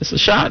shots. It's a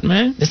shot,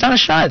 man. It's not a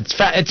shot.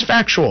 It's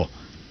factual.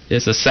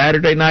 It's a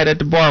Saturday night at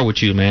the bar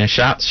with you, man.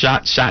 Shots. I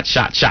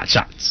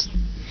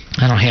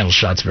don't handle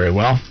shots very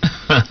well.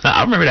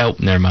 I remember that.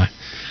 Never mind.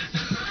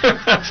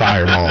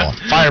 Fireball.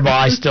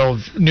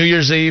 New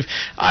Year's Eve.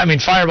 I mean,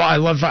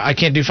 Fireball, I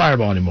can't do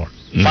Fireball anymore.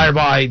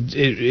 Fireball,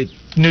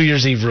 New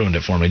Year's Eve ruined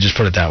it for me. Just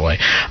put it that way.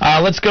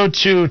 Let's go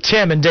to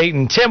Tim in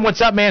Dayton. Tim, what's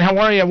up, man? How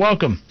are you?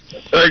 Welcome.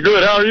 Hey,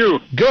 good. How are you?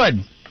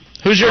 Good.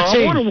 Who's your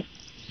team?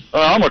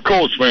 I'm a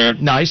Colts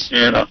fan. Nice.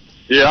 And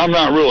Yeah, I'm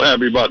not real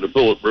happy about the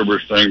Phillip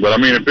Rivers thing, but I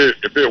mean, if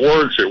it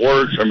works, it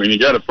works. I mean, you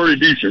got a pretty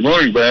decent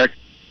running back.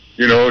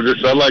 You know,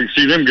 just I'd like to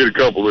see them get a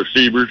couple of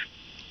receivers.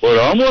 But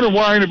I'm wondering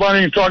why anybody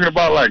ain't talking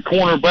about like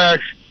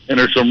cornerbacks. And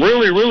there's some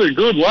really, really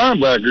good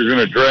linebackers in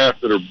the draft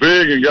that are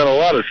big and got a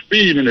lot of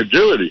speed and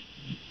agility.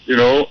 You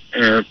know,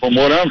 and from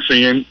what I'm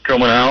seeing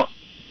coming out,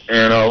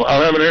 and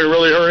I haven't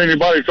really heard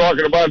anybody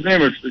talking about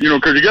them. It's, you know,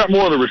 because you got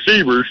more of the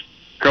receivers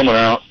coming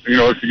out. You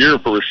know, it's a year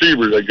for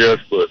receivers, I guess,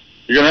 but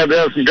you're going to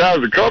have some guys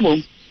to cover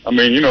them. I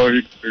mean, you know,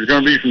 there's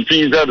going to be some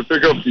teams that have to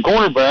pick up some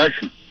cornerbacks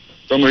and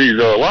some of these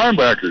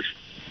linebackers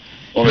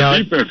on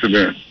the defensive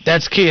end.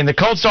 That's key. And the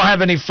Colts don't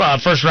have any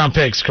first-round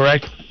picks,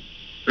 correct?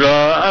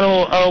 I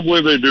don't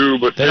believe they do,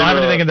 but they don't have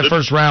anything in the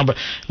first round. But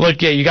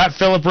look, yeah, you got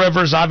Phillip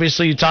Rivers.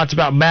 Obviously, you talked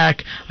about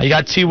Mack. You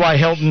got T.Y.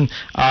 Hilton.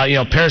 You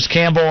know, Paris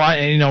Campbell.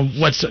 You know,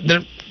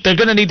 they're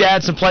going to need to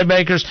add some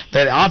playmakers.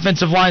 That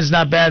offensive line is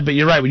not bad, but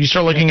you're right. When you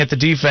start looking at the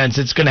defense,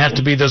 it's going to have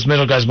to be those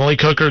middle guys.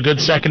 Malik Hooker,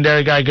 good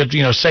secondary guy, good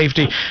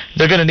safety.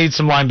 They're going to need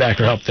some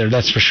linebacker help there.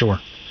 That's for sure.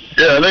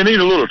 Yeah, they need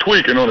a little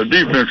tweaking on the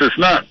defense.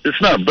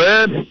 It's not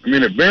bad. I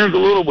mean, it bends a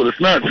little, but it's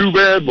not too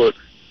bad. But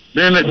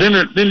then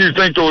you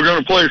think they were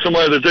going to play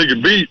somebody that they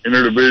could beat in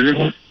their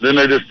division. Then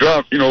they just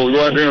drop,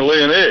 go out there and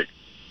lay an egg.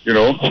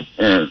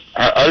 And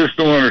I just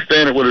don't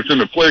understand it, whether it's in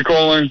the play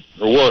calling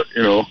or what.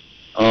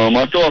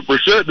 I thought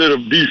Brissett did a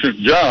decent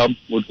job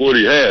with what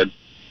he had,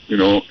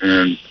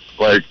 and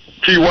like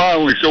T.Y.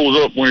 only shows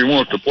up when he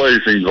wants to play,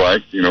 seems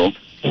like, he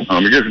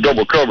gets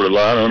double covered a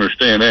lot. I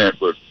understand that,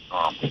 but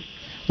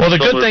well, the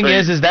good thing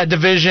is that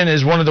division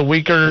is one of the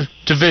weaker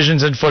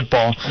divisions in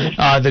football.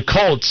 The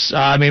Colts,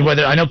 I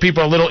know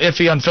people are a little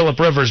iffy on Phillip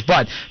Rivers,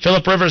 but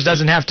Phillip Rivers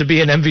doesn't have to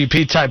be an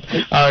MVP-type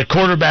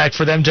quarterback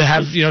for them to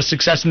have,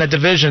 success in that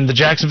division. The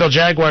Jacksonville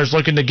Jaguars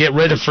looking to get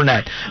rid of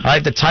Fournette. All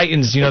right, the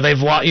Titans, they've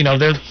lost,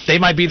 they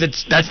might be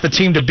that's the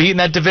team to beat in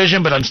that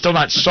division, but I'm still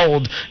not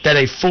sold that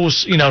a full,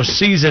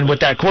 season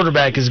with that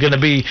quarterback is going to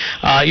be,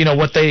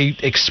 what they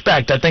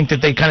expect. I think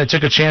that they kind of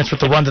took a chance with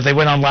the run that they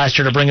went on last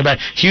year to bring it back.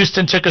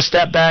 Houston took a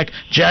step back.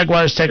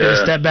 Jaguars taking a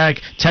step back.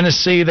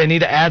 Tennessee, they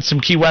need to add some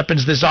key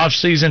weapons this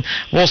offseason.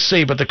 We'll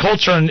see, but the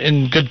Colts are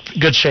in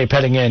good shape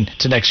heading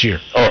into next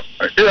year. Oh,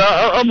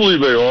 yeah, I believe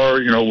they are.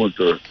 With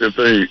it's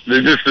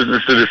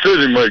the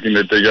decision making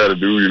that they got to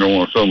do,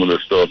 on some of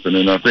this stuff, and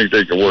then I think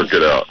they can work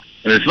it out.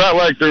 And it's not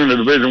like they're in the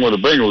division where the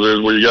Bengals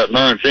is, where you got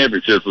 9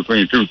 championships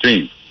between 2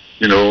 teams.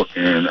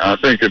 And I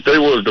think if they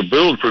was to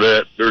build for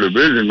that, their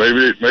division,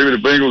 maybe the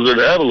Bengals would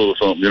have a little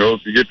something.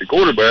 If you get the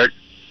quarterback,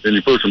 then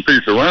you put some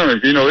pieces around it.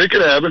 It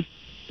could happen.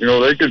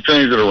 They could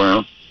change it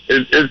around.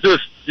 It's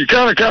just you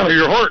kind of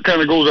your heart kind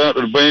of goes out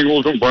to the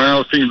Bengals and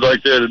Browns, teams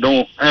like that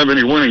don't have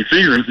any winning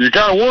seasons. You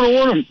kind of want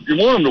them. You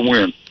want them to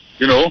win.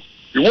 You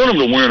want them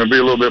to win and be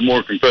a little bit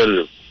more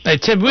competitive. Hey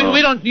Tim,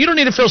 you don't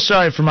need to feel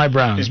sorry for my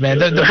Browns, man.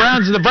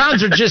 The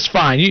Browns are just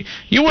fine. You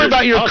worry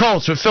about your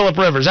Colts with Phillip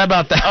Rivers. How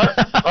about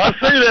that? I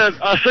say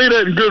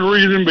that in good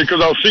reason,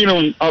 because I've seen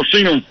them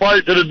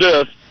fight to the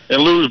death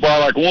and lose by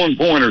like 1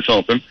 point or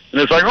something,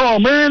 and it's like, oh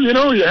man, you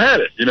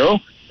had it, and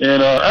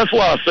that's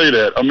why I say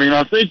that. I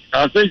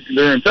think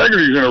their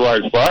integrity's in the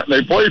right spot, and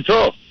they play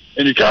tough,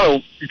 and you kind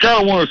of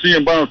want to see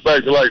them bounce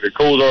back to like the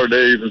Kozar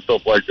days and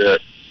stuff like that,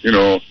 And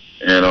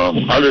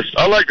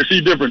I like to see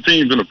different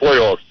teams in the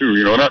playoffs too,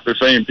 not the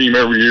same team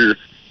every year.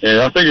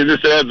 And I think it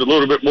just adds a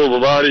little bit more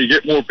variety. You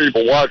get more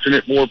people watching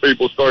it, more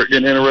people start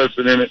getting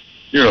interested in it.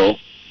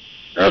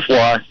 That's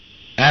why.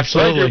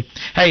 Absolutely.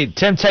 Hey,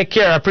 Tim, take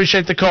care. I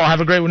appreciate the call. Have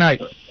a great night.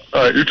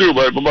 All right, you too,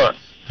 buddy. Bye-bye.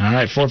 All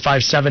right,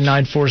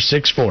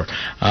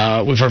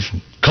 457-9464. We've heard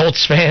from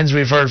Colts fans.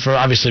 We've heard from,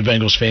 obviously,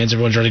 Bengals fans.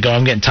 Everyone's ready to go.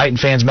 I'm getting Titan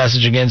fans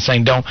messaging in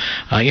saying don't,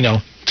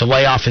 to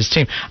lay off his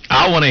team.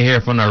 I want to hear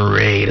from the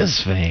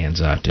Raiders fans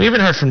out there. We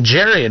haven't heard from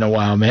Jerry in a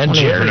while, man.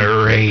 Jerry from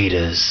the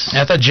Raiders.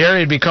 I thought Jerry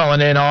would be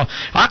calling in all.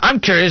 I'm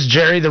curious,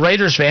 Jerry, the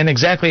Raiders fan,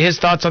 exactly his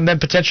thoughts on them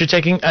potentially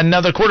taking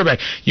another quarterback.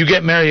 You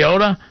get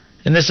Mariota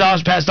in this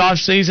past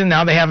offseason.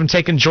 Now they haven't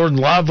taken Jordan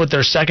Love with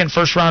their second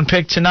first-round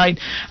pick tonight.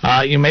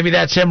 Maybe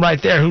that's him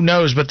right there. Who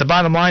knows? But the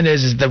bottom line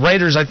is the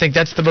Raiders, I think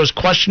that's the most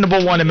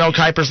questionable one in Mel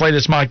Kiper's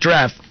latest mock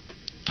draft.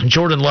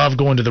 Jordan Love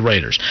going to the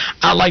Raiders.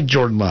 I like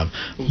Jordan Love,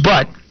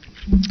 but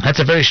that's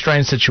a very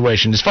strange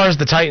situation. As far as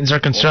the Titans are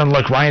concerned,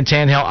 look, Ryan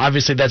Tannehill,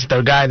 obviously that's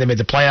their guy. They made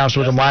the playoffs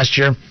with him last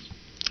year.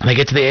 They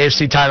get to the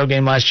AFC title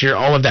game last year,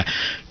 all of that.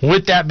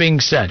 With that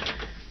being said,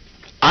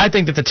 I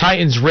think that the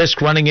Titans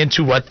risk running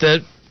into what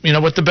the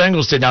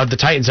Bengals did. Now, the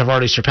Titans have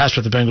already surpassed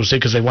what the Bengals did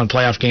because they won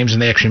playoff games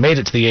and they actually made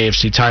it to the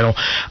AFC title.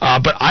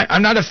 But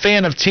I'm not a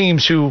fan of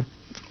teams who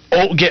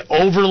get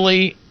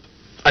overly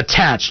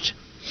attached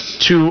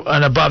to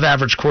an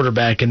above-average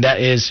quarterback, and that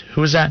is,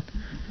 who is that?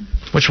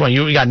 Which one?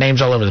 You got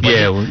names all over the place.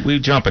 Yeah, we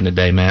jumping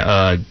today,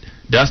 man.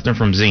 Dustin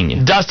from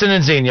Xenia. Dustin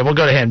and Xenia. We'll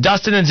go to him.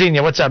 Dustin and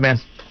Xenia, what's up, man?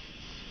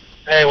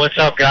 Hey, what's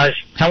up, guys?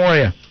 How are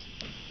you?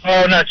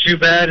 Oh, not too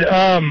bad.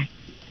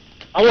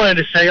 I wanted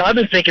to say, I've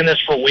been thinking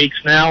this for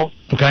weeks now.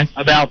 Okay.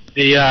 About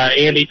the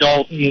Andy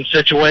Dalton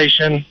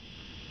situation.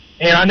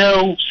 And I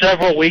know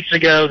several weeks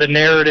ago the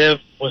narrative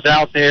was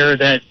out there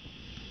that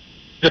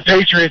the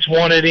Patriots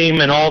wanted him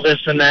and all this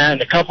and that,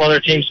 and a couple other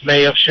teams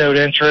may have showed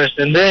interest.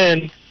 And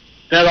then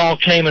that all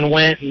came and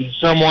went, and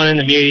someone in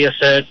the media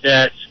said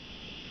that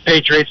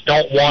Patriots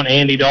don't want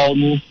Andy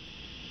Dalton.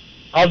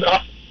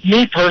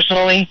 Me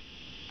personally,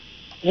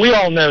 we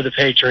all know the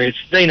Patriots.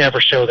 They never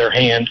show their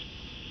hand.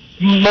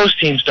 Most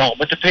teams don't,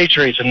 but the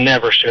Patriots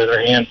never show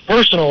their hand.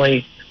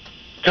 Personally,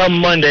 come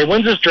Monday,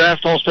 when's this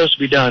draft all supposed to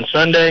be done?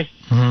 Sunday?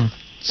 Mm-hmm.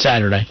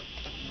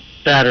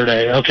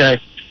 Saturday,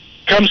 okay.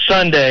 Come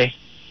Sunday,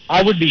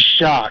 I would be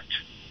shocked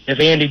if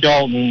Andy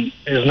Dalton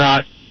is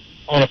not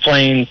on a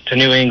plane to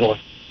New England.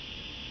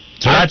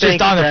 So not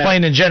just on a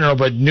plane in general,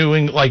 but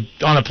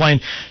on a plane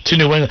to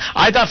New England.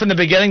 I thought from the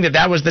beginning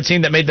that was the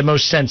team that made the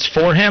most sense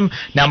for him.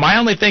 Now, my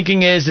only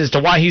thinking is as to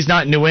why he's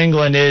not in New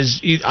England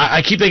is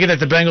I keep thinking that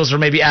the Bengals are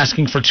maybe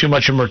asking for too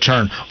much in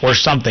return or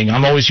something.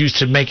 I'm always used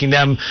to making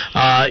them,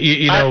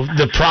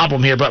 the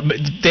problem here, but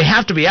they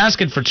have to be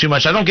asking for too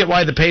much. I don't get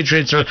why the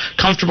Patriots are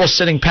comfortable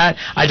sitting pat.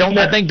 I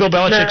think Bill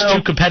Belichick's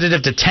too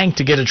competitive to tank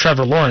to get a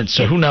Trevor Lawrence,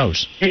 so who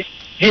knows?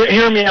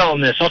 Hear me out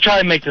on this. I'll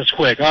try to make this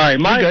quick. All right,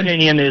 my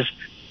opinion is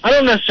I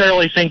don't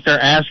necessarily think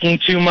they're asking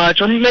too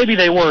much, or maybe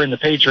they were in the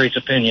Patriots'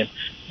 opinion.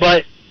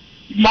 But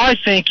my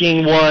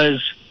thinking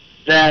was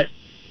that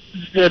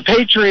the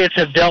Patriots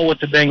have dealt with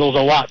the Bengals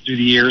a lot through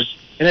the years,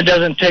 and it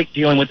doesn't take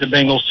dealing with the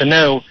Bengals to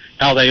know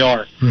how they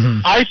are.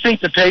 Mm-hmm. I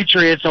think the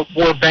Patriots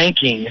were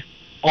banking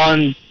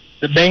on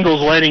the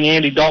Bengals letting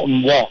Andy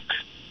Dalton walk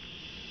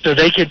so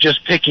they could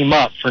just pick him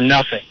up for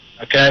nothing,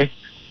 okay?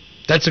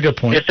 That's a good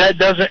point. If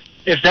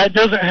that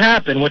doesn't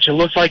happen, which it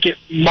looks like it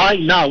might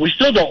not, we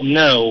still don't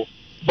know,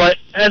 but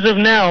as of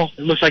now,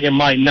 it looks like it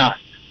might not.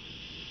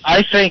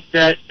 I think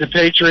that the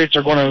Patriots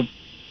are going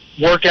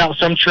to work out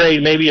some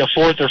trade, maybe a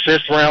 4th or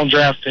 5th round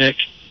draft pick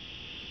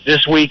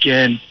this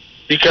weekend,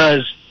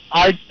 because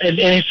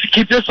and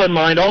keep this in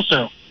mind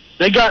also,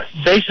 they got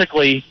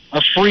basically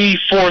a free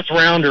 4th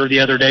rounder the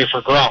other day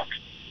for Gronk,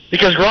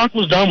 because Gronk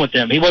was done with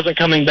them. He wasn't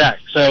coming back.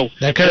 So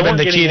that could have been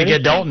the key to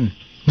get Dalton.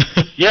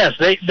 Yes,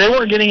 they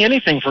weren't getting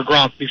anything for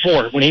Gronk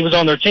before when he was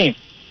on their team.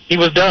 He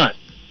was done.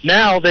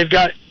 Now they've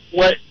got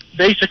what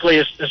basically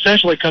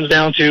essentially comes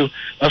down to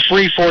a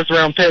free 4th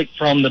round pick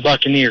from the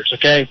Buccaneers,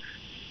 okay?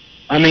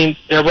 I mean,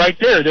 they're right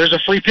there. There's a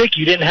free pick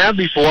you didn't have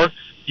before.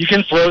 You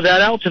can throw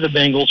that out to the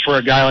Bengals for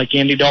a guy like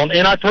Andy Dalton.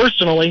 And I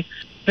personally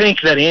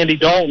think that Andy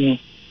Dalton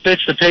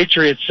fits the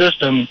Patriots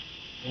system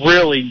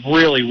really,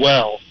 really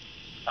well.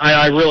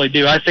 I really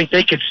do. I think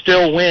they could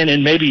still win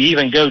and maybe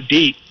even go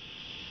deep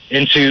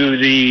into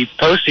the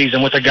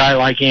postseason with a guy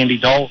like Andy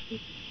Dalton.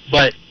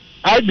 But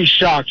I'd be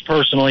shocked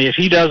personally if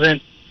he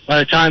doesn't, by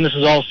the time this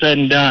is all said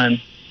and done,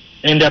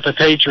 end up a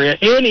Patriot.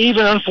 And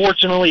even,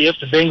 unfortunately, if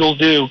the Bengals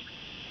do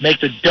make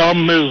the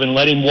dumb move and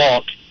let him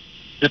walk,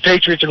 the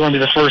Patriots are going to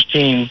be the first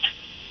team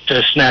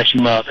to snatch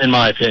him up, in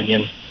my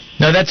opinion.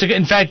 No,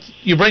 in fact,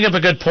 you bring up a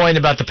good point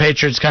about the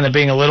Patriots kind of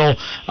being a little,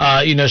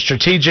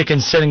 strategic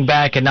and sitting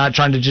back and not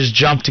trying to just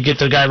jump to get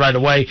the guy right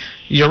away.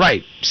 You're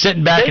right.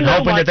 Sitting back and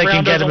hoping that they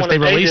can get him if they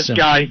release him.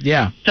 Guy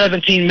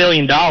 $17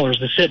 million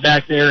to sit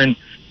back there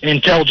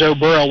and tell Joe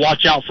Burrow,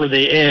 watch out for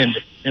the end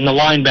and the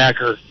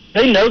linebacker.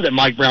 They know that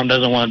Mike Brown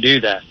doesn't want to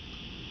do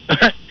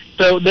that.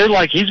 So they're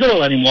like, he's going to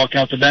let him walk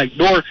out the back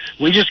door.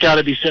 We just got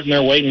to be sitting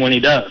there waiting when he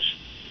does.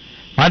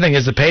 My thing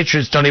is the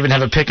Patriots don't even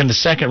have a pick in the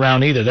 2nd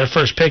round either. Their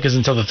first pick is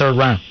until the 3rd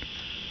round.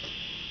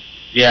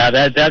 Yeah,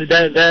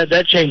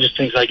 that changes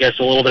things, I guess,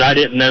 a little bit. I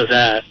didn't know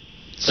that.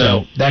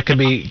 So that could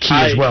be key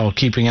as well,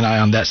 keeping an eye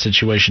on that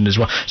situation as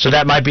well. So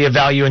that might be a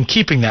value in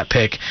keeping that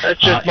pick that's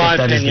just my if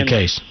that opinion. is the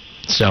case.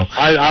 So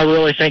I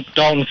really think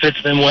Dalton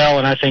fits them well,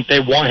 and I think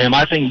they want him.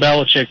 I think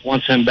Belichick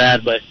wants him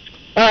bad, but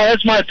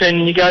that's my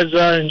opinion. You guys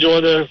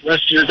enjoy the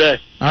rest of your day.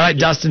 All right,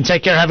 Dustin,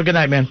 take care. Have a good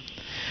night, man.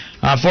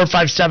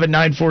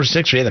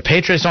 457-946. Yeah, the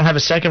Patriots don't have a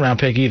 2nd round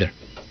pick either.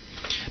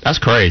 That's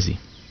crazy.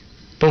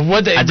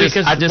 But I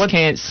just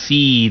can't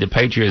see the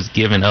Patriots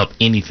giving up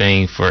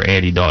anything for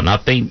Andy Dalton. I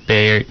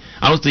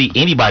don't see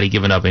anybody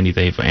giving up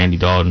anything for Andy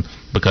Dalton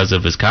because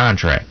of his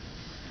contract.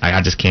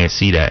 I just can't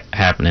see that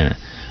happening.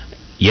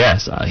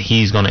 Yes,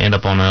 he's going to end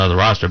up on another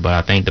roster, but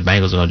I think the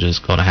Bengals are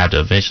just going to have to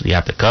eventually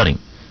have to cut him.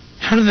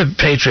 How do the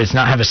Patriots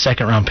not have a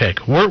 2nd round pick?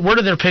 Where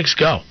do their picks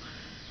go?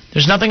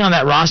 There's nothing on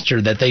that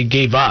roster that they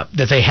gave up,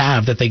 that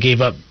they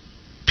gave up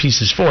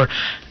pieces for.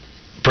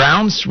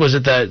 Browns, was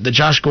it the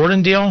Josh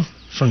Gordon deal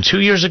from 2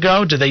 years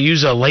ago? Did they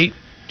use a late,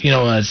 a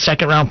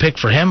 2nd round pick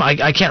for him?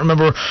 I can't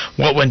remember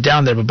what went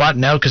down there, but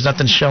no, because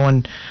nothing's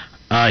showing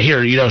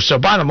here. So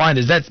bottom line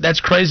is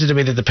that's crazy to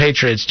me that the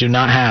Patriots do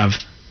not have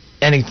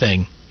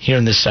anything here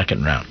in this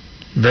 2nd round.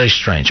 Very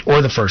strange.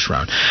 Or the 1st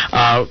round.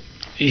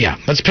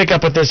 Let's pick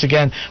up with this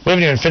again. We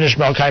haven't even finished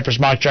Mel Kiper's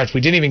mock draft. We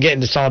didn't even get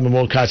into Solomon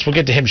Wilcots. We'll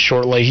get to him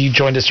shortly. He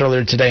joined us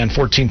earlier today on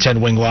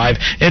 1410 Wing Live.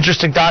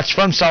 Interesting thoughts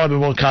from Solomon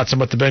Wilcots on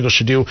what the Bengals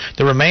should do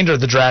the remainder of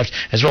the draft,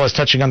 as well as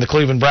touching on the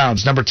Cleveland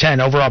Browns. Number 10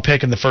 overall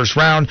pick in the 1st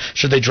round.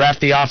 Should they draft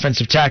the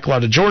offensive tackle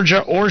out of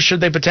Georgia, or should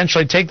they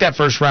potentially take that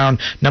 1st round,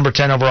 number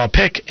 10 overall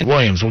pick in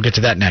Williams? We'll get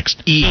to that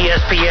next.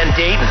 ESPN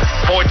Dayton,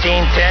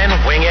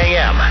 1410 Wing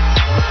AM.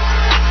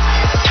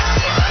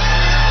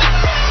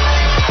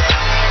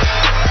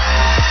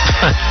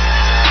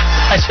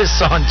 I just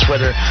saw on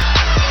Twitter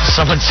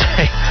someone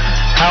say,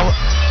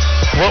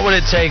 what would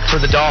it take for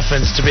the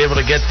Dolphins to be able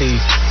to get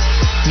the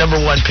number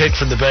 1 pick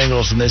from the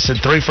Bengals? And they said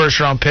 3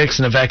 first-round picks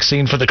and a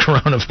vaccine for the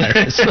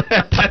coronavirus.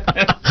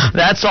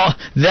 That's all.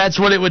 That's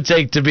what it would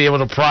take to be able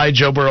to pry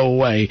Joe Burrow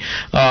away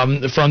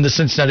from the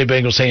Cincinnati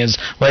Bengals' hands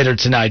later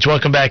tonight.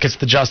 Welcome back. It's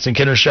the Justin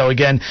Kinner Show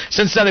again.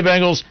 Cincinnati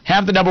Bengals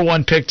have the number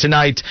 1 pick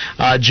tonight.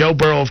 Joe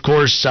Burrow, of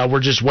course,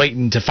 we're just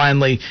waiting to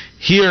finally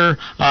hear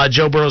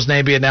Joe Burrow's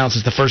name be announced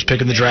as the first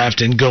pick in the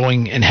draft and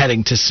going and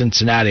heading to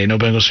Cincinnati. I know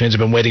Bengals fans have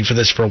been waiting for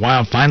this for a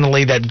while.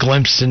 Finally, that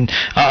glimpse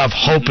of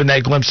hope and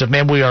that glimpse of,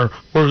 man, we're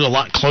a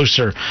lot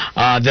closer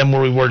than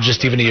where we were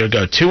just even a year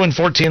ago.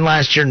 2-14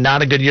 last year,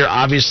 not a good year,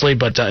 obviously,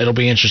 but it'll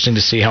be interesting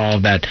to see how all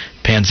of that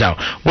pans out.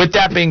 With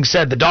that being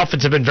said, the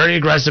Dolphins have been very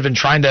aggressive in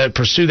trying to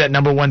pursue that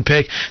number 1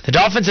 pick. The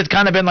Dolphins had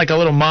kind of been like a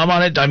little mum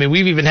on it. I mean,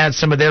 we've even had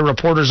some of their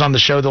reporters on the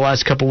show the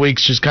last couple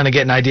weeks just kind of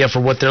get an idea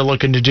for what they're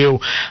looking to do.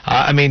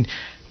 I mean,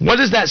 what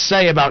does that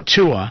say about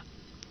Tua?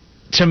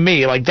 To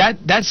me, like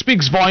that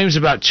speaks volumes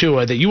about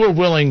Tua, that you were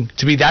willing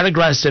to be that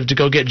aggressive to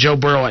go get Joe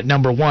Burrow at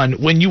number 1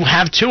 when you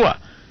have Tua.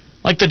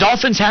 Like, the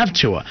Dolphins have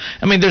Tua.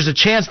 I mean, there's a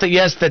chance that,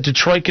 yes, that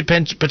Detroit could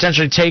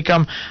potentially take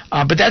him,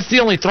 but that's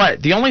the only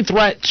threat. The only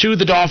threat to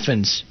the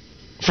Dolphins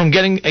from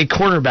getting a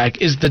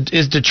quarterback is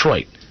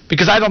Detroit,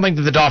 because I don't think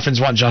that the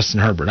Dolphins want Justin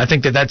Herbert. I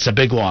think that that's a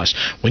big loss.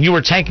 When you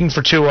were tanking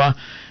for Tua,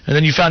 and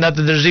then you found out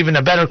that there's even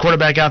a better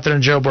quarterback out there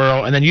than Joe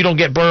Burrow, and then you don't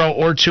get Burrow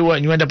or Tua,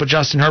 and you end up with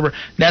Justin Herbert,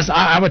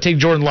 I would take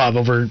Jordan Love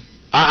over.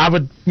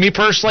 Me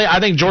personally, I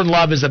think Jordan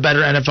Love is a better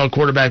NFL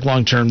quarterback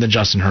long-term than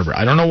Justin Herbert.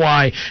 I don't know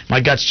why.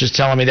 My gut's just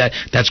telling me that.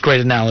 That's great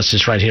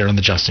analysis right here on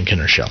the Justin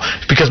Kinner Show,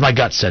 because my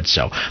gut said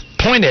so.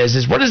 Point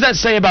is what does that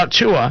say about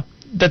Tua,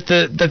 that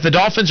the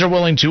Dolphins are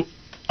willing to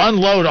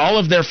unload all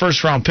of their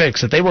first-round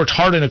picks that they worked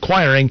hard in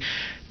acquiring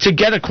to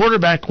get a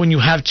quarterback when you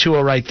have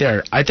Tua right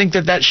there? I think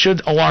that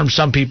should alarm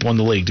some people in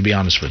the league, to be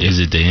honest with you. Is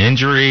it the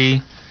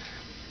injury?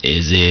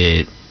 Is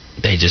it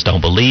they just don't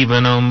believe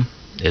in him?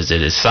 Is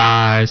it his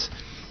size?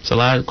 It's a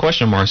lot of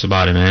question marks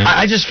about it, man.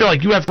 I just feel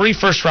like you have 3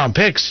 first-round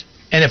picks,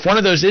 and if one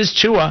of those is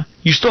Tua,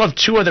 you still have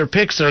 2 other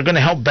picks that are going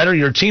to help better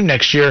your team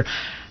next year.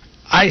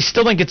 I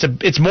still think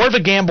it's more of a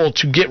gamble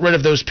to get rid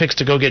of those picks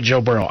to go get Joe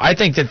Burrow. I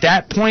think at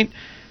that point,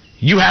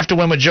 you have to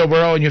win with Joe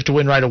Burrow, and you have to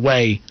win right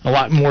away. A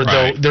lot more,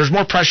 right. Though. There's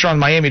more pressure on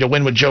Miami to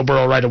win with Joe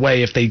Burrow right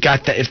away if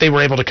they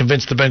were able to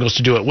convince the Bengals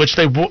to do it, which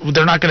they're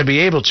not going to be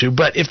able to.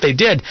 But if they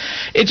did,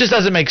 it just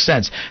doesn't make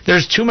sense.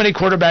 There's too many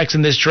quarterbacks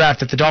in this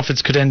draft that the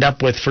Dolphins could end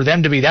up with for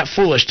them to be that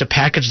foolish to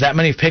package that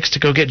many picks to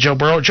go get Joe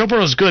Burrow. Joe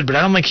Burrow's good, but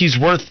I don't think he's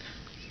worth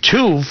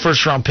 2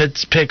 first-round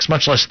picks,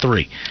 much less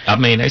 3. I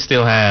mean, they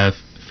still have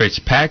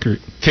Fitzpatrick,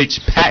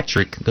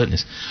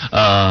 goodness.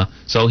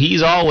 So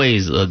he's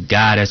always a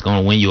guy that's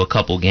going to win you a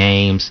couple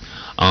games.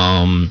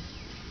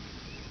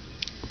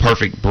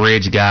 Perfect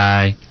bridge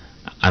guy.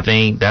 I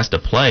think that's the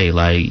play.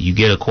 Like, you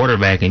get a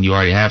quarterback and you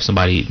already have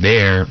somebody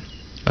there,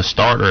 a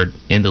starter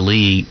in the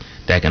league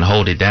that can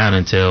hold it down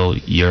until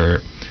your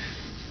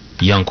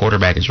young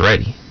quarterback is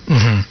ready.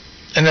 Mm-hmm.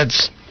 And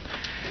that's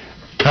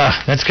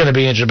going to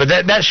be interesting.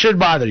 But that should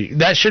bother you.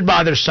 That should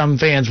bother some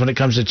fans when it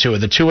comes to Tua.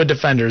 The Tua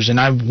defenders, and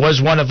I was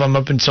one of them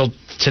up until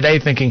today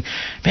thinking,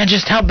 man,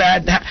 just how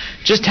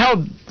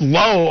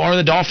low are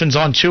the Dolphins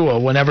on Tua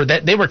whenever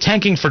they were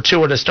tanking for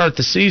Tua to start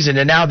the season,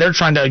 and now they're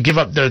trying to give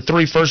up their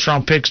 3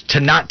 first-round picks to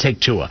not take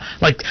Tua.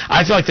 Like,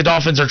 I feel like the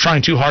Dolphins are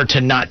trying too hard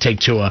to not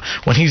take Tua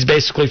when he's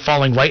basically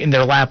falling right in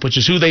their lap, which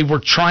is who they were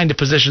trying to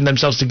position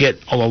themselves to get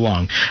all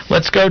along.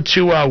 Let's go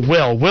to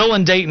Will. Will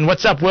in Dayton.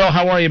 What's up, Will?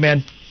 How are you,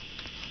 man?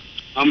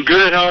 I'm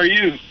good. How are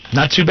you?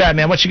 Not too bad,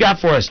 man. What you got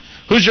for us?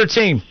 Who's your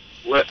team?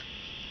 What?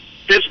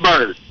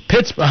 Pittsburgh.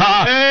 Pittsburgh.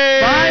 Hey!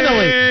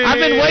 Finally. I've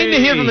been waiting to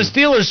hear from a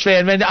Steelers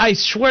fan, man. I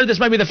swear this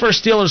might be the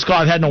first Steelers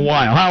call I've had in a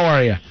while. How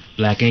are you?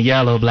 Black and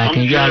yellow, black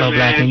and yellow,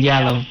 black and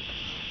yellow.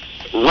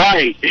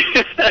 Right.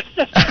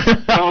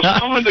 I was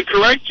calling to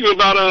correct you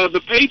about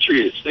the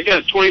Patriots. They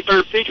got a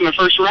 23rd pick in the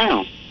first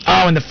round.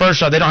 Oh, in the first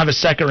round. They don't have a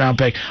second-round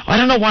pick. I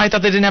don't know why I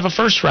thought they didn't have a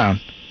first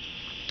round.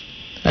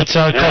 That's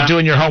called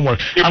doing your homework.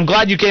 I'm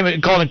glad you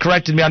called and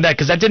corrected me on that,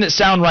 because that didn't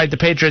sound right, the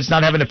Patriots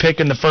not having a pick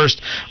in the first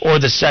or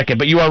the second.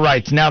 But you are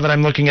right. Now that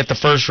I'm looking at the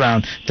first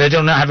round, they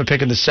do not have a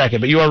pick in the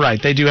second. But you are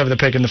right. They do have the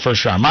pick in the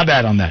first round. My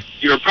bad on that.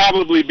 You're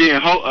probably being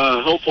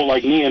hopeful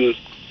like me and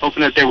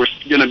hoping that they were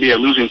going to be a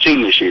losing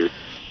team this year.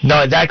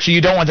 No, actually,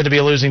 you don't want them to be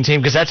a losing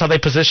team, because that's how they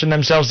position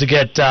themselves to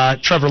get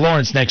Trevor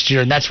Lawrence next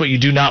year, and that's what you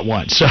do not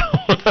want. So.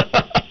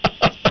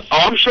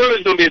 I'm sure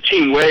there's going to be a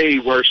team way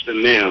worse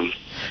than them.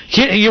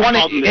 Hey,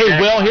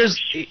 Will,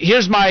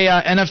 here's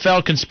my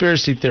NFL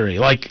conspiracy theory.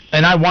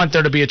 And I want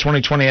there to be a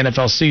 2020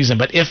 NFL season,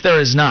 but if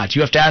there is not,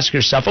 you have to ask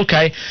yourself,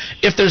 okay,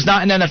 if there's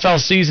not an NFL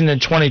season in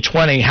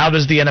 2020, how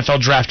does the NFL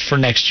draft for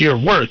next year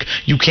work?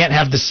 You can't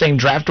have the same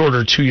draft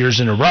order 2 years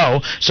in a row,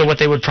 so what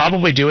they would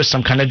probably do is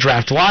some kind of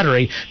draft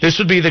lottery. This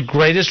would be the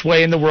greatest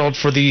way in the world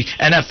for the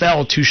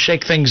NFL to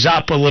shake things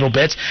up a little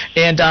bit,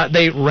 and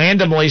they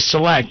randomly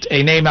select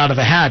a name out of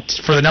a hat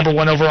for the number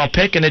 1 overall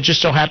pick, and it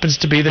just so happens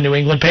to be the New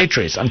England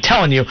Patriots. I'm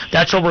telling you,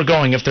 that's where we're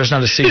going if there's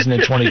not a season in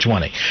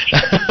 2020.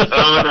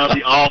 Oh, that'd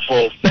be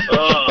awful.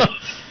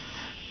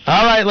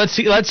 All right, let's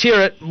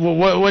hear it.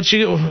 What's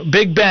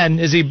Big Ben?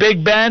 Is he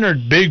Big Ben or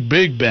Big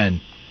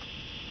Ben?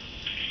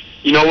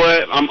 You know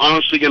what? I'm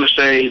honestly going to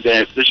say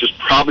that this is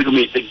probably going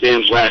to be Big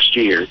Ben's last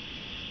year.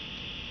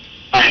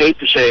 I hate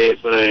to say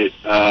it, but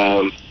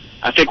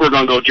I think we're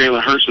going to go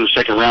Jalen Hurts in the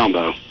second round,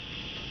 though.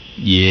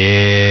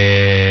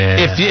 Yeah.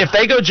 If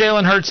they go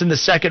Jalen Hurts in the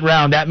second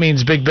round, that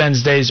means Big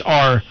Ben's days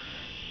are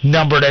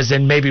numbered, as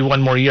in maybe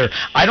one more year.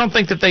 I don't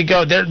think that they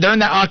go. They're in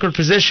that awkward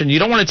position. You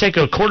don't want to take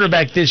a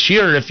quarterback this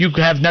year if you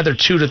have another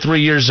 2 to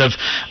 3 years of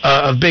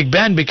Big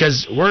Ben,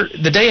 because we're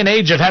the day and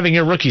age of having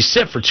your rookie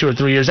sit for 2 or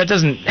 3 years. That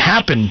doesn't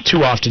happen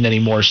too often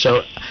anymore.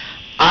 So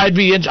I'm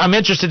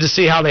interested to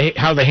see how they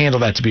handle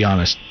that, to be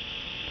honest.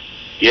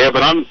 Yeah,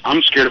 but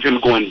I'm scared of him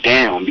going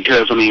down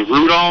because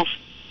Rudolph,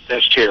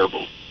 that's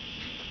terrible.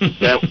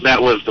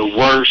 that was the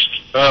worst.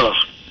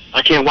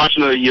 I can't watch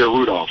another year of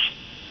Rudolph.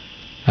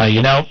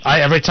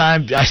 Every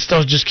time I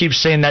still just keep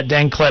seeing that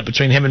dang clip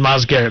between him and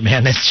Myles Garrett,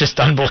 man. It's just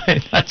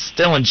unbelievable. I'm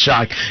still in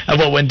shock of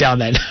what went down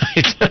that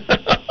night.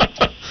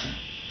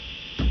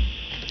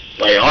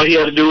 Like, all he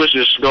had to do was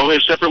just go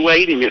his separate way.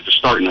 He didn't have to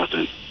start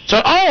nothing.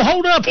 So,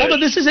 hold up.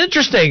 This is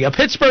interesting. A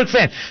Pittsburgh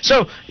fan.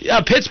 So,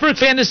 a Pittsburgh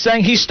fan is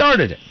saying he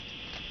started it.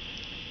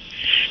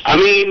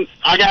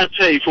 I got to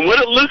tell you, from what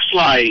it looks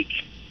like,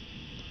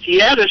 he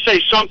had to say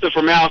something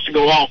for Myles to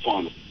go off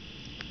on him.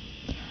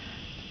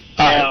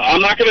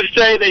 I'm not going to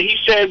say that he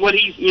said what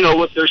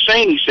they're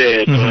saying he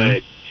said,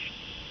 but,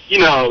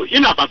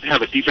 you're not about to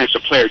have a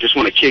defensive player just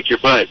want to kick your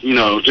butt,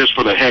 just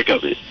for the heck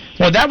of it.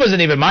 Well, that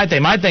wasn't even my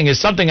thing. My thing is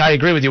something I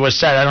agree with you was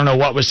said. I don't know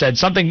what was said.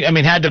 Something,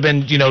 had to have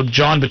been,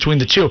 drawn between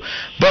the two.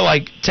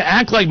 But, to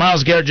act like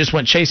Myles Garrett just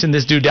went chasing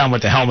this dude down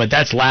with the helmet,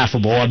 that's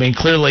laughable.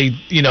 Clearly,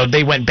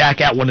 they went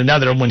back at one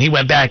another, and when he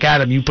went back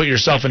at him, you put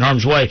yourself in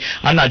harm's way.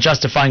 I'm not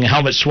justifying a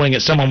helmet swing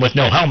at someone with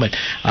no helmet.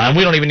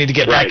 We don't even need to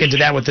get back into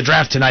that with the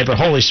draft tonight, but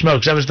holy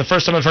smokes, that was the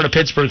first time I've heard a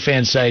Pittsburgh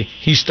fan say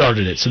he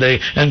started it. So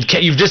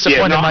you've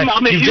disappointed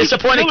you've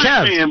disappointed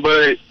Kev. Fan,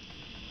 but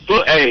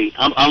hey,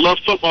 I love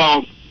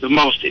football the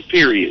most,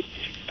 period.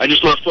 I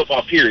just love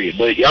football, period.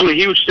 But I'm a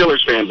huge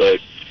Steelers fan, but...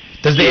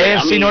 Does the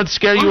AFC North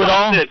scare you at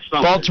all?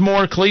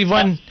 Baltimore,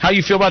 Cleveland? How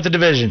you feel about the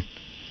division?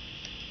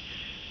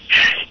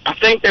 I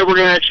think that we're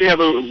going to actually have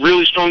a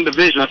really strong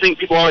division. I think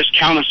people always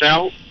count us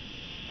out.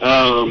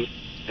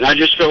 And I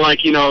just feel like,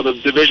 the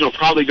division will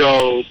probably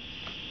go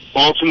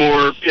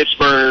Baltimore,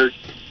 Pittsburgh,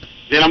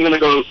 then I'm going to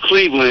go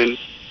Cleveland,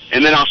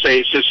 and then I'll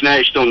say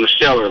Cincinnati's still in the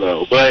cellar,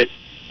 though. But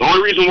the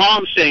only reason why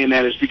I'm saying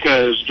that is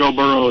because Joe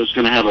Burrow is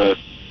going to have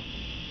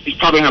he's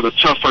probably going to have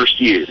a tough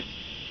first year.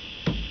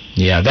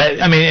 Yeah,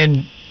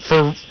 and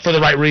for the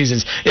right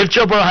reasons. If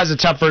Joe Burrow has a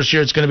tough first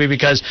year, it's going to be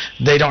because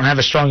they don't have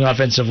a strong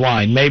offensive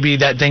line. Maybe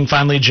that thing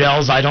finally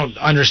gels. I don't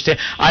understand.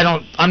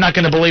 I'm not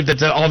going to believe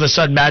that all of a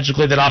sudden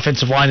magically that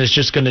offensive line is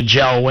just going to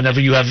gel whenever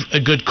you have a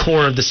good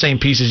core of the same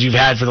pieces you've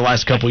had for the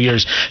last couple of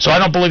years. So I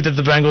don't believe that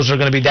the Bengals are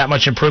going to be that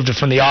much improved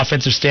from the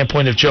offensive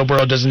standpoint if Joe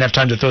Burrow doesn't have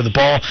time to throw the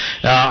ball.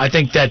 I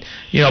think that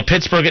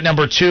Pittsburgh at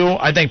number 2.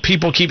 I think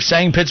people keep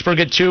saying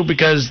Pittsburgh at 2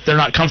 because they're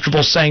not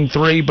comfortable saying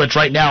 3. But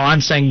right now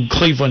I'm saying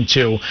Cleveland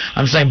 2.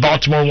 I'm saying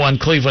Baltimore 1,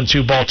 Cleveland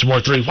 2, Baltimore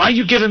 3. Why are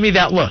you giving me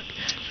that look?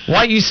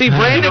 Why? You see,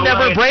 Brandon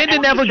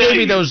never gave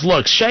me those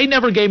looks. Shay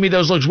never gave me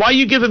those looks. Why are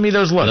you giving me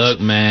those looks? Look,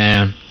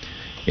 man,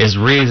 it's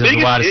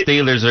reasons why the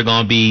Steelers are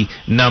going to be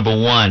number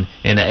 1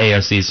 in the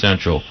AFC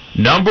Central.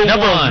 Number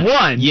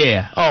one?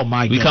 Yeah. Oh,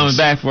 my goodness. We coming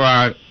back for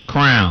our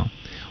crown.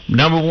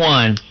 Number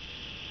 1,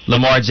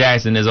 Lamar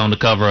Jackson is on the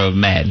cover of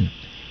Madden.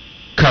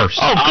 Cursed.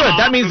 Oh, good.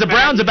 That means the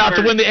Browns about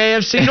to win the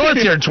AFC North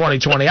here in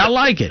 2020. I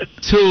like it.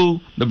 2,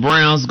 the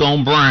Browns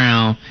gone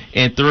brown.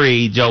 And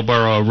 3, Joe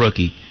Burrow, a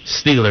rookie.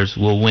 Steelers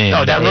will win.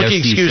 Oh, that rookie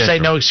excuse Central.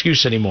 ain't no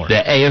excuse anymore.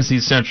 The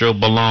AFC Central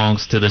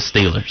belongs to the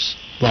Steelers.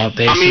 Well,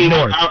 the AFC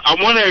North. I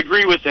want to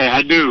agree with that.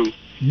 I do.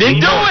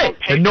 Then do it.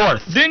 The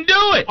North. Then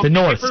do it. The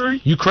North.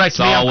 You correct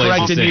me. I'm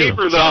correcting you.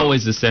 It's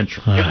always the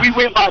Central. If we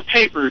went by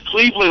paper,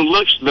 Cleveland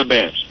looks the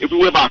best. If we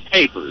went by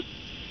paper.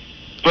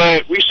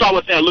 But we saw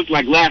what that looked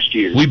like last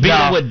year. We beat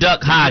them with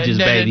Duck Hodges,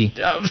 baby.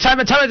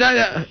 Time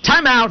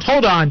out.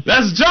 Hold on.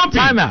 That's jumping.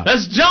 Time out.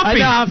 That's jumping.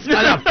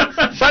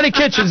 Enough. Freddie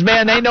Kitchens,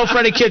 man. Ain't no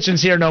Freddie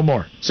Kitchens here no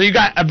more. So you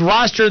got a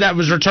roster that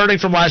was returning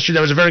from last year.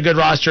 That was a very good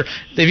roster.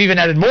 They've even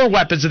added more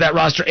weapons to that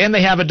roster, and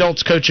they have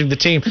adults coaching the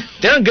team.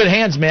 They're in good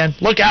hands, man.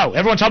 Look out.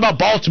 Everyone talking about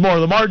Baltimore,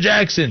 Lamar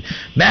Jackson,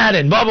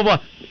 Madden, blah, blah, blah.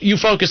 You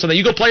focus on that.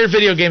 You go play your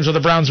video games with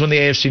the Browns win the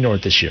AFC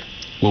North this year.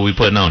 What are we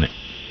putting on it?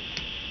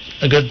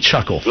 A good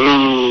chuckle.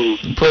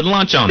 Put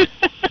lunch on it.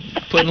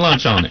 Putting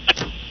lunch on it.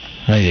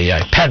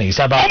 Pennies.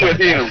 How about that?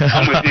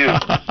 I'm with you.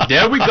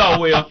 There we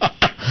go, Will.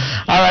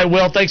 All right,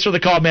 Will. Thanks for the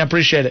call, man.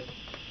 Appreciate it.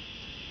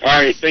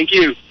 All right. Thank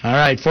you. All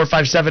right.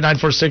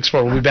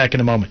 457-9464. We'll be back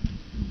in a moment.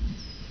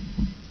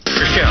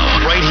 Show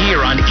right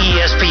here on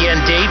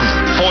ESPN Dayton,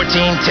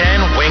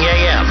 1410 Wing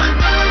AM.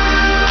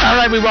 All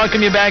right, we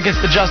welcome you back.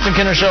 It's the Justin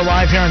Kinner Show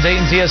live here on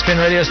Dayton's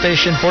ESPN radio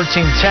station,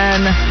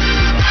 1410.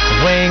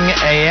 Wing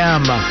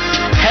AM.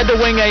 Head to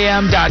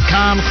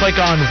wingam.com, click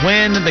on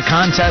Win the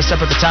contest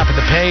up at the top of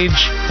the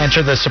page.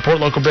 Enter the Support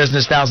Local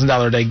Business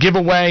 $1,000 a day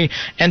giveaway.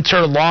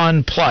 Enter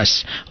Lawn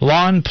Plus.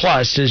 Lawn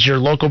Plus is your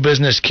local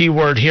business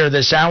keyword here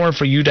this hour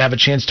for you to have a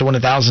chance to win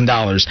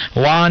 $1,000.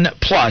 Lawn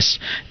Plus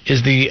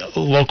is the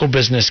local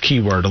business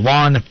keyword.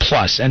 Lawn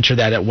Plus. Enter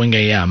that at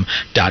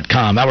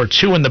wingam.com. Hour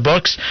 2 in the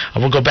books.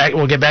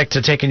 We'll get back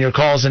to taking your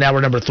calls in hour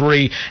number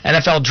 3.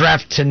 NFL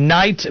Draft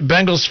tonight.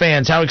 Bengals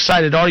fans, how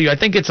excited are you? I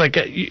think it's like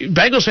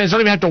Bengals fans don't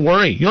even have to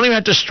worry. You don't even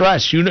have to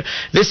stress.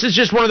 This is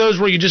just one of those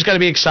where you just got to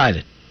be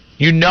excited.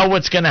 You know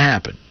what's going to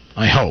happen.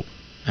 I hope.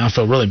 I'll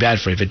feel really bad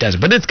for you if it doesn't.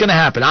 But it's going to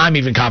happen. I'm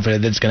even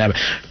confident that it's going to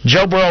happen.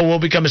 Joe Burrow will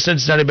become a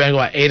Cincinnati Bengal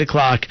at 8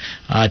 o'clock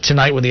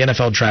tonight when the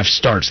NFL Draft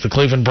starts. The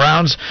Cleveland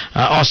Browns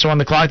also on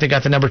the clock. They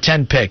got the number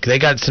 10 pick. They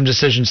got some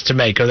decisions to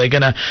make. Are they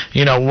going to,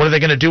 what are they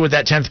going to do with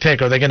that 10th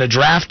pick? Are they going to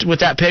draft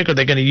with that pick? Are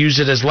they going to use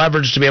it as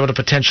leverage to be able to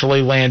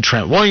potentially land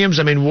Trent Williams?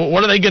 I mean,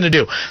 what are they going to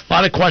do? A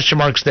lot of question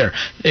marks there.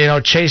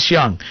 Chase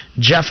Young,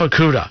 Jeff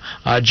Okudah,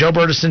 Joe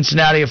Burrow to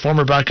Cincinnati, a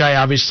former Buckeye,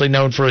 obviously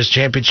known for his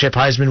championship,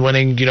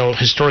 Heisman-winning,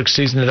 historic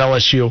season at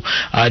LSU.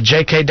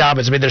 J.K.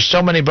 Dobbins. I mean, there's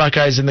so many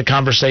Buckeyes in the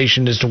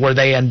conversation as to where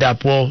they end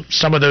up. Will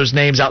some of those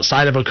names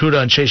outside of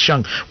Okudah and Chase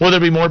Young, will there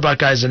be more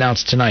Buckeyes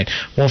announced tonight?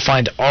 We'll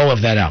find all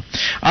of that out.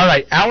 All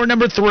right, hour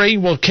number 3,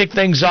 we'll kick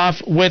things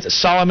off with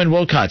Solomon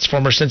Wilcots,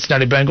 former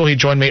Cincinnati Bengal. He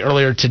joined me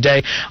earlier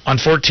today on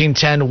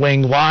 1410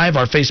 Wing Live,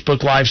 our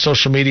Facebook Live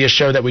social media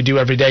show that we do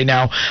every day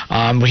now.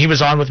 He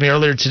was on with me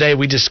earlier today.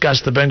 We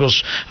discussed the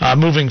Bengals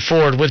moving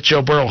forward with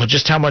Joe Burrow.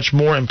 Just how much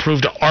more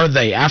improved are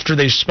they after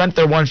they've spent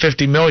their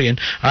 $150 million,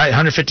 all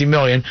right, $150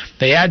 million.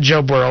 They add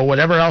Joe Burrow,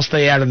 whatever else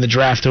they add in the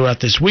draft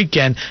throughout this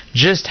weekend.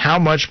 Just how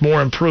much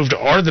more improved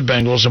are the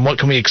Bengals, and what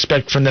can we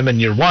expect from them in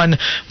year 1?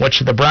 What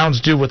should the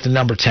Browns do with the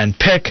number 10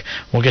 pick?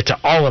 We'll get to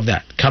all of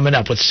that coming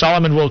up with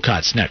Solomon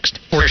Wilcots next.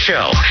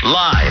 Show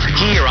live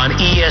here on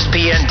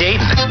ESPN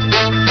Dayton.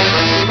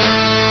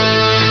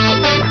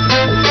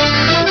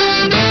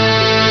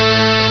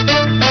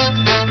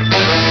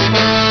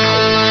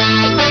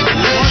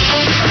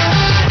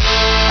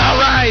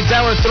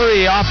 Hour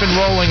 3 off and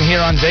rolling here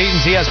on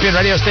Dayton's ESPN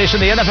radio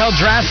station. The NFL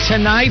Draft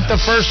tonight, the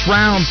first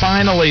round,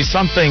 finally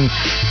something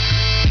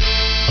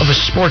of a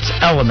sports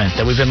element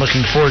that we've been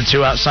looking forward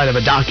to outside of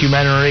a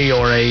documentary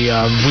or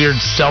a weird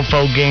cell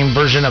phone game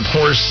version of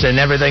Horse and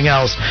everything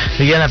else.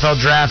 The NFL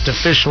Draft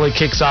officially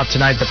kicks off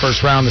tonight, the first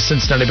round. The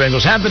Cincinnati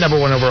Bengals have the number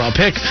 1 overall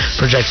pick,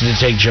 projected to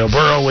take Joe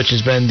Burrow, which has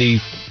been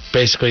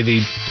basically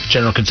the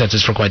general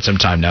consensus for quite some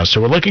time now. So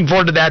we're looking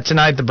forward to that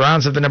tonight. The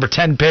Browns have the number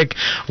 10 pick.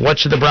 What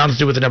should the Browns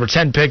do with the number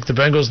 10 pick? The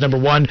Bengals number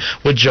 1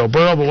 with Joe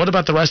Burrow. But what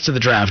about the rest of the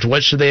draft?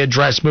 What should they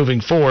address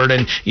moving forward?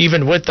 And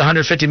even with the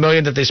 $150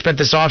 million that they spent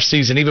this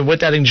offseason, even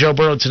with adding Joe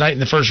Burrow tonight in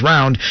the first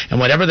round, and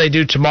whatever they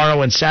do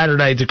tomorrow and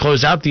Saturday to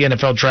close out the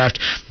NFL Draft,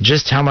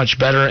 just how much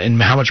better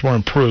and how much more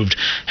improved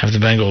have the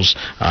Bengals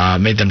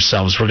made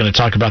themselves? We're going to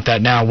talk about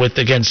that now with,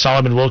 again,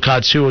 Solomon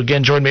Wilcots, who,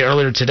 again, joined me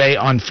earlier today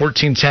on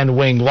 1410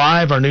 Wing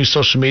Live, our new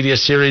social media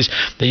series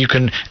that you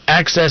can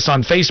access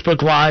on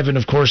Facebook Live and,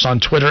 of course, on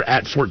Twitter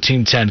at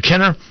 1410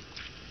 Kenner.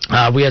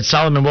 We had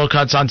Solomon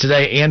Wilcots on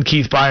today and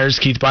Keith Byers.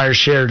 Keith Byers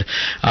shared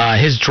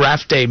his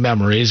draft day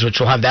memories, which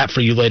we'll have that for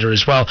you later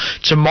as well.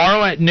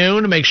 Tomorrow at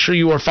noon, make sure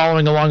you are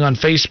following along on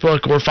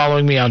Facebook or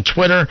following me on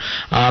Twitter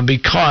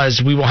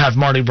because we will have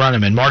Marty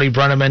Brenneman. Marty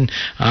Brenneman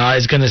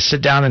is going to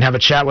sit down and have a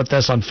chat with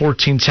us on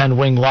 1410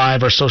 Wing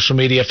Live, our social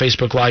media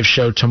Facebook Live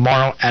show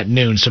tomorrow at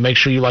noon. So make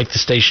sure you like the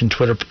station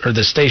Twitter or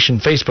the station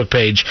Facebook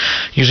page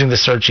using the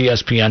search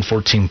ESPN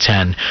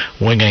 1410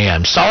 Wing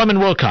AM. Solomon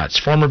Wilcots,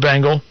 former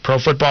Bengal, Pro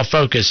Football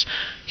Focus.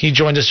 He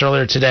joined us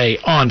earlier today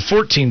on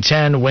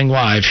 1410 Wing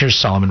Live. Here's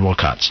Solomon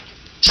Wilcots.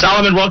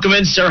 Solomon, welcome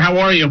in, sir. How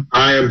are you?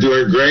 I am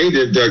doing great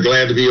and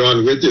glad to be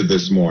on with you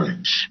this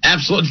morning.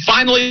 Absolutely.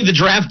 Finally, the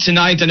draft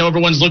tonight. I know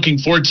everyone's looking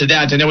forward to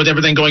that. I know with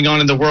everything going on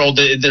in the world,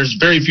 there's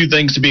very few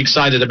things to be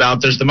excited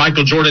about. There's the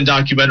Michael Jordan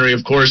documentary,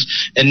 of course,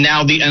 and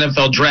now the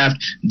NFL Draft.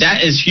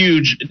 That is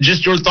huge.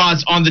 Just your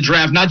thoughts on the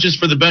draft, not just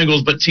for the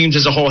Bengals, but teams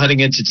as a whole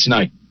heading into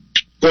tonight.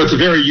 Well, it's a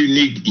very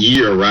unique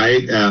year,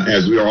 right,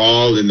 as we are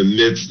all in the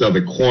midst of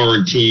a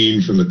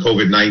quarantine from the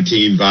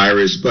COVID-19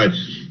 virus. But,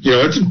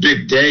 it's a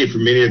big day for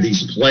many of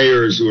these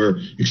players who are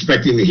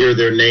expecting to hear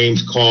their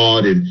names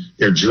called and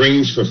their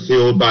dreams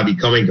fulfilled by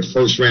becoming a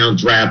first-round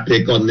draft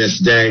pick on this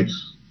day.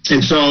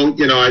 And so,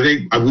 I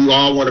think we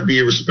all want to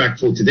be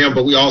respectful to them,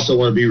 but we also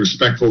want to be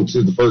respectful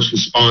to the first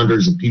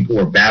responders and people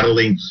who are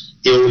battling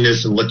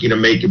illness and looking to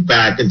make it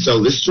back. And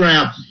so this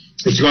draft,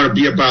 it's going to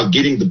be about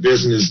getting the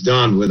business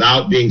done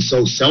without being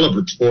so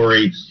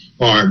celebratory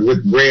or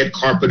with red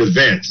carpet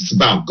events. It's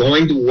about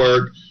going to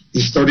work.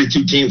 These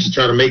 32 teams are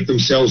trying to make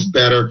themselves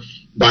better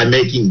by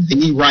making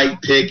the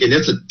right pick. And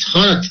there's a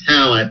ton of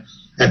talent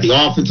at the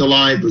offensive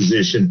line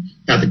position,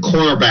 at the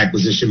cornerback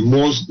position,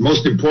 most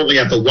importantly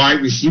at the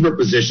wide receiver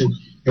position.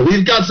 And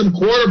we've got some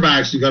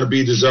quarterbacks who are going to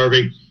be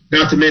deserving,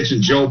 not to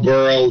mention Joe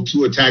Burrow,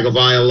 Tua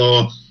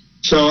Tagovailoa.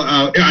 So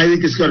I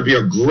think it's going to be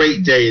a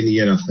great day in the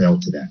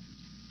NFL today.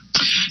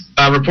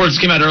 Reports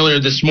came out earlier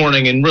this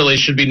morning, and really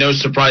should be no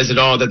surprise at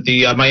all that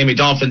the Miami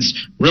Dolphins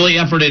really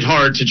efforted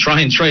hard to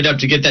try and trade up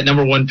to get that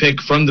number 1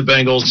 pick from the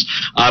Bengals.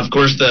 Of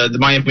course, the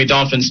Miami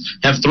Dolphins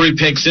have 3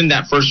 picks in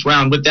that first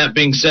round. With that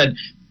being said,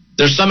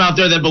 there's some out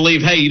there that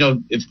believe, hey,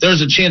 if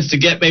there's a chance to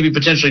get maybe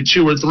potentially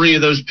 2 or 3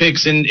 of those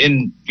picks in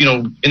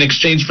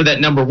exchange for that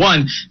number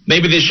 1,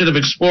 maybe they should have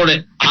explored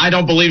it. I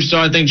don't believe so.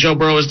 I think Joe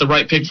Burrow is the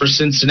right pick for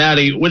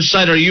Cincinnati. Which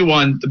side are you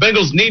on? The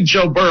Bengals need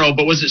Joe Burrow,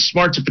 but was it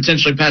smart to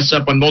potentially pass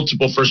up on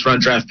multiple first-round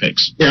draft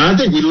picks? Yeah, I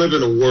think we live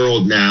in a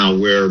world now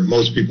where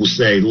most people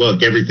say,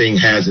 look, everything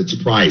has its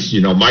price.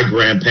 My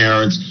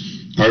grandparents,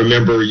 I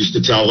remember, used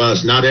to tell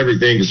us, not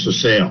everything is for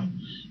sale.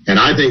 And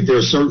I think there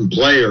are certain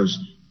players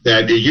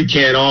that you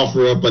can't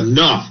offer up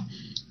enough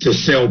to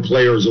sell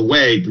players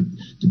away,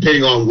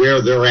 depending on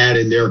where they're at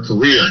in their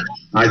career.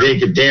 I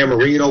think if Dan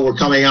Marino were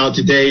coming out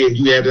today and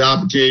you had the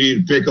opportunity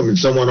to pick him and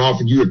someone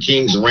offered you a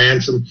king's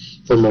ransom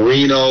for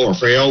Marino or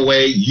for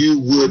Elway,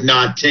 you would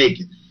not take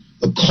it.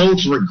 The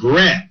Colts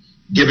regret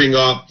giving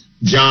up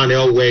John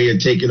Elway and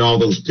taking all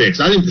those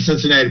picks. I think the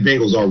Cincinnati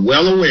Bengals are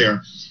well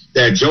aware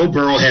that Joe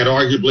Burrow had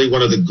arguably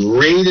one of the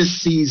greatest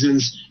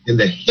seasons in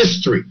the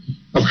history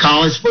of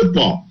college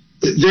football.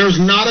 There's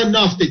not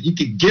enough that you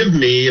could give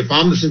me if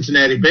I'm the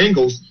Cincinnati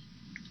Bengals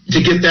to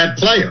get that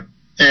player.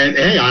 And,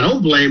 hey, I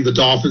don't blame the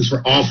Dolphins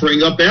for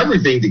offering up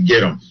everything to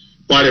get him.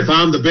 But if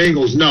I'm the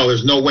Bengals, no,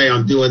 there's no way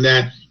I'm doing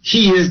that.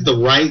 He is the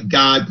right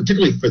guy,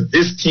 particularly for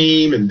this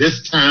team and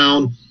this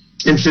town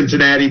in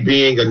Cincinnati,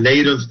 being a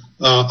native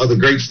of the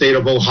great state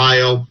of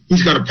Ohio.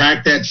 He's going to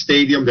pack that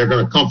stadium. They're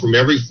going to come from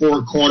every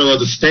 4 corner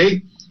of the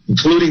state,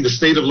 including the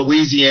state of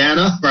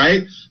Louisiana,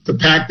 right, to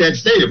pack that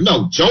stadium.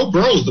 No, Joe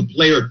Burrow's the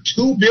player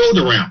to build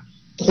around.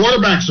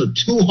 Quarterbacks are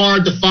too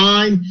hard to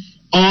find.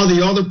 All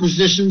the other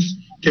positions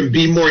can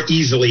be more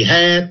easily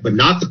had, but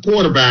not the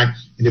quarterback.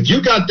 And if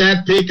you got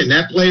that pick and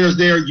that player's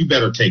there, you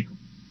better take him.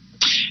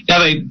 Now,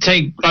 they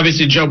take,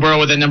 obviously, Joe Burrow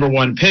with that number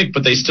 1 pick,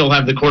 but they still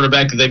have the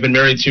quarterback that they've been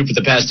married to for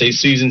the past 8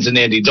 seasons in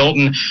Andy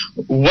Dalton.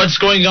 What's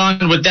going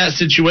on with that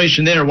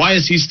situation there? Why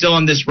is he still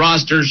on this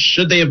roster?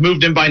 Should they have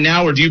moved him by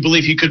now, or do you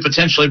believe he could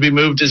potentially be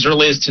moved as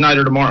early as tonight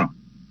or tomorrow?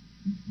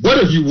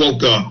 What if you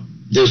woke up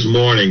this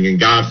morning and,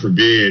 God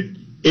forbid,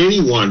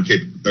 anyone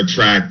could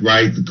attract,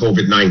 right, the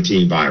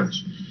COVID-19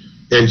 virus,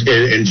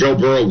 and Joe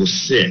Burrow was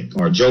sick,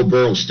 or Joe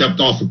Burrow stepped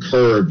off a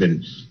curb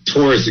and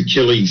tore his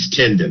Achilles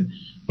tendon?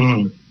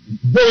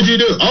 What would you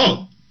do?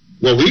 Oh,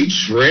 well, we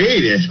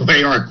traded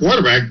away our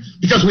quarterback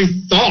because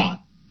we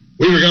thought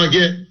we were going to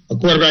get a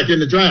quarterback in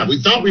the draft.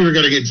 We thought we were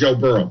going to get Joe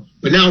Burrow.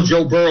 But now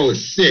Joe Burrow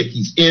is sick.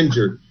 He's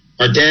injured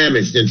or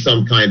damaged in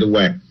some kind of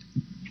way.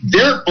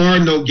 There are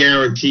no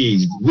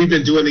guarantees. We've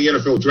been doing the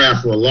NFL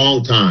draft for a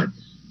long time.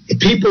 The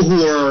people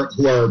who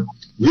are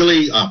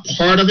really a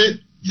part of it,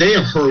 they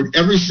have heard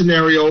every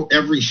scenario,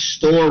 every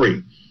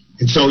story.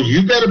 And so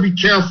you better be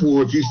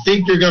careful if you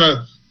think you're going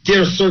to get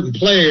a certain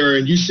player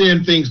and you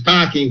send things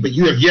packing, but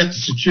you have yet to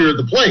secure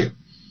the player.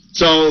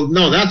 So,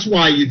 no, that's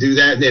why you do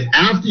that. And then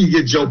after you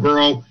get Joe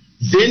Burrow,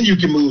 then you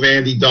can move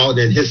Andy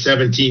Dalton and his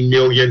 $17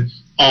 million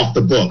off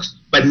the books.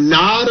 But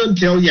not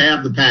until you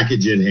have the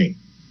package in hand.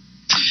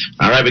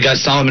 All right, we got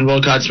Solomon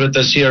Wilcots with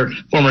us here,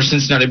 former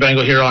Cincinnati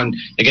Bengal, here on,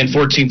 again,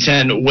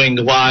 1410 Wing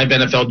Live,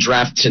 NFL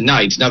Draft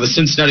Tonight. Now, the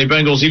Cincinnati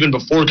Bengals, even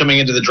before coming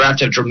into the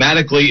draft, have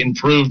dramatically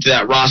improved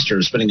that roster,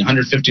 spending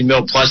 $150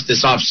 million plus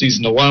this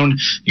offseason alone.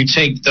 You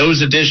take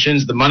those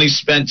additions, the money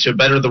spent to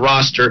better the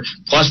roster,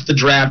 plus the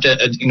draft,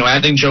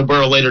 adding Joe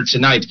Burrow later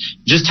tonight.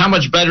 Just how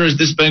much better is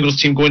this Bengals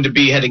team going to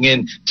be heading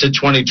into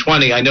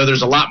 2020? I know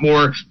there's a lot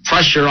more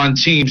pressure on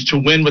teams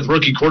to win with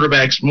rookie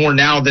quarterbacks more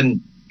now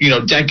than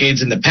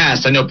decades in the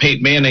past. I know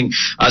Peyton Manning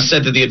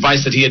said that the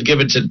advice that he had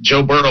given to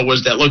Joe Burrow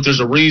was that, look, there's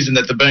a reason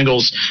that the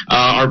Bengals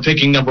are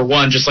picking number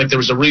 1, just like there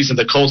was a reason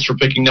the Colts were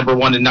picking number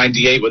 1 in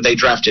 '98 when they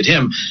drafted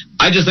him.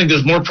 I just think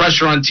there's more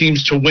pressure on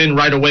teams to win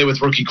right away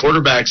with rookie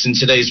quarterbacks in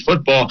today's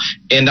football,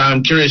 and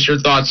I'm curious your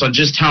thoughts on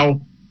just how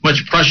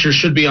much pressure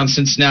should be on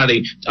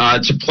Cincinnati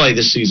to play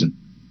this season.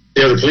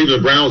 Yeah, the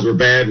Cleveland Browns were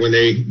bad when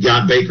they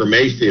got Baker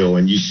Mayfield,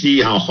 and you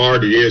see how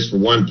hard it is for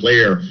one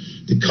player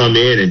to come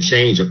in and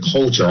change a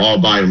culture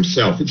all by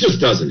himself. It just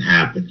doesn't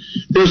happen.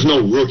 There's no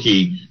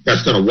rookie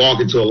that's going to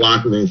walk into a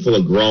locker room full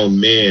of grown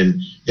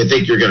men and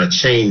think you're going to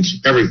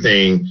change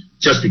everything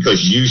just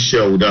because you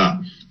showed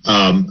up.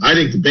 I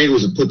think the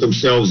Bengals have put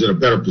themselves in a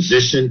better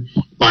position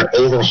by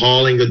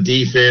overhauling the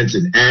defense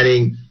and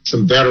adding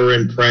some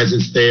veteran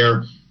presence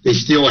there. They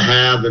still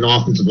have an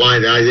offensive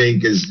line that I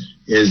think is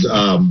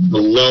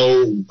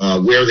below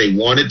where they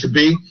want it to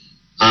be.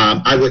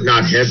 I would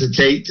not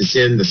hesitate to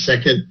send the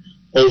second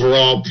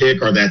overall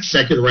pick or that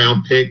second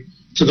round pick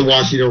to the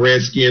Washington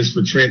Redskins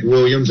for Trent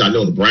Williams. I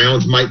know the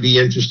Browns might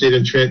be interested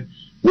in Trent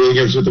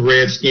Williams with the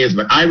Redskins,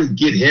 but I would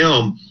get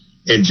him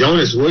and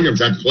Jonas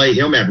Williams. I'd play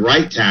him at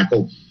right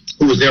tackle,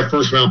 who was their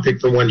first round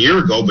pick from 1 year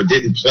ago, but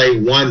didn't play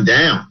one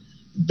down.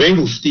 The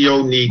Bengals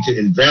still need to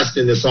invest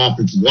in this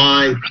offensive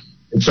line.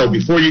 And so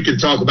before you can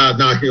talk about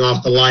knocking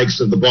off the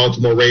likes of the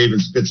Baltimore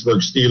Ravens,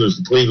 Pittsburgh Steelers,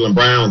 the Cleveland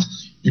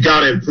Browns, you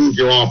got to improve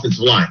your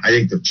offensive line. I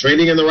think they're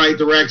trending in the right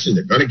direction.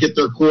 They're going to get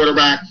their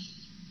quarterback.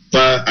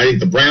 But I think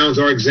the Browns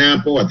are an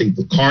example. I think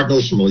the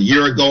Cardinals from a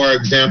year ago are an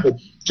example.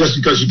 Just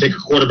because you take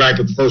a quarterback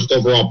at the first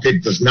overall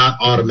pick does not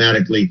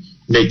automatically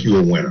make you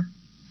a winner.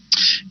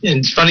 And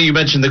it's funny you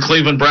mentioned the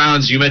Cleveland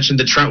Browns. You mentioned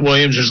the Trent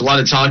Williams. There's a lot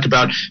of talk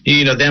about,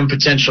 them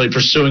potentially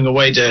pursuing a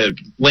way to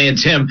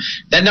land him.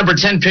 That number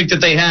 10 pick that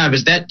they have,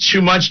 is that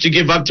too much to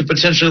give up to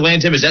potentially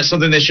land him? Is that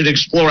something they should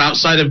explore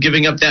outside of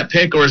giving up that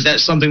pick, or is that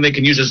something they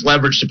can use as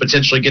leverage to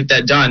potentially get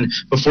that done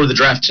before the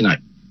draft tonight?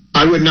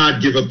 I would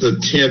not give up the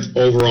 10th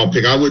overall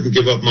pick. I wouldn't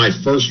give up my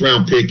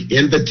first-round pick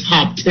in the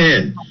top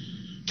 10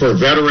 for a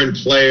veteran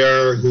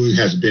player who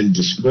has been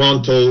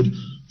disgruntled,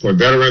 for a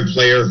veteran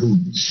player who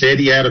said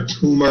he had a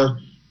tumor.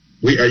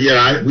 We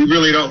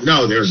really don't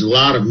know. There's a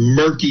lot of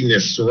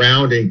murkiness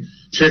surrounding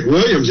Trent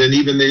Williams and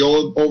even the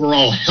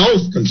overall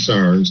health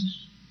concerns.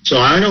 So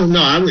I don't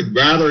know. I would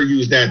rather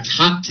use that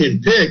top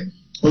 10 pick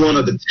for one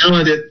of the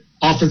talented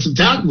offensive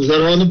tackles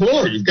that are on the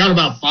board. You've got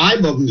about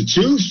 5 of them to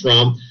choose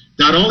from.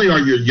 Not only are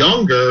you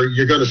younger,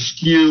 you're going to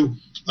skew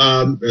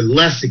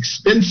less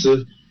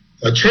expensive.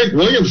 Trent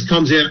Williams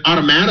comes in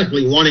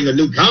automatically wanting a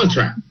new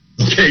contract.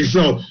 Okay,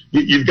 so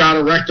you've got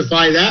to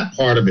rectify that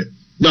part of it.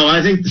 No,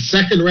 I think the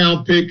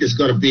second-round pick is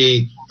going to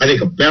be,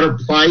 a better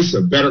price,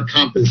 a better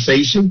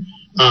compensation.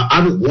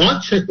 I would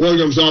want Trent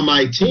Williams on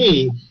my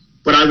team,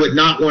 but I would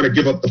not want to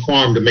give up the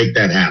farm to make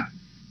that happen.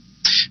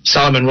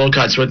 Solomon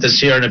Wilcott's with us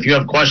here, and if you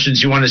have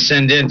questions you want to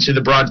send in to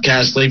the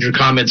broadcast, leave your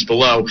comments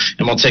below,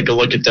 and we'll take a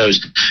look at those.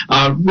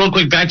 Real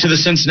quick, back to the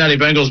Cincinnati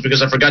Bengals,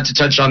 because I forgot to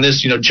touch on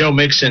this. Joe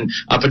Mixon,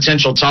 a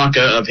potential talk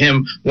of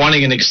him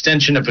wanting an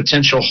extension, a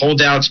potential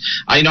holdout.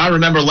 I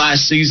remember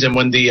last season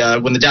when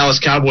the Dallas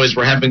Cowboys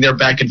were having their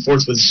back and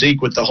forth with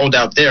Zeke with the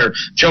holdout there.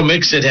 Joe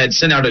Mixon had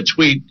sent out a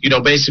tweet,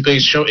 basically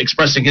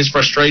expressing his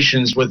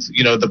frustrations with,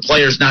 the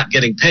players not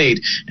getting paid,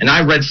 and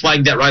I red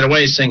flagged that right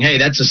away, saying, hey,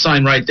 that's a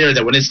sign right there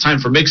that when it's time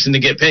for Mixon to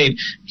get paid,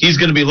 he's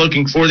going to be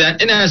looking for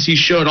that, and as he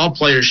should, all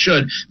players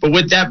should. But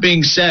with that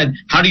being said,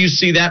 how do you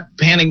see that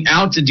panning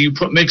out? Do you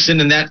put Mixon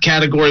in that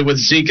category with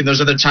Zeke and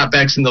those other top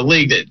backs in the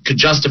league that could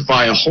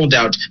justify a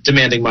holdout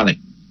demanding money?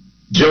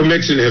 Joe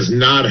Mixon has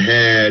not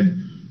had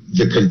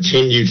the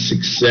continued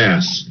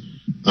success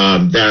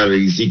that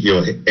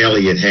Ezekiel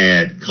Elliott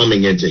had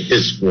coming into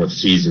his 4th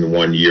season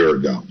 1 year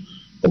ago.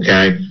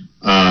 Okay?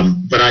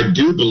 But I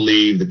do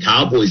believe the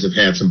Cowboys have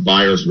had some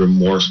buyer's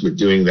remorse with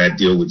doing that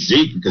deal with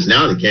Zeke, because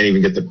now they can't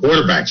even get the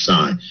quarterback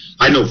signed.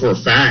 I know for a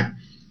fact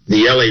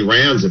the LA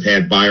Rams have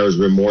had buyer's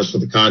remorse for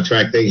the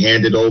contract they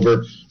handed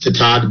over to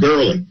Todd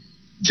Gurley.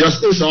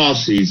 Just this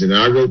offseason, and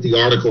I wrote the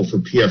article for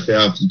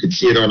PFF. You can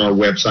see it on our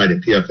website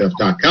at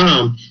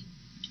pff.com.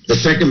 The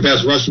second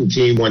best rushing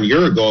team 1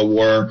 year ago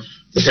were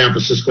the San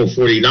Francisco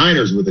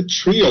 49ers with a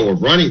trio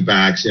of running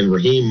backs in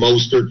Raheem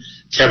Mostert,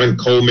 Tevin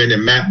Coleman,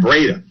 and Matt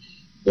Breida.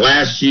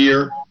 Last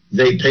year,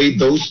 they paid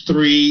those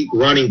 3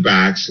 running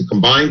backs a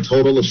combined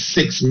total of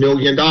 $6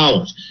 million.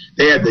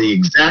 They had the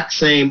exact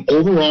same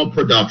overall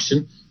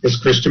production as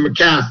Christian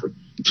McCaffrey.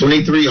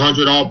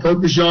 2,300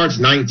 all-purpose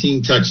yards,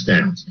 19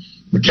 touchdowns.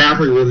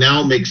 McCaffrey will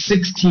now make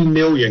 $16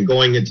 million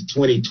going into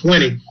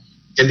 2020,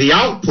 and the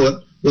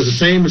output was the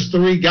same as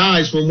 3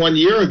 guys from 1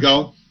 year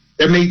ago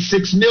that made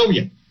 $6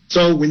 million.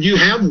 So when you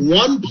have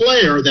one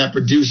player that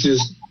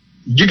produces,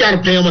 you got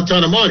to pay them a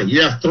ton of money.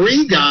 You have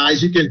 3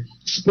 guys, you can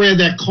spread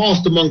that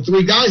cost among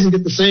 3 guys and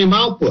get the same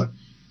output.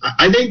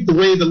 I think the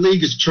way the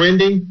league is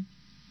trending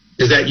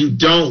is that you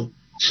don't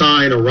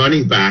sign a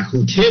running back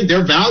who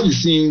their value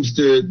seems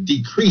to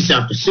decrease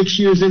after 6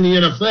 years in the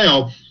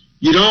NFL.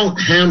 You don't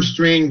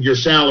hamstring your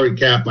salary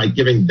cap by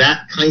giving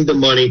that kind of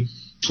money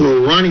to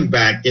a running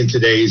back in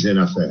today's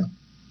NFL.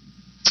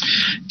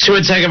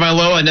 Tua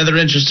Tagovailoa, another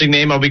interesting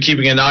name I'll be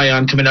keeping an eye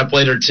on coming up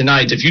later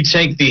tonight. If you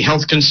take the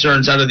health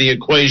concerns out of the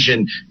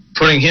equation,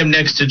 putting him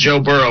next to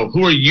Joe Burrow,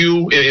 who are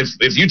you,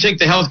 if you take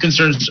the health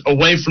concerns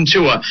away from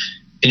Tua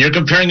and you're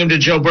comparing him to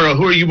Joe Burrow,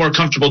 who are you more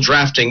comfortable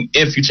drafting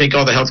if you take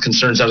all the health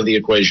concerns out of the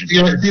equation? See,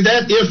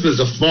 that if is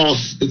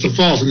it's a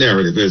false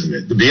narrative, isn't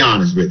it, to be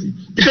honest with you?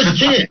 Because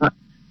you can't.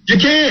 You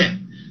can't.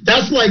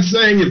 That's like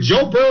saying if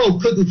Joe Burrow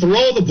couldn't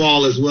throw the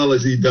ball as well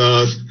as he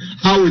does,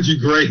 how would you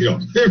grade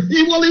him?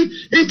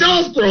 He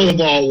does throw the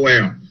ball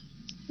well.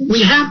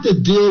 We have to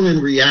deal in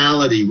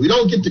reality. We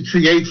don't get to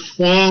create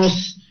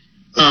false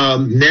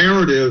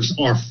narratives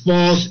or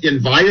false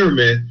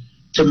environment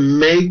to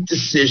make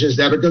decisions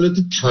that are going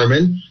to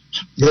determine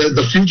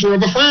the future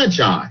of a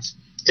franchise.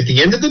 At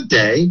the end of the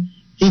day,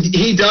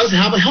 he does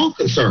have a health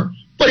concern,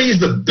 but he's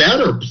the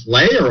better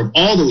player of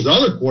all those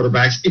other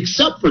quarterbacks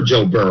except for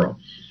Joe Burrow.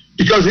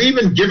 Because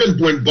even given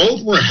when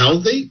both were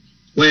healthy,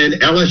 when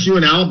LSU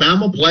and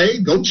Alabama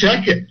played, go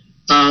check it.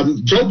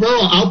 Joe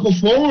Burrow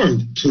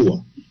outperformed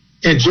Tua.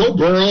 And Joe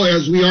Burrow,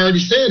 as we already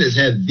said, has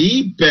had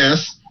the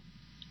best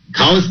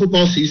college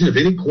football season of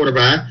any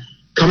quarterback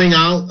coming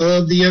out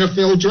of the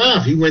NFL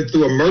draft. He went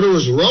through a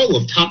murderer's row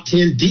of top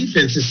 10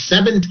 defenses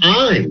 7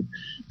 times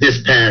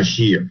this past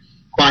year.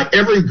 By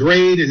every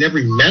grade and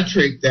every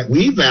metric that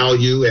we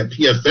value at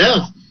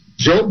PFF,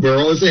 Joe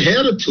Burrow is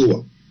ahead of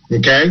Tua.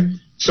 Okay?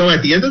 So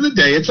at the end of the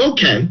day, it's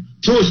okay.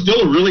 Tua's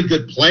still a really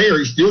good player.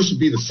 He still should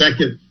be the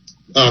second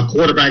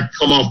quarterback to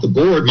come off the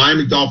board.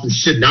 Miami Dolphins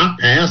should not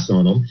pass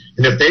on him.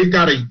 And if they've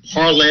got a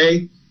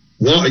parlay,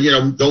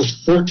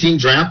 those 14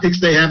 draft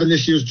picks they have in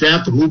this year's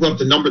draft to move up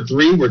to number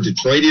 3 where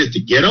Detroit is to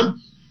get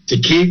them, to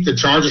keep the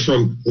Chargers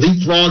from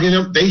leapfrogging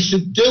them, they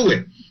should do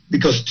it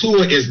because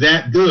Tua is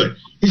that good.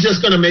 He's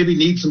just going to maybe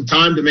need some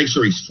time to make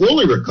sure he's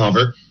fully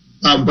recovered.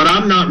 But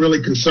I'm not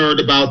really concerned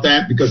about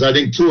that because I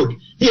think Tua,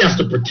 he has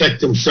to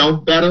protect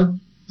himself better.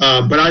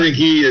 But I think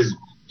he is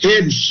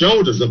head and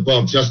shoulders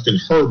above Justin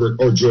Herbert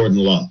or Jordan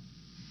Love.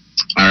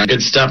 All right,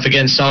 good stuff.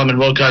 Again, Solomon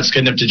Wilcott's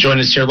good enough to join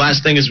us here.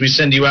 Last thing as we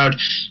send you out,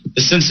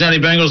 the Cincinnati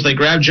Bengals, they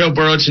grabbed Joe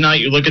Burrow tonight.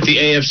 You look at the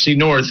AFC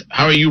North.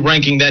 How are you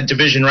ranking that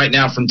division right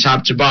now from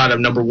top to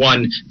bottom, number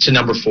 1 to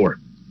number 4?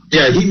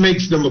 Yeah, he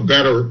makes them a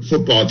better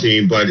football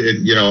team, but,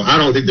 I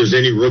don't think there's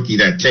any rookie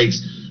that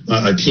takes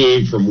a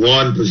team from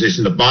one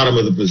position, the bottom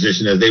of the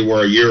position, as they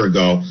were a year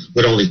ago,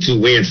 with only 2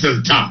 wins to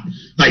the top.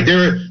 Like,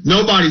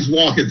 nobody's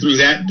walking through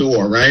that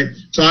door, right?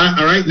 So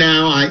right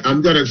now,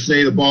 I'm going to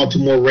say the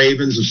Baltimore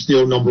Ravens are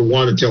still number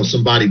 1 until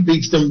somebody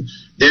beats them.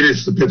 Then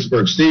it's the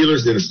Pittsburgh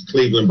Steelers. Then it's the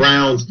Cleveland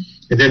Browns.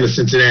 And then the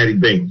Cincinnati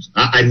Bengals.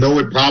 I know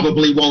it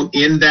probably won't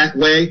end that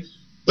way,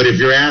 but if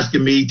you're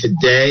asking me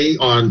today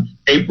on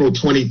April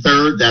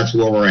 23rd, that's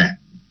where we're at.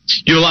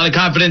 You have a lot of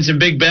confidence in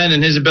Big Ben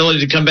and his ability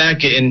to come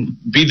back and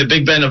be the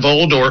Big Ben of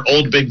old or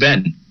old Big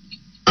Ben?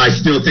 I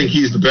still think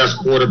he's the best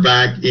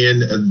quarterback in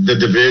the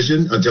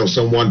division until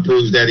someone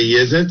proves that he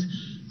isn't.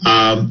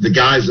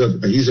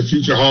 He's a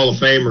future Hall of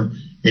Famer,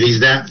 and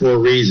he's that for a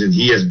reason.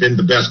 He has been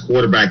the best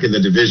quarterback in the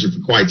division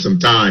for quite some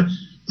time.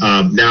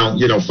 Now,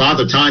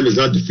 Father Time is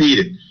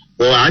undefeated.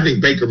 Well, I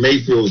think Baker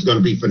Mayfield is going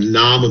to be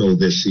phenomenal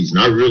this season.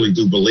 I really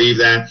do believe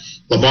that.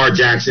 Lamar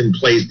Jackson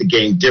plays the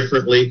game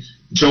differently.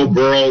 Joe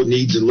Burrow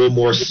needs a little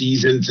more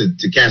season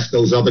to catch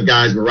those other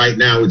guys, but right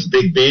now it's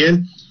Big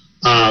Ben,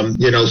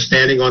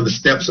 standing on the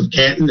steps of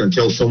Canton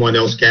until someone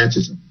else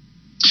catches him.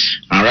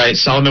 All right,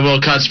 Solomon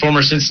Wilcott's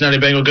former Cincinnati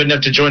Bengal, good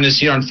enough to join us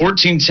here on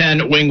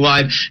 1410 Wing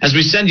Live. As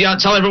we send you out,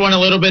 tell everyone a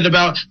little bit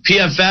about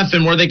PFF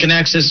and where they can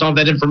access all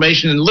that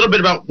information and a little bit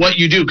about what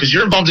you do, because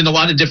you're involved in a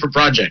lot of different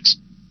projects.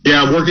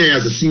 Yeah, I'm working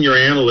as a senior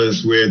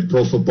analyst with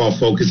Pro Football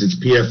Focus. It's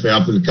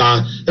PFF.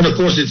 And of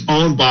course, it's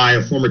owned by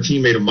a former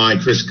teammate of mine,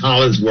 Chris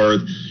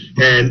Collinsworth.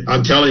 And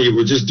I'm telling you,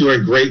 we're just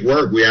doing great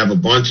work. We have a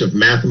bunch of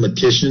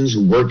mathematicians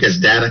who work as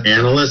data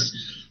analysts,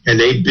 and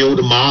they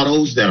build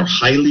models that are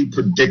highly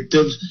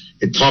predictive.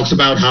 It talks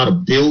about how to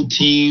build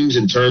teams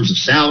in terms of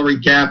salary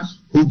cap,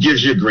 who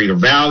gives you greater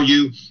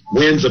value,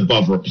 wins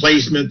above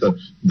replacement,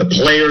 the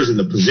players and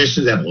the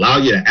positions that allow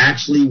you to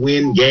actually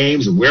win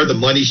games, and where the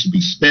money should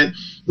be spent.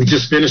 We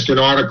just finished an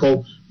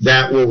article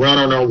that will run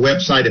on our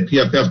website at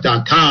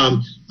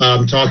pff.com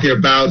talking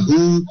about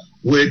who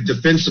would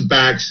defensive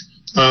backs,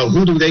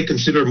 who do they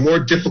consider more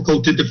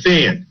difficult to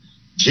defend,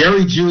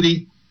 Jerry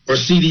Jeudy or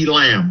CeeDee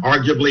Lamb,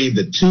 arguably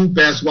the 2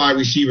 best wide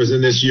receivers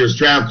in this year's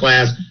draft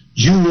class.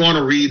 You want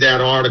to read that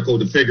article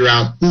to figure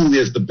out who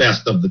is the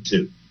best of the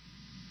 2.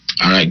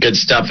 All right, good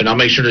stuff. And I'll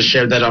make sure to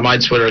share that on my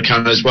Twitter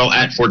account as well,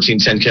 at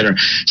 1410Kenner.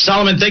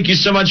 Solomon, thank you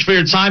so much for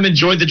your time.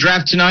 Enjoyed the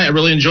draft tonight. I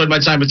really enjoyed my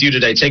time with you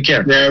today. Take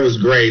care. Yeah, it was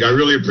great. I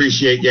really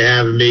appreciate you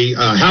having me.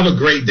 Have a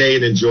great day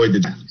and enjoy the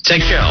draft.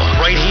 Take show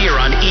right here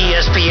on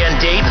ESPN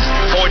Dayton,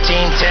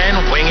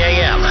 1410 Wing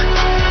AM.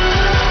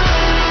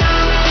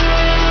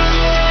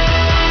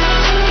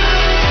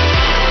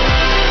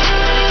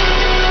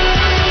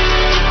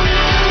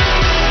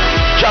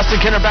 Justin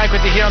Kinner back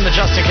with you here on the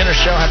Justin Kinner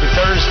Show. Happy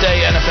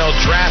Thursday. NFL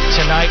Draft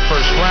tonight,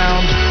 first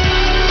round.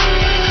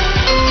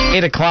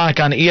 8 o'clock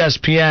on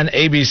ESPN,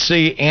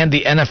 ABC, and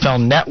the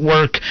NFL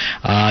Network.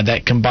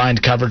 That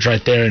combined coverage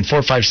right there. And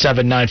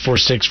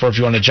 457-9464 if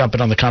you want to jump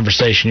in on the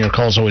conversation. Your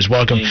call's always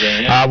welcome.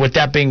 With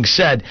that being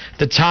said,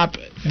 the top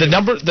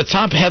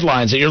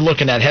headlines that you're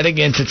looking at heading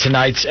into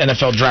tonight's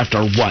NFL Draft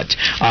are what?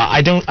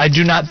 I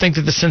do not think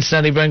that the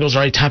Cincinnati Bengals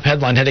are a top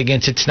headline heading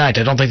into tonight.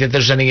 I don't think that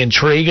there's any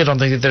intrigue. I don't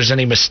think that there's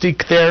any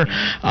mystique there.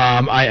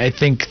 I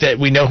think that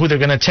we know who they're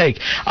going to take.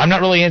 I'm not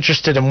really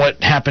interested in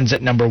what happens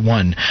at number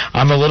 1.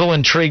 I'm a little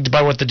intrigued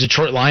by what the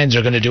Detroit Lions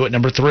are going to do at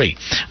number 3.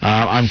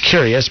 I'm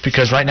curious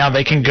because right now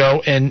they can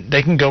go in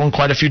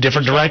quite a few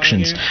different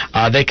directions.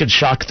 They could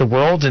shock the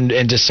world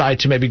and decide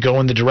to maybe go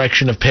in the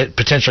direction of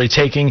potentially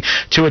taking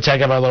Tua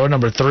Tagovailoa,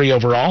 number 3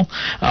 overall.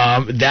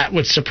 That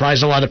would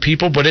surprise a lot of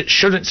people, but it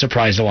shouldn't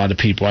surprise a lot of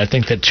people. I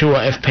think that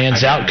Tua, if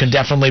pans out, can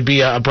definitely be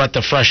a breath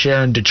of fresh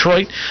air in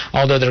Detroit.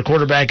 Although their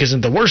quarterback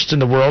isn't the worst in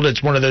the world,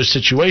 it's one of those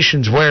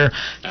situations where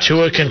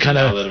Tua can kind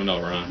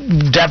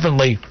of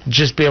definitely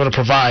just be able to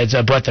provide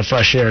a breath of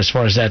fresh air as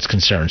far as that's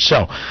concerned.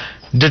 So,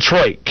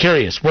 Detroit,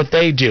 curious what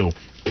they do.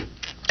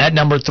 at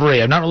number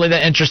 3. I'm not really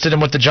that interested in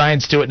what the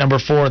Giants do at number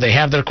 4. They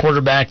have their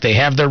quarterback. They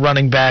have their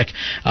running back.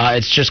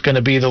 It's just going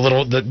to be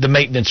the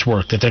maintenance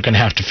work that they're going to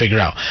have to figure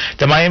out.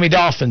 The Miami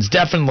Dolphins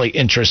definitely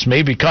interest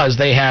me because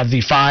they have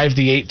the 5,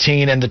 the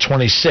 18, and the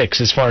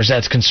 26 as far as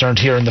that's concerned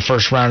here in the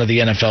first round of the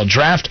NFL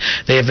draft.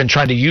 They have been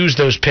trying to use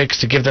those picks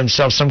to give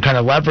themselves some kind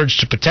of leverage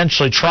to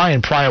potentially try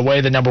and pry away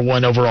the number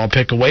 1 overall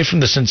pick away from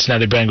the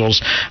Cincinnati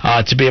Bengals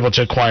to be able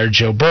to acquire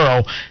Joe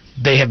Burrow.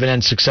 They have been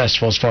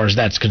unsuccessful as far as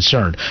that's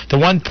concerned. The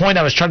one point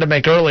I was trying to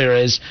make earlier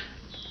is,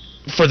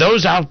 for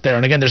those out there,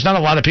 and again, there's not a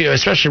lot of people,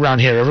 especially around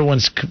here,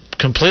 everyone's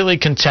completely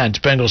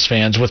content, Bengals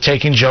fans, with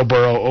taking Joe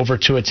Burrow over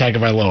Tua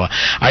Tagovailoa.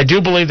 I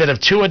do believe that if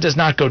Tua does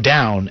not go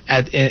down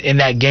in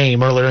that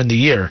game earlier in the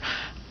year,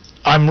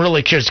 I'm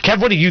really curious. Kev,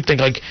 what do you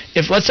think? Like,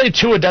 if, let's say,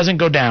 Tua doesn't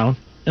go down,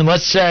 and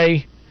let's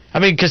say, I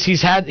mean, because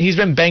he's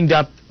been banged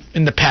up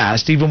in the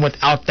past, even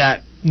without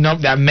that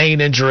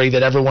main injury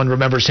that everyone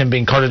remembers him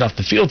being carted off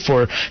the field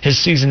for, his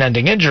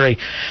season-ending injury.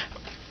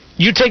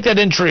 You take that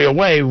injury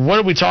away, what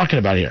are we talking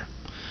about here?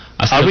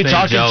 Are we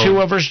talking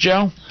Tua versus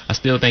Joe? I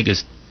still think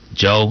it's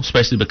Joe,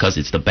 especially because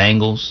it's the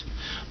Bengals.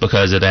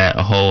 Because of that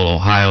whole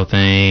Ohio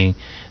thing,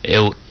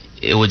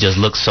 it would just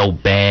look so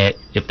bad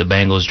if the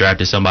Bengals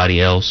drafted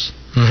somebody else.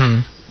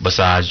 Mm-hmm.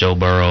 Besides Joe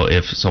Burrow,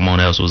 if someone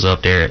else was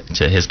up there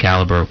to his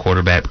caliber of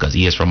quarterback, because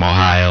he is from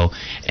Ohio,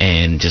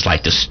 and just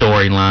like the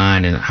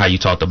storyline and how you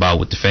talked about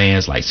with the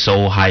fans, like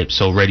so hyped,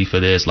 so ready for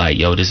this, like,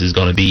 yo, this is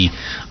going to be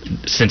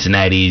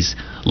Cincinnati's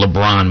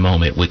LeBron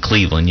moment with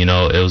Cleveland, you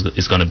know,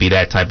 it's going to be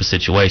that type of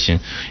situation,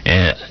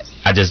 and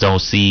I just don't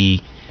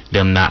see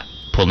them not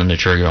pulling the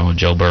trigger on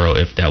Joe Burrow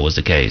if that was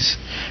the case.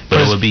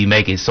 But it would be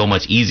making it so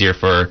much easier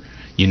for,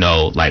 you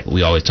know, like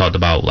we always talked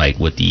about, like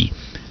with the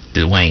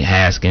Dwayne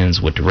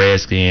Haskins with the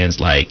Redskins,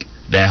 like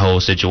that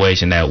whole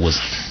situation that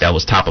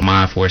was top of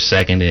mind for a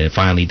second and it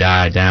finally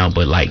died down.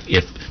 But like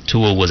if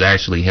Tua was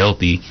actually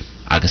healthy,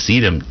 I could see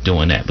them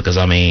doing that, because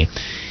I mean,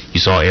 you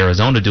saw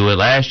Arizona do it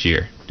last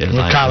year. With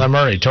Kyler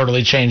Murray,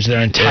 totally changed their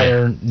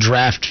entire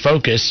draft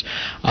focus,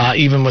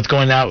 even with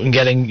going out and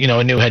getting, you know,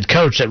 a new head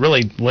coach that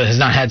really has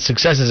not had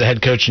success as a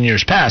head coach in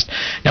years past.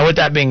 Now, with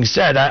that being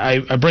said,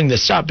 I bring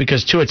this up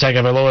because Tua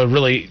Tagovailoa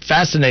really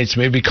fascinates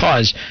me,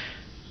 because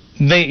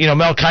they, you know,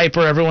 Mel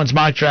Kiper, everyone's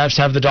mock drafts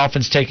have the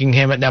Dolphins taking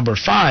him at number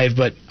 5,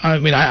 but I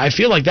mean, I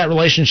feel like that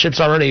relationship's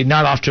already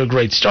not off to a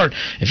great start.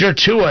 If you're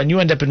Tua and you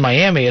end up in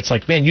Miami, it's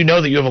like, man, you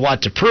know that you have a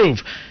lot to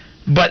prove.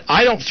 But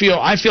I feel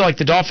like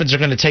the Dolphins are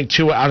going to take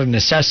Tua out of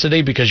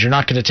necessity, because you're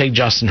not going to take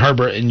Justin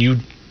Herbert, and you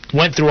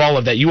went through all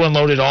of that. You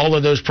unloaded all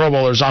of those Pro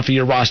Bowlers off of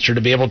your roster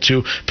to be able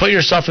to put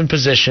yourself in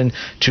position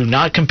to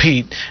not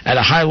compete at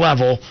a high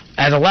level,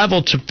 at a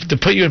level to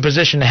put you in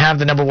position to have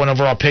the number 1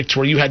 overall pick, to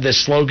where you had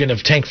this slogan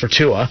of tank for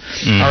Tua.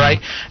 Mm-hmm. All right?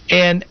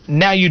 And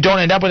now you don't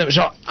end up with it.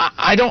 So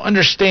I don't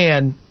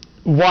understand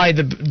why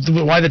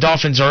the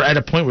Dolphins are at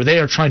a point where they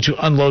are trying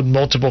to unload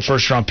multiple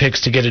first-round picks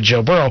to get a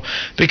Joe Burrow,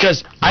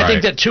 because I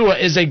think that Tua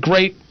is a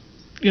great,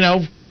 you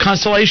know,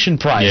 consolation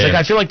prize. Yeah. Like,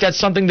 I feel like that's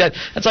something that's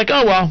like,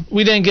 oh, well,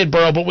 we didn't get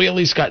Burrow, but we at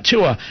least got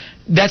Tua.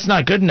 That's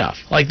not good enough.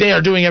 Like, they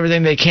are doing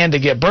everything they can to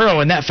get Burrow,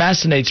 and that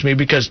fascinates me,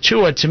 because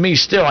Tua, to me,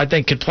 still, I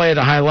think, could play at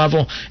a high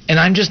level, and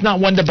I'm just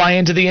not one to buy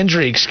into the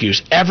injury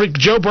excuse.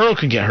 Joe Burrow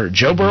can get hurt.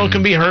 Joe Burrow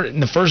can be hurt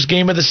in the first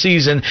game of the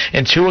season,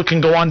 and Tua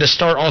can go on to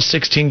start all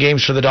 16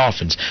 games for the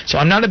Dolphins. So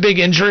I'm not a big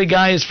injury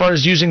guy as far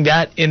as using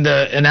that in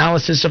the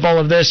analysis of all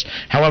of this.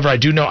 However, I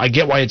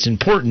get why it's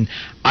important.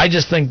 I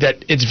just think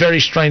that it's very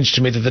strange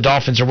to me that the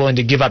Dolphins are willing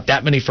to give up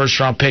that many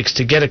first-round picks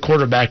to get a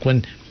quarterback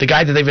when the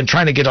guy that they've been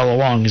trying to get all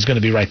along is going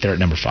to be right there at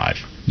number 5.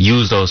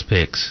 Use those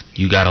picks.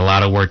 You got a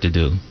lot of work to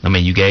do. I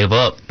mean, you gave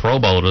up Pro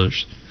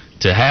Bowlers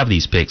to have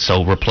these picks,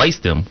 so replace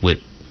them with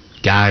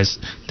guys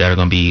that are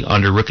going to be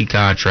under rookie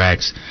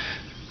contracts,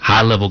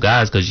 high-level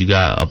guys, because you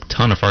got a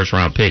ton of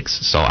first-round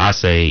picks. So I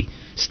say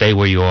stay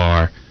where you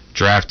are,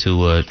 draft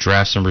Tua,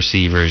 draft some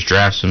receivers,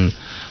 draft some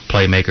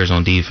playmakers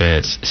on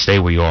defense. Stay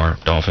where you are,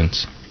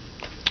 Dolphins.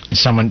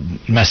 Someone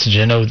messaged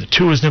in, oh, the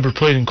Tua's never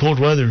played in cold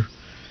weather.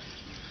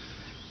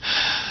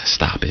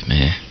 Stop it,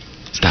 man.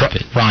 Stop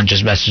it. Ron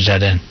just messaged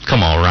that in.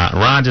 Come on, Ron.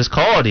 Ron just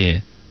called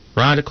in.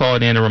 Ron just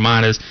called in to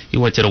remind us. He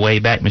went to the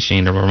Wayback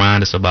Machine to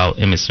remind us about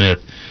Emmitt Smith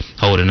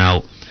holding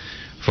out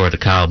for the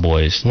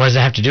Cowboys. What does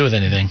that have to do with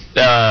anything?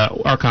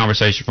 Our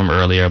conversation from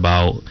earlier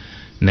about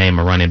name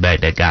a running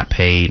back that got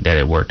paid that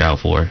it worked out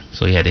for.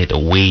 So he had to hit the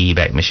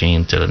Wayback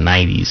Machine to the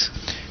 90s.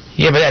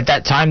 Yeah, but at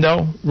that time,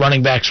 though,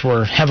 running backs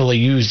were heavily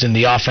used in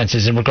the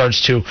offenses in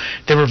regards to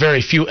there were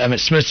very few Emmitt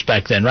Smiths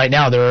back then. Right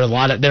now, there are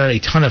a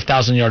ton of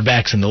 1,000-yard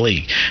backs in the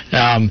league.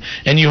 And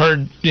you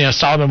heard, you know,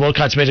 Solomon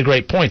Wilcots made a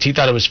great point. He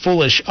thought it was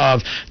foolish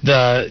of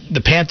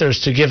the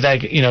Panthers to give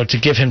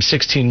him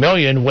 $16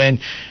 million when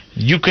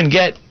you can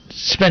get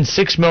spend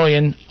 $6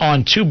 million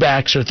on 2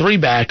 backs or 3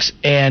 backs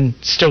and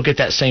still get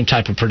that same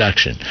type of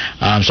production.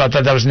 So I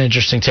thought that was an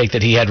interesting take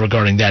that he had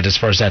regarding that as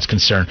far as that's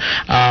concerned.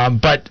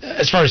 But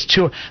as far as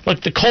Tua,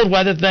 look, the cold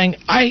weather thing,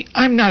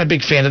 I'm not a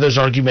big fan of those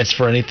arguments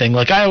for anything.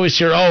 Like I always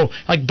hear,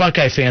 like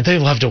Buckeye fans, they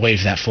love to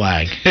wave that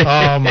flag.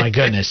 Oh my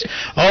goodness.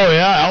 Oh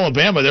yeah,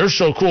 Alabama, they're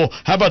so cool.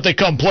 How about they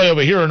come play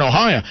over here in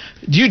Ohio?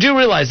 You do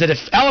realize that if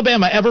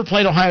Alabama ever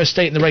played Ohio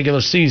State in the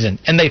regular season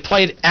and they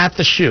played at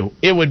the Shoe,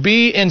 it would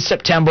be in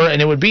September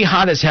and it would be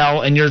hot as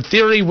hell, and your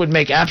theory would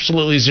make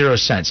absolutely zero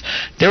sense.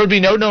 There would be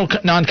no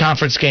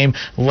non-conference game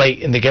late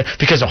in the game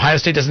because Ohio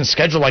State doesn't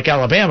schedule like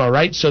Alabama,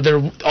 right? So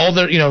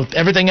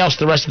everything else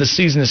the rest of the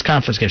season is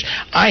conference games.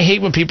 I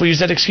hate when people use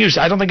that excuse.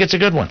 I don't think it's a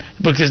good one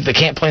because they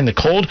can't play in the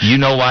cold. You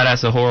know why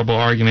that's a horrible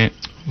argument?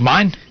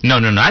 Mine? No,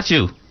 not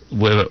you.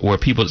 Where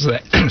people say,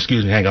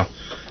 excuse me, hang on.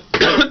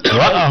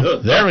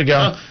 Uh-oh, there we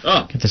go.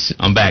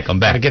 I'm back. I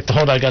gotta get the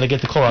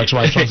Clorox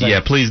wipes.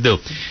 Yeah, please do.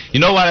 You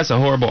know why that's a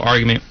horrible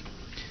argument?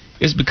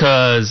 It's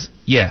because,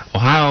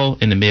 Ohio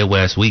in the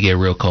Midwest, we get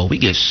real cold. We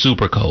get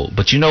super cold.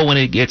 But you know when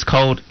it gets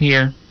cold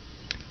here?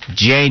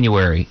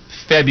 January,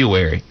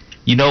 February.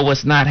 You know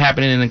what's not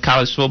happening in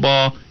college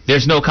football?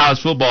 There's no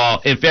college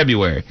football in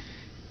February.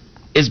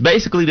 It's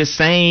basically the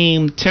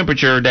same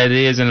temperature that it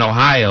is in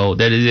Ohio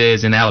that it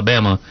is in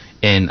Alabama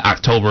in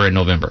October and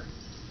November.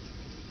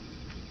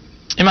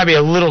 It might be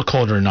a little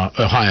colder in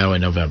Ohio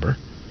in November,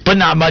 but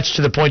not much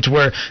to the point to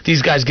where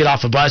these guys get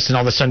off a bus and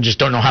all of a sudden just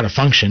don't know how to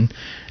function,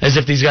 as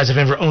if these guys have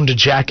never owned a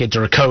jacket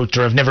or a coat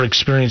or have never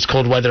experienced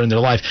cold weather in their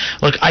life.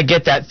 Look, I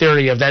get that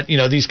theory of that,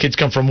 these kids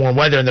come from warm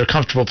weather and they're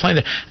comfortable playing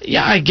there.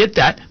 Yeah, I get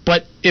that,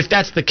 but if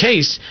that's the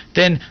case,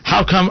 then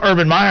how come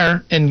Urban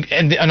Meyer and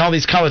all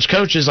these college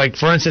coaches, like,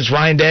 for instance,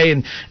 Ryan Day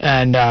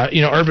and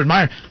Urban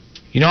Meyer,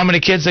 you know how many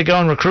kids they go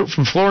and recruit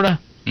from Florida?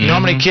 You know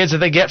how many kids that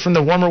they get from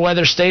the warmer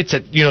weather states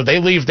that, they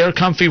leave their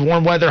comfy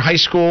warm weather high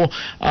school,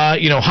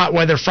 hot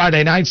weather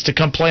Friday nights to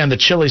come play on the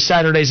chilly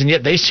Saturdays, and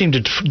yet they seem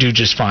to do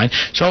just fine.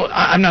 So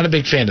I'm not a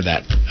big fan of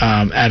that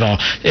at all.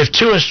 If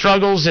Tua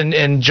struggles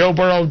and Joe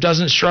Burrow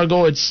doesn't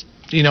struggle, it's,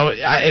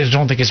 I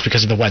don't think it's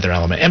because of the weather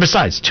element. And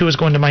besides, Tua's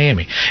going to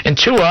Miami. And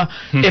Tua,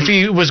 if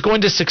he was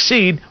going to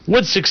succeed,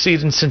 would succeed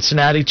in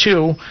Cincinnati,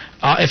 too,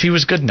 if he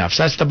was good enough.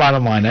 So that's the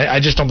bottom line. I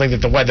just don't think that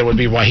the weather would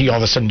be why he all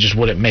of a sudden just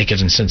wouldn't make it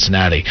in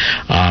Cincinnati,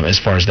 as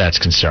far as that's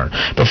concerned.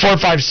 But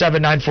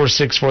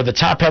 457-9464, the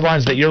top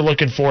headlines that you're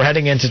looking for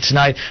heading into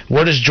tonight,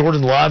 where does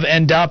Jordan Love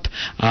end up?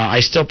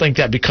 I still think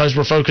that because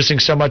we're focusing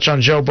so much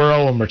on Joe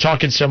Burrow and we're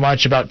talking so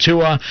much about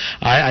Tua,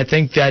 I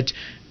think that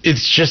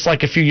it's just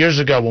like a few years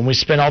ago when we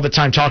spent all the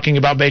time talking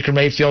about Baker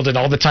Mayfield and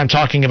all the time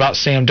talking about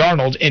Sam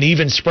Darnold and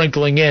even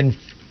sprinkling in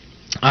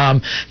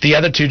the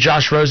other two,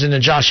 Josh Rosen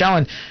and Josh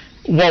Allen.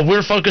 While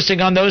we're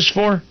focusing on those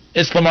four,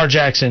 it's Lamar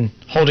Jackson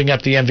holding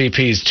up the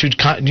MVPs,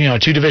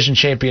 two division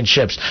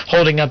championships,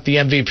 holding up the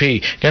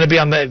MVP, going to be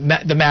on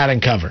the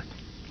Madden cover.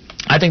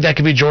 I think that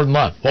could be Jordan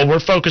Love. Well, we're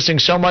focusing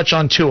so much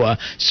on Tua,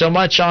 so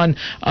much on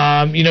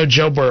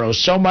Joe Burrow,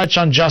 so much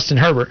on Justin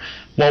Herbert.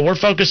 While we're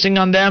focusing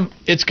on them,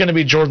 it's going to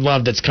be Jordan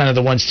Love that's kind of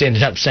the one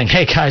standing up saying,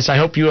 hey, guys, I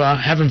hope you're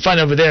having fun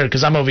over there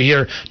because I'm over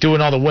here doing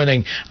all the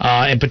winning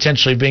and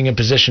potentially being in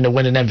position to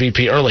win an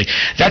MVP early.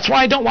 That's why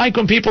I don't like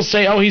when people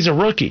say, oh, he's a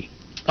rookie.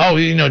 Oh,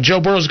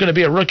 Joe Burrow's going to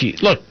be a rookie.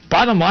 Look,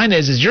 bottom line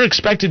is you're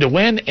expected to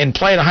win and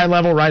play at a high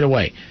level right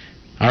away.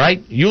 All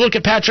right? You look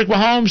at Patrick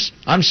Mahomes,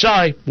 I'm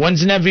sorry,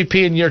 wins an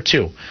MVP in year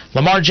 2.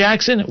 Lamar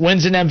Jackson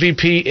wins an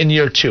MVP in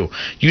year 2.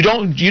 You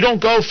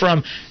don't go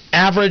from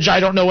average, I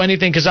don't know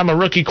anything because I'm a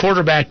rookie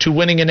quarterback, to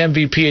winning an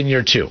MVP in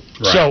year 2. Right.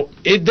 So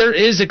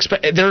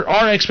there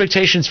are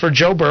expectations for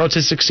Joe Burrow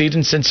to succeed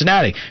in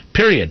Cincinnati,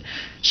 period.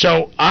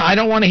 So I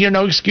don't want to hear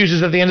no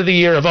excuses at the end of the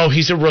year of, oh,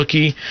 he's a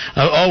rookie.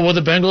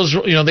 The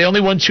Bengals, they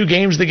only won 2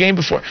 games the game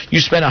before. You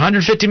spent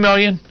 $150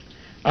 million.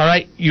 All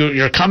right,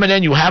 you're coming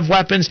in, you have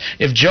weapons.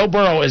 If Joe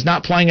Burrow is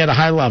not playing at a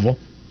high level,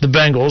 the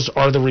Bengals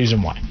are the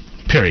reason why,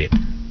 period.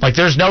 Like,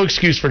 there's no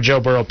excuse for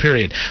Joe Burrow,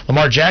 period.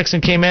 Lamar Jackson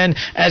came in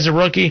as a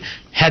rookie,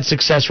 had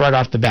success right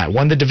off the bat.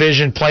 Won the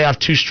division, playoff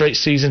 2 straight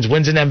seasons,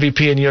 wins an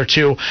MVP in year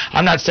 2.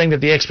 I'm not saying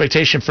that the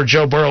expectation for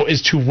Joe Burrow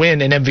is to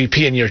win an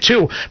MVP in year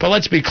 2, but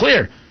let's be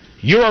clear.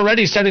 You're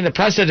already setting the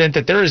precedent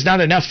that there is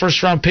not enough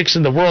first-round picks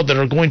in the world that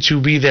are going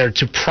to be there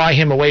to pry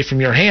him away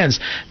from your hands.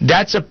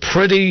 That's a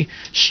pretty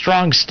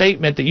strong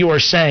statement that you are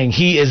saying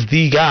he is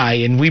the guy,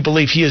 and we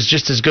believe he is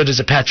just as good as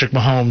a Patrick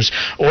Mahomes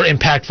or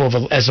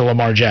impactful as a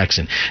Lamar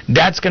Jackson.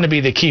 That's going to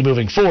be the key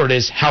moving forward,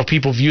 is how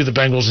people view the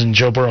Bengals and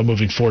Joe Burrow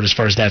moving forward as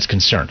far as that's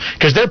concerned.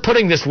 Because they're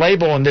putting this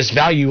label and this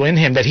value in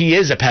him that he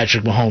is a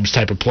Patrick Mahomes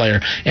type of player,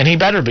 and he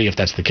better be if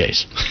that's the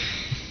case.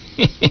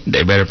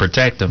 They better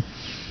protect him.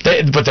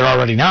 But they're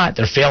already not.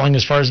 They're failing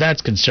as far as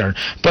that's concerned.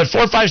 But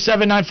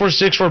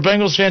 457-946 for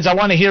Bengals fans, I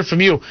want to hear from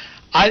you.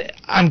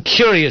 I'm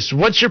curious,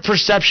 what's your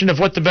perception of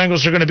what the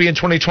Bengals are going to be in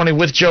 2020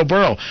 with Joe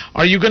Burrow?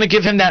 Are you going to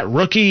give him that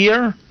rookie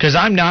year? Because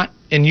I'm not,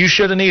 and you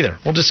shouldn't either.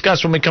 We'll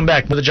discuss when we come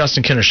back with the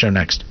Justin Kinner Show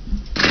next.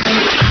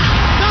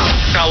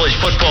 College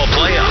football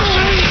playoffs,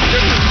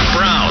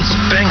 Browns,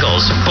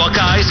 Bengals,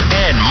 Buckeyes,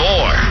 and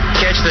more.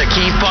 Catch the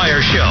Keith Fire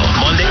Show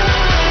Monday.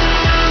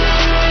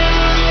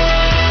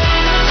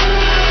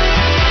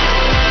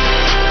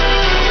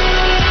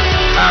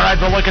 All right,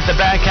 we'll look at the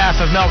back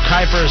half of Mel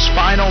Kiper's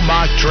final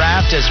mock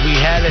draft as we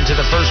head into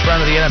the first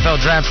round of the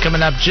NFL draft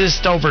coming up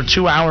just over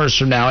 2 hours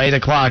from now, 8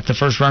 o'clock. The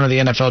first round of the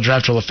NFL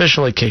draft will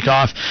officially kick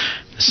off.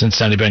 The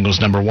Cincinnati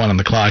Bengals number 1 on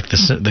the clock.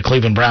 The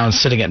Cleveland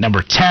Browns sitting at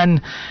number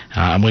 10.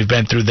 And we've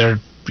been through their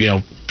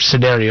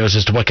scenarios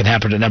as to what can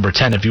happen at number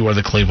 10 if you are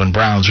the Cleveland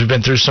Browns. We've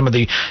been through some of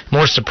the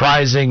more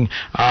surprising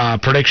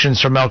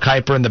predictions from Mel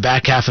Kiper in the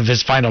back half of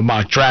his final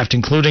mock draft,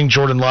 including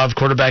Jordan Love,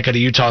 quarterback out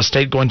of Utah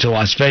State, going to the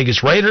Las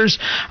Vegas Raiders.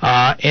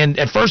 And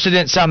at first it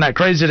didn't sound that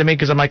crazy to me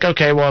because I'm like,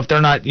 okay, well, if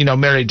they're not,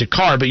 married to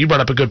Carr, but you brought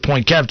up a good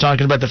point, Kev,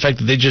 talking about the fact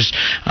that they just,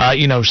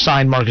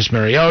 signed Marcus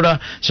Mariota.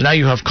 So now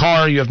you have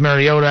Carr, you have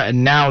Mariota,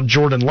 and now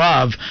Jordan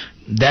Love.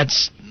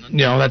 That's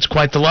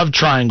quite the love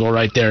triangle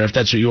right there, if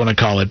that's what you want to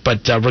call it.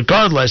 But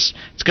regardless,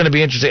 it's going to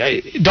be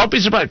interesting. Don't be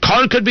surprised.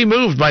 Carr could be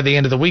moved by the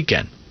end of the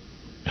weekend.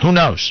 Who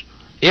knows?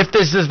 If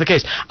this is the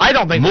case. I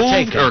don't think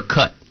moved or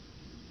cut.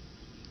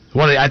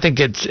 Well, I think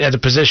it's at a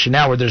position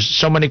now where there's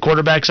so many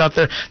quarterbacks out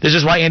there. This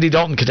is why Andy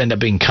Dalton could end up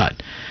being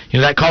cut.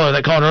 That caller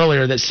that called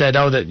earlier that said,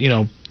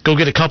 go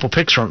get a couple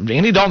picks from him.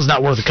 Andy Dalton's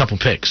not worth a couple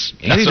picks.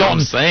 That's what I'm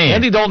saying.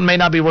 Andy Dalton may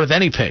not be worth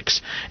any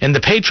picks. And the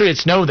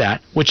Patriots know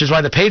that, which is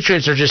why the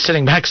Patriots are just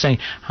sitting back saying,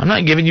 I'm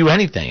not giving you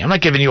anything. I'm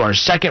not giving you our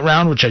second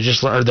round,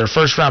 or their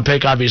first round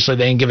pick. Obviously,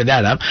 they ain't giving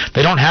that up.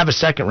 They don't have a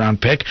second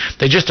round pick.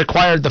 They just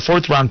acquired the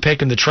fourth round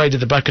pick in the trade to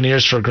the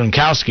Buccaneers for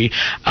Gronkowski.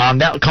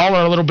 That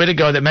caller a little bit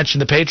ago that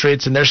mentioned the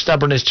Patriots and their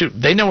stubbornness too.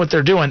 They know what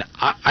they're doing.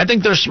 I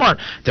think they're smart.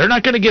 They're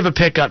not going to give a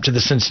pick up to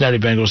the Cincinnati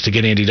Bengals to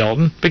get Andy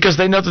Dalton because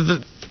they know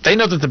that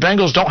the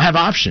Bengals don't have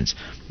options.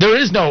 There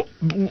is no...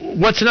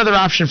 What's another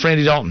option for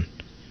Andy Dalton?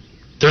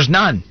 There's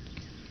none.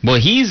 Well,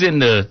 he's in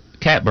the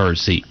catbird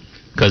seat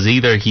because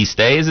either he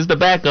stays as the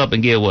backup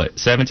and get,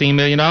 $17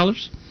 million?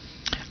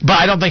 But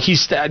I don't think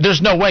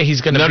there's no way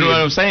he's going to be... That's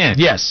what I'm saying.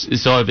 Yes.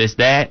 So if it's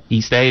that,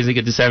 he stays and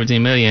gets the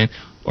 $17 million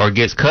or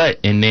gets cut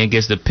and then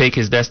gets to pick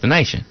his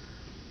destination.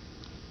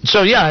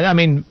 So, yeah,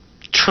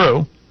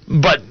 true.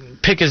 But...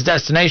 pick his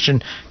destination,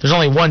 there's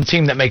only one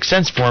team that makes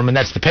sense for him, and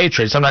that's the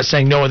Patriots. I'm not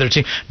saying no other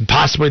team,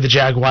 possibly the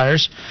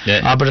Jaguars.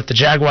 Yeah. But if the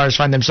Jaguars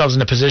find themselves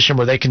in a position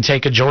where they can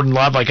take a Jordan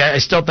Love, I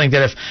still think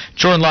that if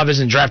Jordan Love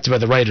isn't drafted by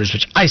the Raiders,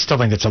 which I still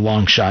think that's a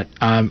long shot,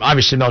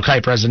 obviously Mel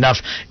Kiper has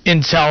enough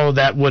intel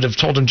that would have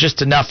told him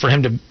just enough for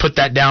him to put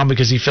that down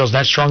because he feels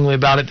that strongly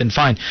about it, then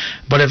fine.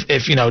 But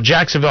if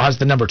Jacksonville has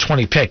the number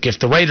 20 pick, if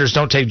the Raiders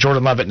don't take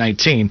Jordan Love at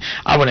 19,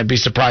 I wouldn't be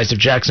surprised if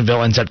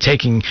Jacksonville ends up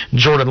taking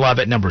Jordan Love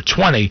at number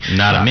 20.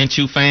 Not a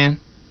Minshew fan?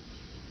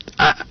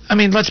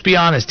 Let's be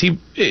honest.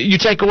 You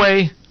take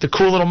away the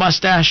cool little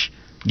mustache.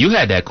 You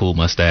had that cool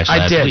mustache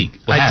last week.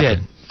 I did.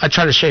 I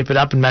tried to shape it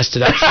up and messed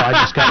it up, so I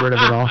just got rid of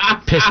it all.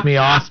 Pissed me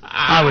off.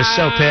 I was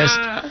so pissed.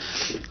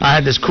 I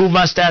had this cool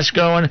mustache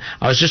going.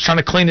 I was just trying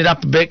to clean it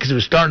up a bit because it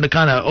was starting to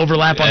kind of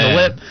overlap on the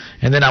lip,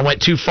 and then I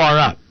went too far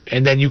up.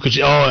 And then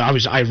I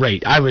was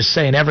irate. I was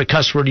saying every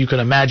cuss word you could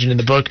imagine in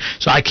the book,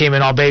 so I came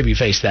in all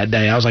babyface that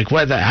day. I was like,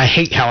 I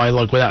hate how I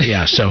look without...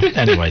 Yeah, so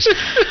anyways.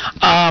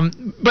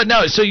 But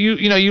no, so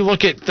you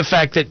look at the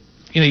fact that,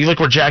 you look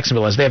where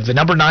Jacksonville is. They have the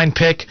number 9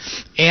 pick,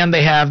 and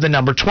they have the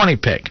number 20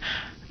 pick.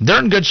 They're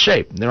in good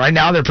shape. Right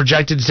now, they're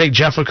projected to take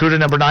Jeff Okudah,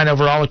 number 9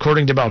 overall,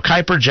 according to Mel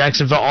Kiper.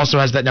 Jacksonville also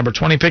has that number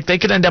 20 pick. They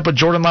could end up with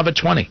Jordan Love at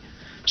 20.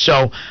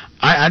 So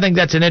I think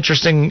that's an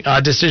interesting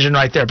decision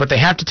right there. But they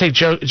have to take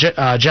Jeff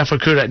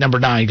Okudah at number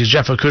 9 because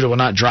Jeff Okudah will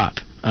not drop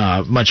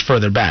much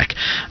further back,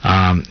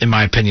 in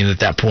my opinion, at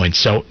that point.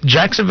 So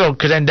Jacksonville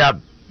could end up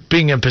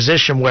being in a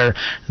position where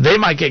they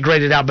might get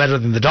graded out better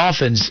than the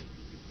Dolphins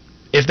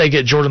if they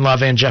get Jordan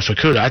Love and Jeff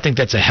Okudah. I think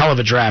that's a hell of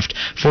a draft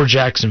for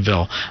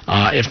Jacksonville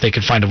if they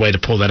could find a way to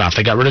pull that off.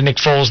 They got rid of Nick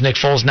Foles. Nick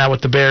Foles now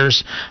with the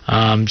Bears.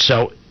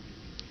 So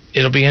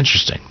it'll be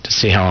interesting to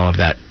see how all of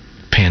that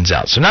pans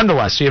out. So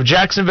nonetheless, you have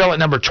Jacksonville at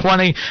number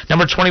 20.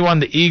 Number 21,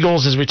 the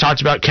Eagles, as we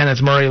talked about,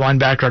 Kenneth Murray,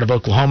 linebacker out of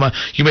Oklahoma.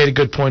 You made a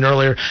good point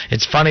earlier.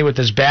 It's funny with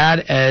as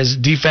bad as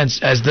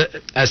defense,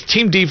 as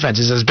team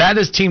defenses, as bad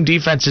as team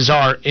defenses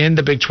are in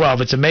the Big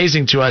 12, it's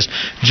amazing to us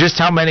just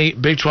how many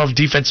Big 12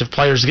 defensive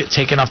players get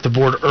taken off the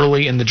board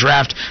early in the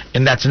draft,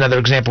 and that's another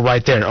example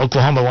right there.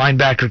 Oklahoma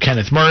linebacker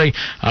Kenneth Murray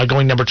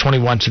going number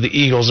 21 to the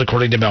Eagles,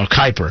 according to Mel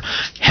Kiper.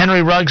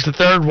 Henry Ruggs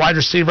III, wide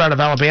receiver out of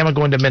Alabama,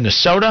 going to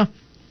Minnesota.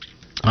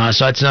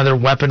 So that's another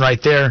weapon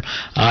right there.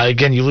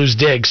 Again, you lose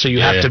Diggs, so you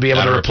have to be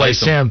able to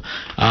replace him.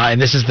 And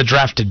this is the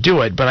draft to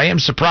do it. But I am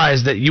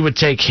surprised that you would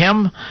take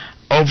him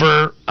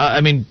over,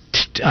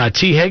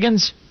 T.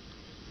 Higgins.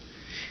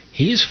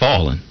 He's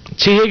fallen.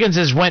 T. Higgins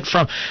has went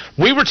from...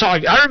 We were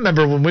talking... I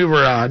remember when we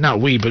were...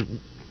 but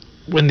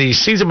when the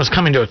season was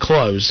coming to a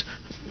close,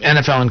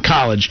 NFL and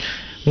college...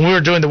 When we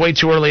were doing the way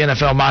too early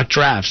NFL mock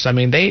drafts,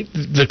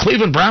 the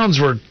Cleveland Browns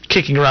were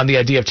kicking around the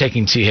idea of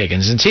taking T.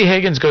 Higgins. And T.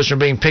 Higgins goes from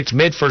being picked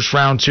mid-first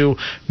round to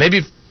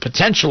maybe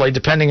potentially,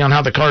 depending on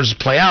how the cards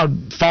play out,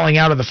 falling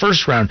out of the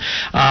first round.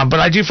 But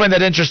I do find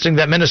that interesting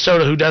that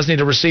Minnesota, who does need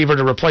a receiver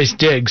to replace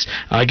Diggs,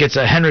 gets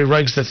a Henry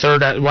Ruggs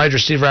III wide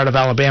receiver out of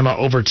Alabama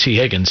over T.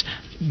 Higgins.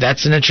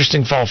 That's an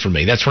interesting fall for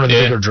me. That's one of the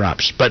bigger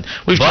drops. But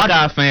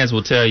Buckeye fans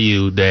will tell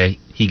you that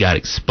he got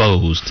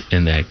exposed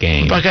in that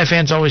game. Buckeye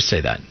fans always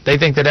say that. They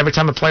think that every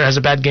time a player has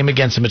a bad game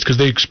against them, it's because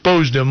they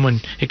exposed him when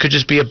it could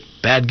just be a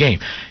bad game.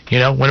 You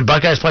know, when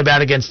Buckeyes play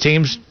bad against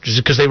teams,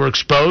 just because they were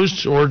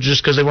exposed or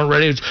just because they weren't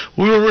ready,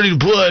 we weren't ready to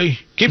play.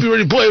 Can't be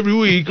ready to play every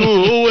week.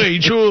 Oh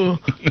wait, sure.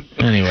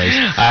 Anyways.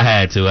 I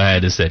had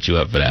to set you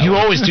up for that. You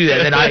always do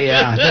that. Then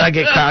I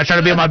get caught. I try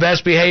to be on my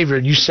best behavior,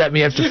 and you set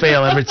me up to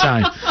fail every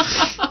time.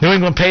 New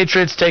England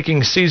Patriots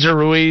taking Cesar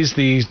Ruiz,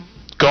 the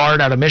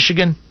guard out of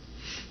Michigan.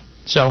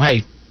 So,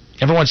 hey,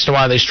 every once in a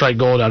while they strike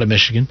gold out of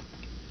Michigan.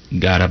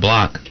 Got to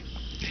block.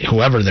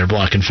 Whoever they're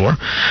blocking for.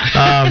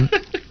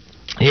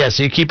 Yeah,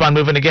 so you keep on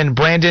moving again.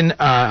 Brandon,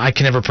 I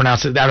can never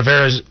pronounce it, out of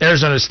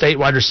Arizona State,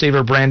 wide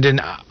receiver Brandon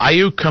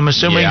Ayuk, I'm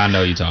assuming. Yeah, I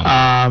know you're talking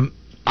about.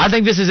 I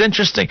think this is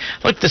interesting.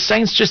 Look, the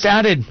Saints just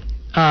added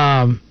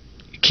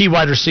key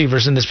wide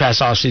receivers in this past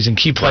offseason,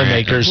 key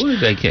playmakers. Who did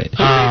they get?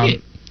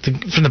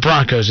 From the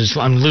Broncos.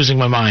 I'm losing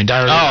my mind.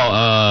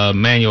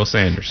 Manuel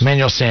Sanders.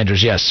 Manuel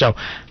Sanders, yes. So,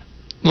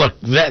 look,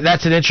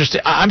 that's an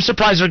interesting... I'm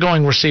surprised they're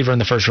going receiver in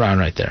the first round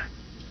right there.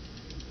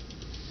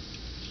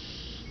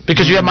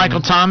 Because you have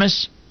Michael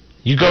Thomas...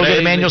 You go get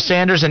Emmanuel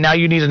Sanders, and now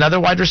you need another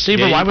wide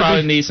receiver? Yeah, Why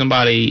would need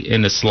somebody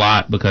in the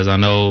slot because I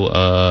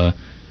know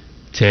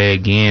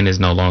Ted Ginn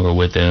is no longer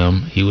with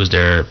them. He was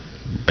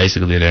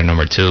basically their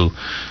number 2.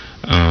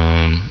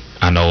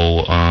 I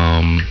know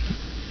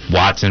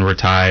Watson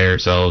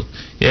retired, so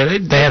yeah,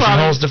 they have some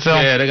holes to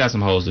fill. Yeah, they got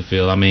some holes to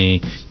fill. I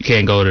mean, you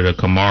can't go to the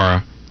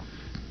Kamara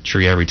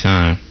tree every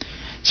time.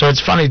 So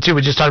it's funny, too.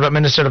 We just talked about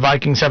Minnesota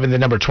Vikings having the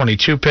number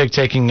 22 pick,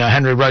 taking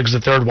Henry Ruggs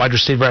III, wide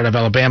receiver out of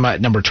Alabama at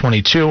number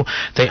 22.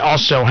 They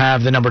also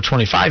have the number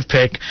 25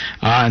 pick,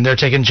 and they're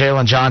taking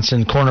Jalen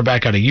Johnson,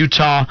 cornerback out of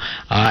Utah,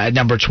 at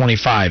number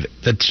 25.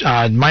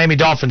 The Miami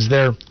Dolphins,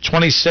 their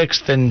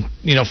 26th and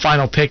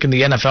final pick in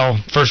the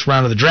NFL first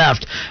round of the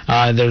draft,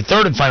 their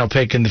third and final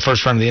pick in the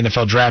first round of the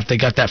NFL draft. They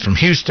got that from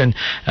Houston.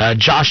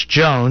 Josh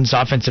Jones,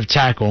 offensive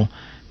tackle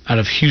out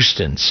of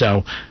Houston.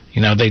 So,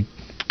 they...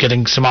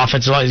 getting some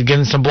offensive line,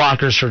 getting some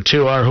blockers for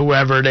Tua or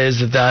whoever it is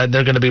that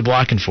they're going to be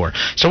blocking for.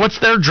 So what's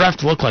their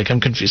draft look like? I'm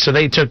confused. So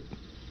they took,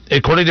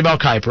 according to Mel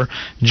Kiper,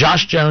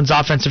 Josh Jones,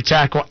 offensive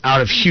tackle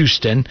out of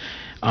Houston.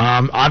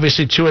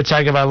 Obviously Tua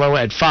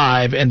Tagovailoa at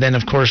 5, and then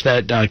of course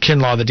that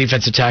Kinlaw, the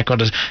defensive tackle.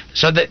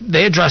 So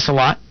they address a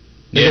lot.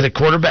 They get a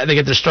quarterback. They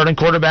get their starting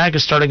quarterback, a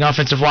starting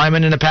offensive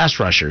lineman, and a pass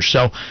rusher.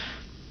 So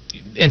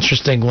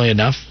interestingly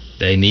enough,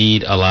 they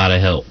need a lot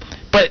of help.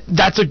 But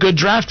that's a good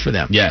draft for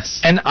them.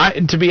 Yes. And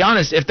to be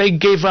honest, if they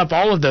gave up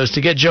all of those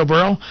to get Joe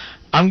Burrow,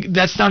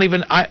 that's not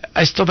even...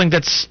 I still think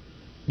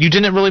you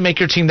didn't really make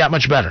your team that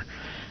much better.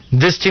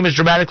 This team is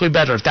dramatically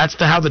better. If that's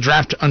how the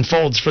draft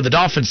unfolds for the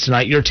Dolphins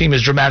tonight, your team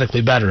is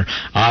dramatically better.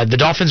 The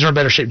Dolphins are in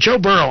better shape. Joe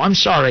Burrow, I'm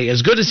sorry,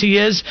 as good as he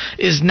is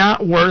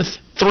not worth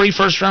 3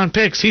 first-round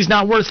picks. He's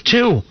not worth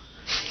 2.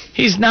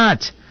 He's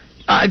not.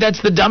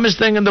 That's the dumbest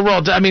thing in the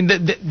world. I mean,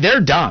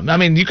 they're dumb. I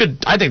mean,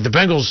 I think the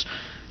Bengals...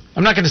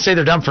 I'm not going to say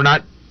they're dumb for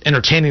not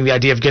entertaining the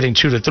idea of getting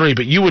 2 to 3,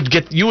 but you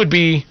would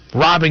be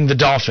robbing the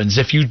Dolphins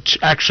if you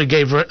actually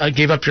gave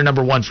up your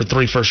number 1 for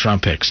 3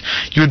 first-round picks.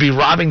 You would be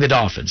robbing the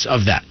Dolphins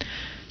of that.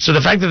 So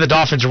the fact that the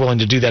Dolphins are willing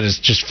to do that is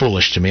just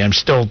foolish to me. I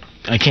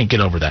can't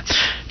get over that.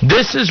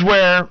 This is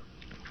where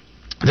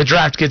the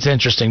draft gets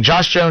interesting.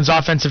 Josh Jones,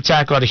 offensive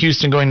tackle out of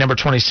Houston, going number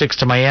 26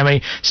 to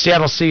Miami.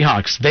 Seattle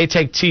Seahawks, they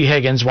take T.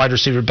 Higgins, wide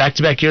receiver.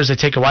 Back-to-back years, they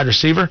take a wide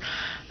receiver.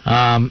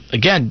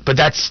 Again, but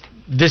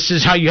this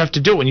is how you have to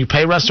do it. When you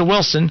pay Russell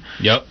Wilson,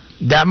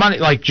 that money,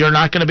 you're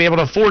not going to be able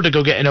to afford to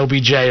go get an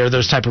OBJ or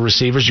those type of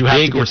receivers. You have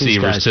big to get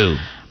receivers these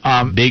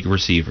guys. Too. Big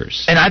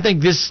receivers. And I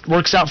think this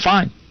works out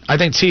fine. I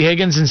think T.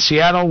 Higgins in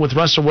Seattle with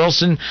Russell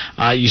Wilson,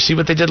 you see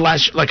what they did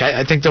last year.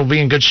 I think they'll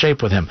be in good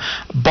shape with him.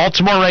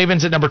 Baltimore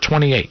Ravens at number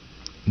 28.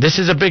 This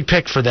is a big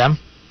pick for them.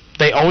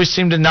 They always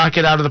seem to knock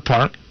it out of the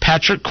park.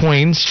 Patrick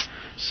Queens,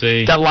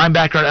 that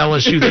linebacker at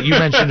LSU that you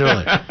mentioned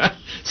earlier.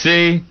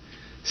 See?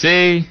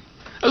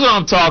 That's what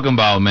I'm talking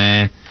about,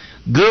 man.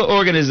 Good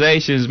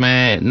organizations,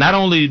 man, not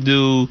only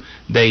do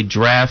they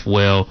draft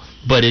well,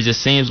 but it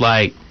just seems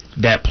like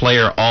that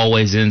player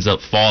always ends up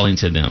falling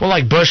to them. Well,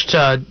 like Bush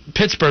to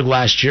Pittsburgh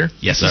last year.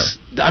 Yes, sir.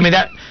 I mean,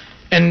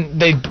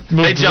 and they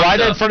moved right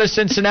in front of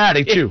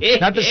Cincinnati, too.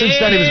 Not that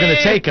Cincinnati was going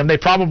to take him. They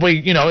probably,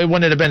 it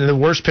wouldn't have been the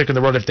worst pick in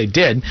the world if they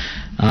did.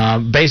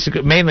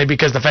 Basically, mainly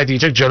because the fact that you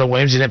took Jonah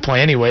Williams, he didn't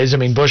play anyways. I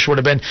mean, Bush would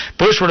have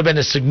been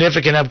a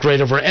significant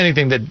upgrade over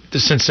anything that the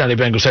Cincinnati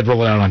Bengals had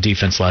rolling out on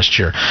defense last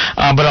year.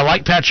 But I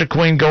like Patrick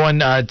Queen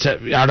going out of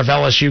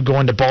LSU,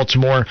 going to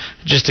Baltimore.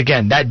 Just,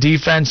 again, that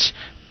defense...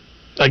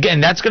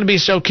 Again, that's going to be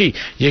so key.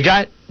 You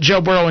got Joe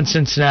Burrow in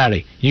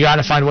Cincinnati. You got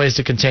to find ways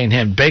to contain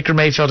him. Baker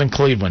Mayfield in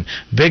Cleveland.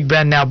 Big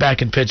Ben now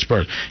back in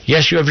Pittsburgh.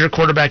 Yes, you have your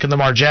quarterback in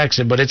Lamar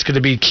Jackson, but it's going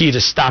to be key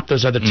to stop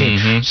those other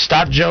teams.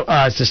 Stop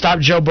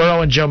Joe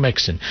Burrow and Joe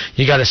Mixon.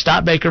 You got to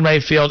stop Baker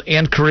Mayfield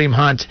and Kareem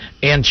Hunt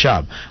and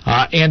Chubb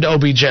and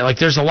OBJ. Like,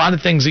 there's a lot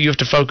of things that you have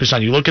to focus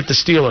on. You look at the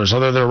Steelers,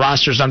 although their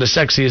roster's not as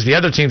sexy as the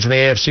other teams in the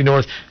AFC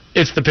North.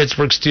 It's the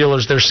Pittsburgh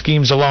Steelers. Their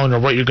schemes alone are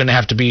what you're going to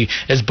have to be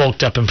as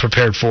bulked up and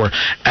prepared for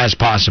as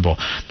possible.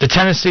 The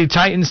Tennessee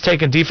Titans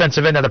taking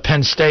defensive end out of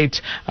Penn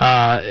State.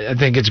 I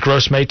think it's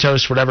Gross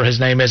Matos, whatever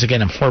his name is.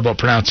 Again, I'm horrible at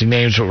pronouncing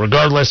names, but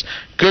regardless,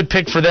 good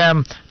pick for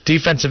them.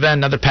 Defensive end,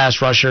 another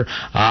pass rusher.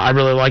 I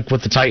really like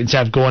what the Titans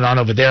have going on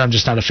over there. I'm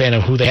just not a fan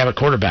of who they have at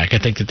quarterback. I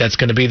think that's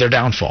going to be their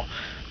downfall.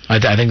 I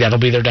think that'll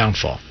be their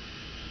downfall.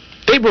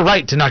 They were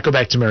right to not go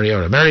back to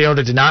Mariota.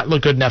 Mariota did not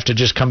look good enough to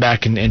just come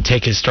back and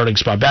take his starting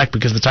spot back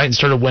because the Titans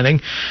started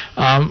winning,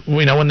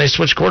 when they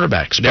switched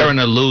quarterbacks. They're in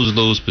a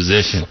lose-lose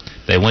position.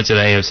 They went to the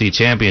AFC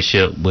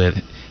Championship with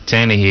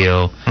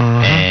Tannehill,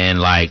 and,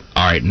 all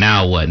right,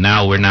 now what?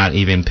 Now we're not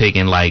even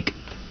picking,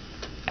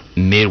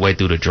 midway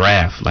through the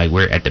draft.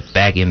 We're at the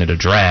back end of the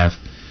draft.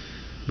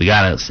 We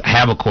got to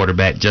have a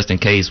quarterback just in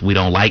case we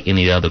don't like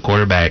any of the other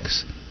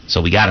quarterbacks,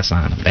 so we got to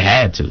sign him. They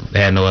had to.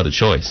 They had no other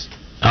choice.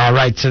 All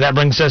right, so that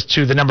brings us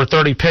to the number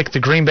 30 pick, the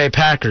Green Bay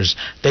Packers.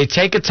 They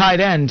take a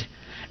tight end,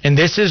 and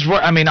this is where,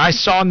 I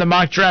saw in the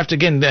mock draft,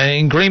 again,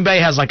 in Green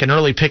Bay has an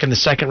early pick in the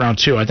second round,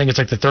 too. I think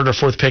it's the third or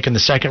fourth pick in the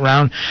second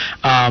round.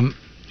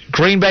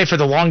 Green Bay, for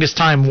the longest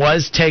time,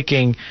 was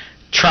taking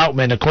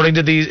Troutman. According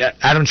to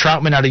Adam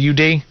Troutman out of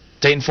UD,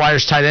 Dayton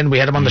Flyers tight end, we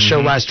had him on the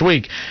show last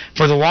week.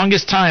 For the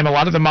longest time, a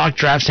lot of the mock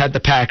drafts had the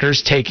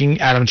Packers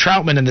taking Adam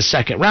Troutman in the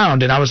second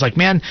round, and I was like,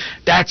 man,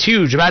 that's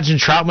huge. Imagine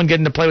Troutman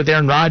getting to play with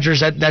Aaron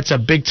Rodgers. That's a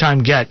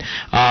big-time get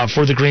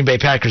for the Green Bay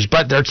Packers.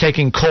 But they're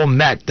taking Cole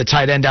Met, the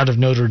tight end out of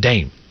Notre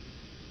Dame,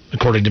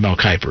 according to Mel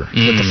Kiper,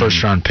 with the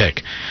first-round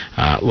pick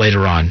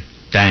later on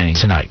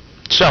tonight.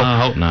 So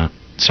I hope not.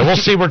 So we'll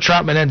see where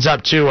Troutman ends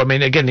up, too.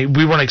 Again,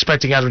 we weren't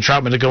expecting Adam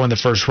Troutman to go in the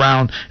first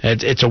round.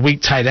 It's a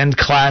weak tight end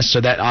class,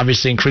 so that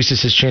obviously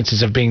increases his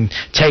chances of being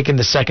taken,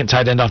 the second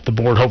tight end off the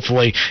board,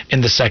 hopefully,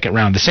 in the second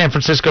round. The San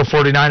Francisco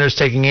 49ers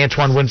taking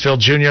Antoine Winfield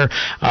Jr.,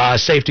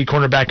 safety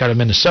cornerback out of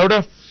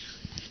Minnesota.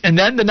 And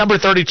then the number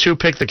 32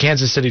 pick, the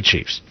Kansas City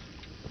Chiefs.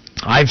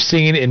 I've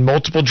seen in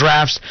multiple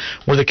drafts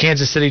where the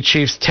Kansas City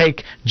Chiefs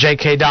take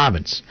J.K.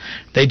 Dobbins.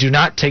 They do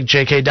not take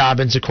J.K.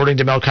 Dobbins. According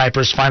to Mel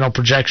Kiper's final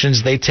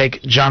projections, they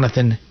take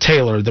Jonathan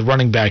Taylor, the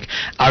running back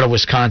out of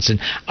Wisconsin.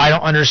 I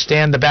don't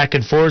understand the back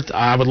and forth.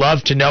 I would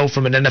love to know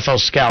from an NFL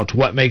scout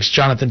what makes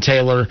Jonathan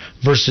Taylor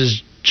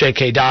versus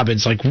J.K.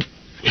 Dobbins.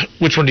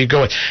 Which one do you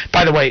go with?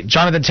 By the way,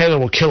 Jonathan Taylor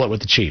will kill it with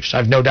the Chiefs. I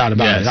have no doubt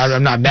about it.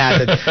 I'm not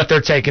mad that they're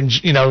taking,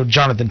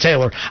 Jonathan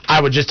Taylor. I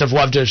would just have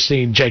loved to have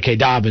seen J.K.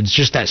 Dobbins,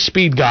 just that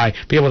speed guy,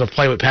 be able to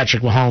play with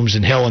Patrick Mahomes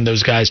and Hill and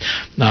those guys.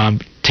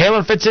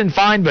 Taylor fits in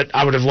fine, but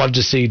I would have loved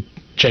to see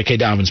J.K.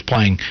 Dobbins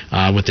playing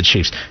with the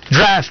Chiefs.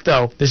 Draft,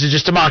 though, this is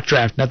just a mock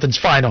draft. Nothing's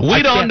final.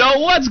 We don't know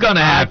what's going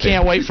to happen. I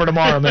can't wait for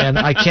tomorrow, man.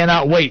 I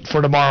cannot wait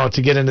for tomorrow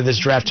to get into this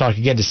draft talk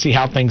again to see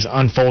how things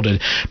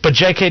unfolded. But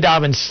J.K.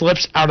 Dobbins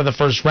slips out of the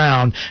first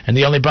round, and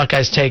the only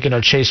Buckeyes taken are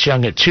Chase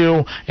Young at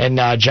 2 and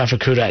Jeff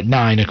Okudah at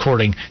 9,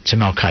 according to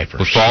Mel Kiper.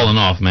 We're falling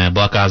off, man.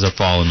 Buckeyes are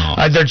falling off.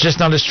 They're just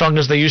not as strong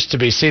as they used to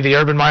be. See, the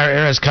Urban Meyer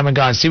era has come and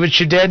gone. See what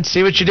you did?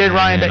 See what you did,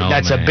 Ryan Day?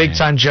 That's a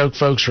big-time joke,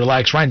 folks.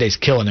 Relax. Ryan Day's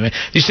killing it, man.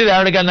 You see they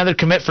already got another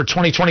commit for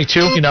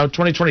 2022,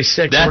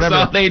 2026, That's or whatever.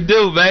 That's all they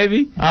do,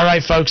 baby. All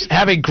right, folks.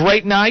 Have a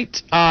great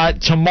night.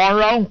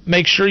 Tomorrow,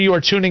 make sure you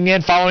are tuning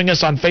in, following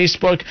us on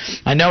Facebook.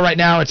 I know right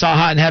now it's all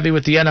hot and heavy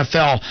with the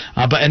NFL,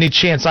 but any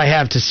chance I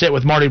have to sit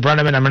with Marty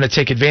Brenneman, I'm going to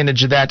take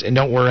advantage of that. And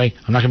don't worry,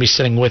 I'm not going to be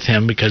sitting with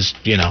him because,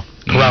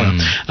 Corona.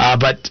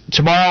 But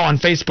tomorrow on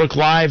Facebook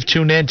Live,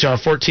 tune in to our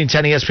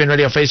 1410 ESPN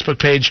Radio Facebook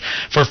page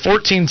for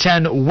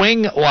 1410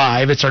 Wing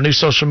Live. It's our new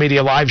social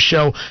media live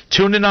show.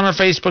 Tune in on our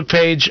Facebook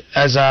page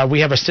as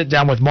we have a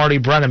sit-down with Marty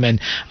Brenneman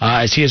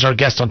as he is our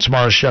guest on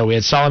tomorrow's show. We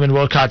had Solomon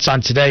Wilcots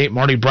on today.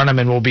 Marty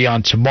Brenneman will be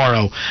on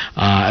tomorrow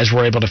as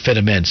we're able to fit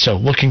him in. So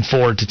looking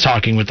forward to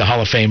talking with the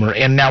Hall of Famer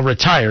and now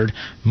retired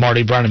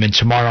Marty Brenneman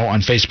tomorrow on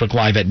Facebook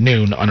Live at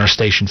noon on our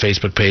station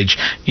Facebook page,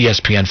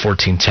 ESPN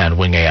 1410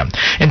 Wing AM.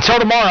 Until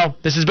tomorrow,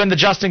 this has been the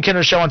Justin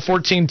Kinner Show on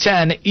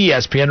 1410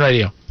 ESPN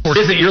Radio.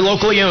 Visit your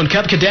locally owned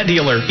Cub Cadet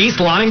dealer, East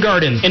Lawn &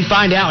 Garden, and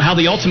find out how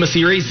the Ultima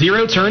Series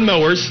zero-turn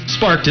mowers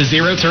sparked a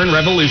zero-turn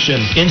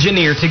revolution.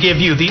 Engineered to give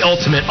you the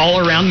ultimate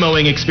all-around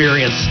mowing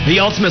experience.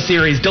 The Ultima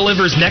Series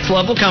delivers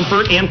next-level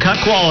comfort and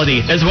cut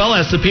quality, as well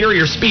as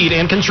superior speed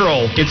and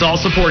control. It's all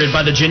supported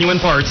by the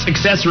genuine parts,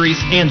 accessories,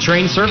 and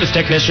trained service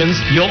technicians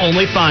you'll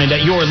only find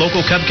at your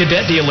local Cub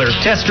Cadet dealer.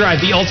 Test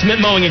drive the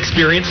ultimate mowing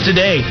experience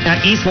today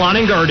at East Lawn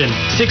 & Garden,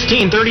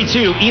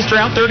 1632 East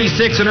Route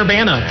 36 in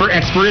Urbana for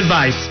expert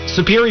advice,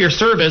 superior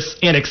service,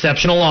 and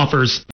exceptional offers.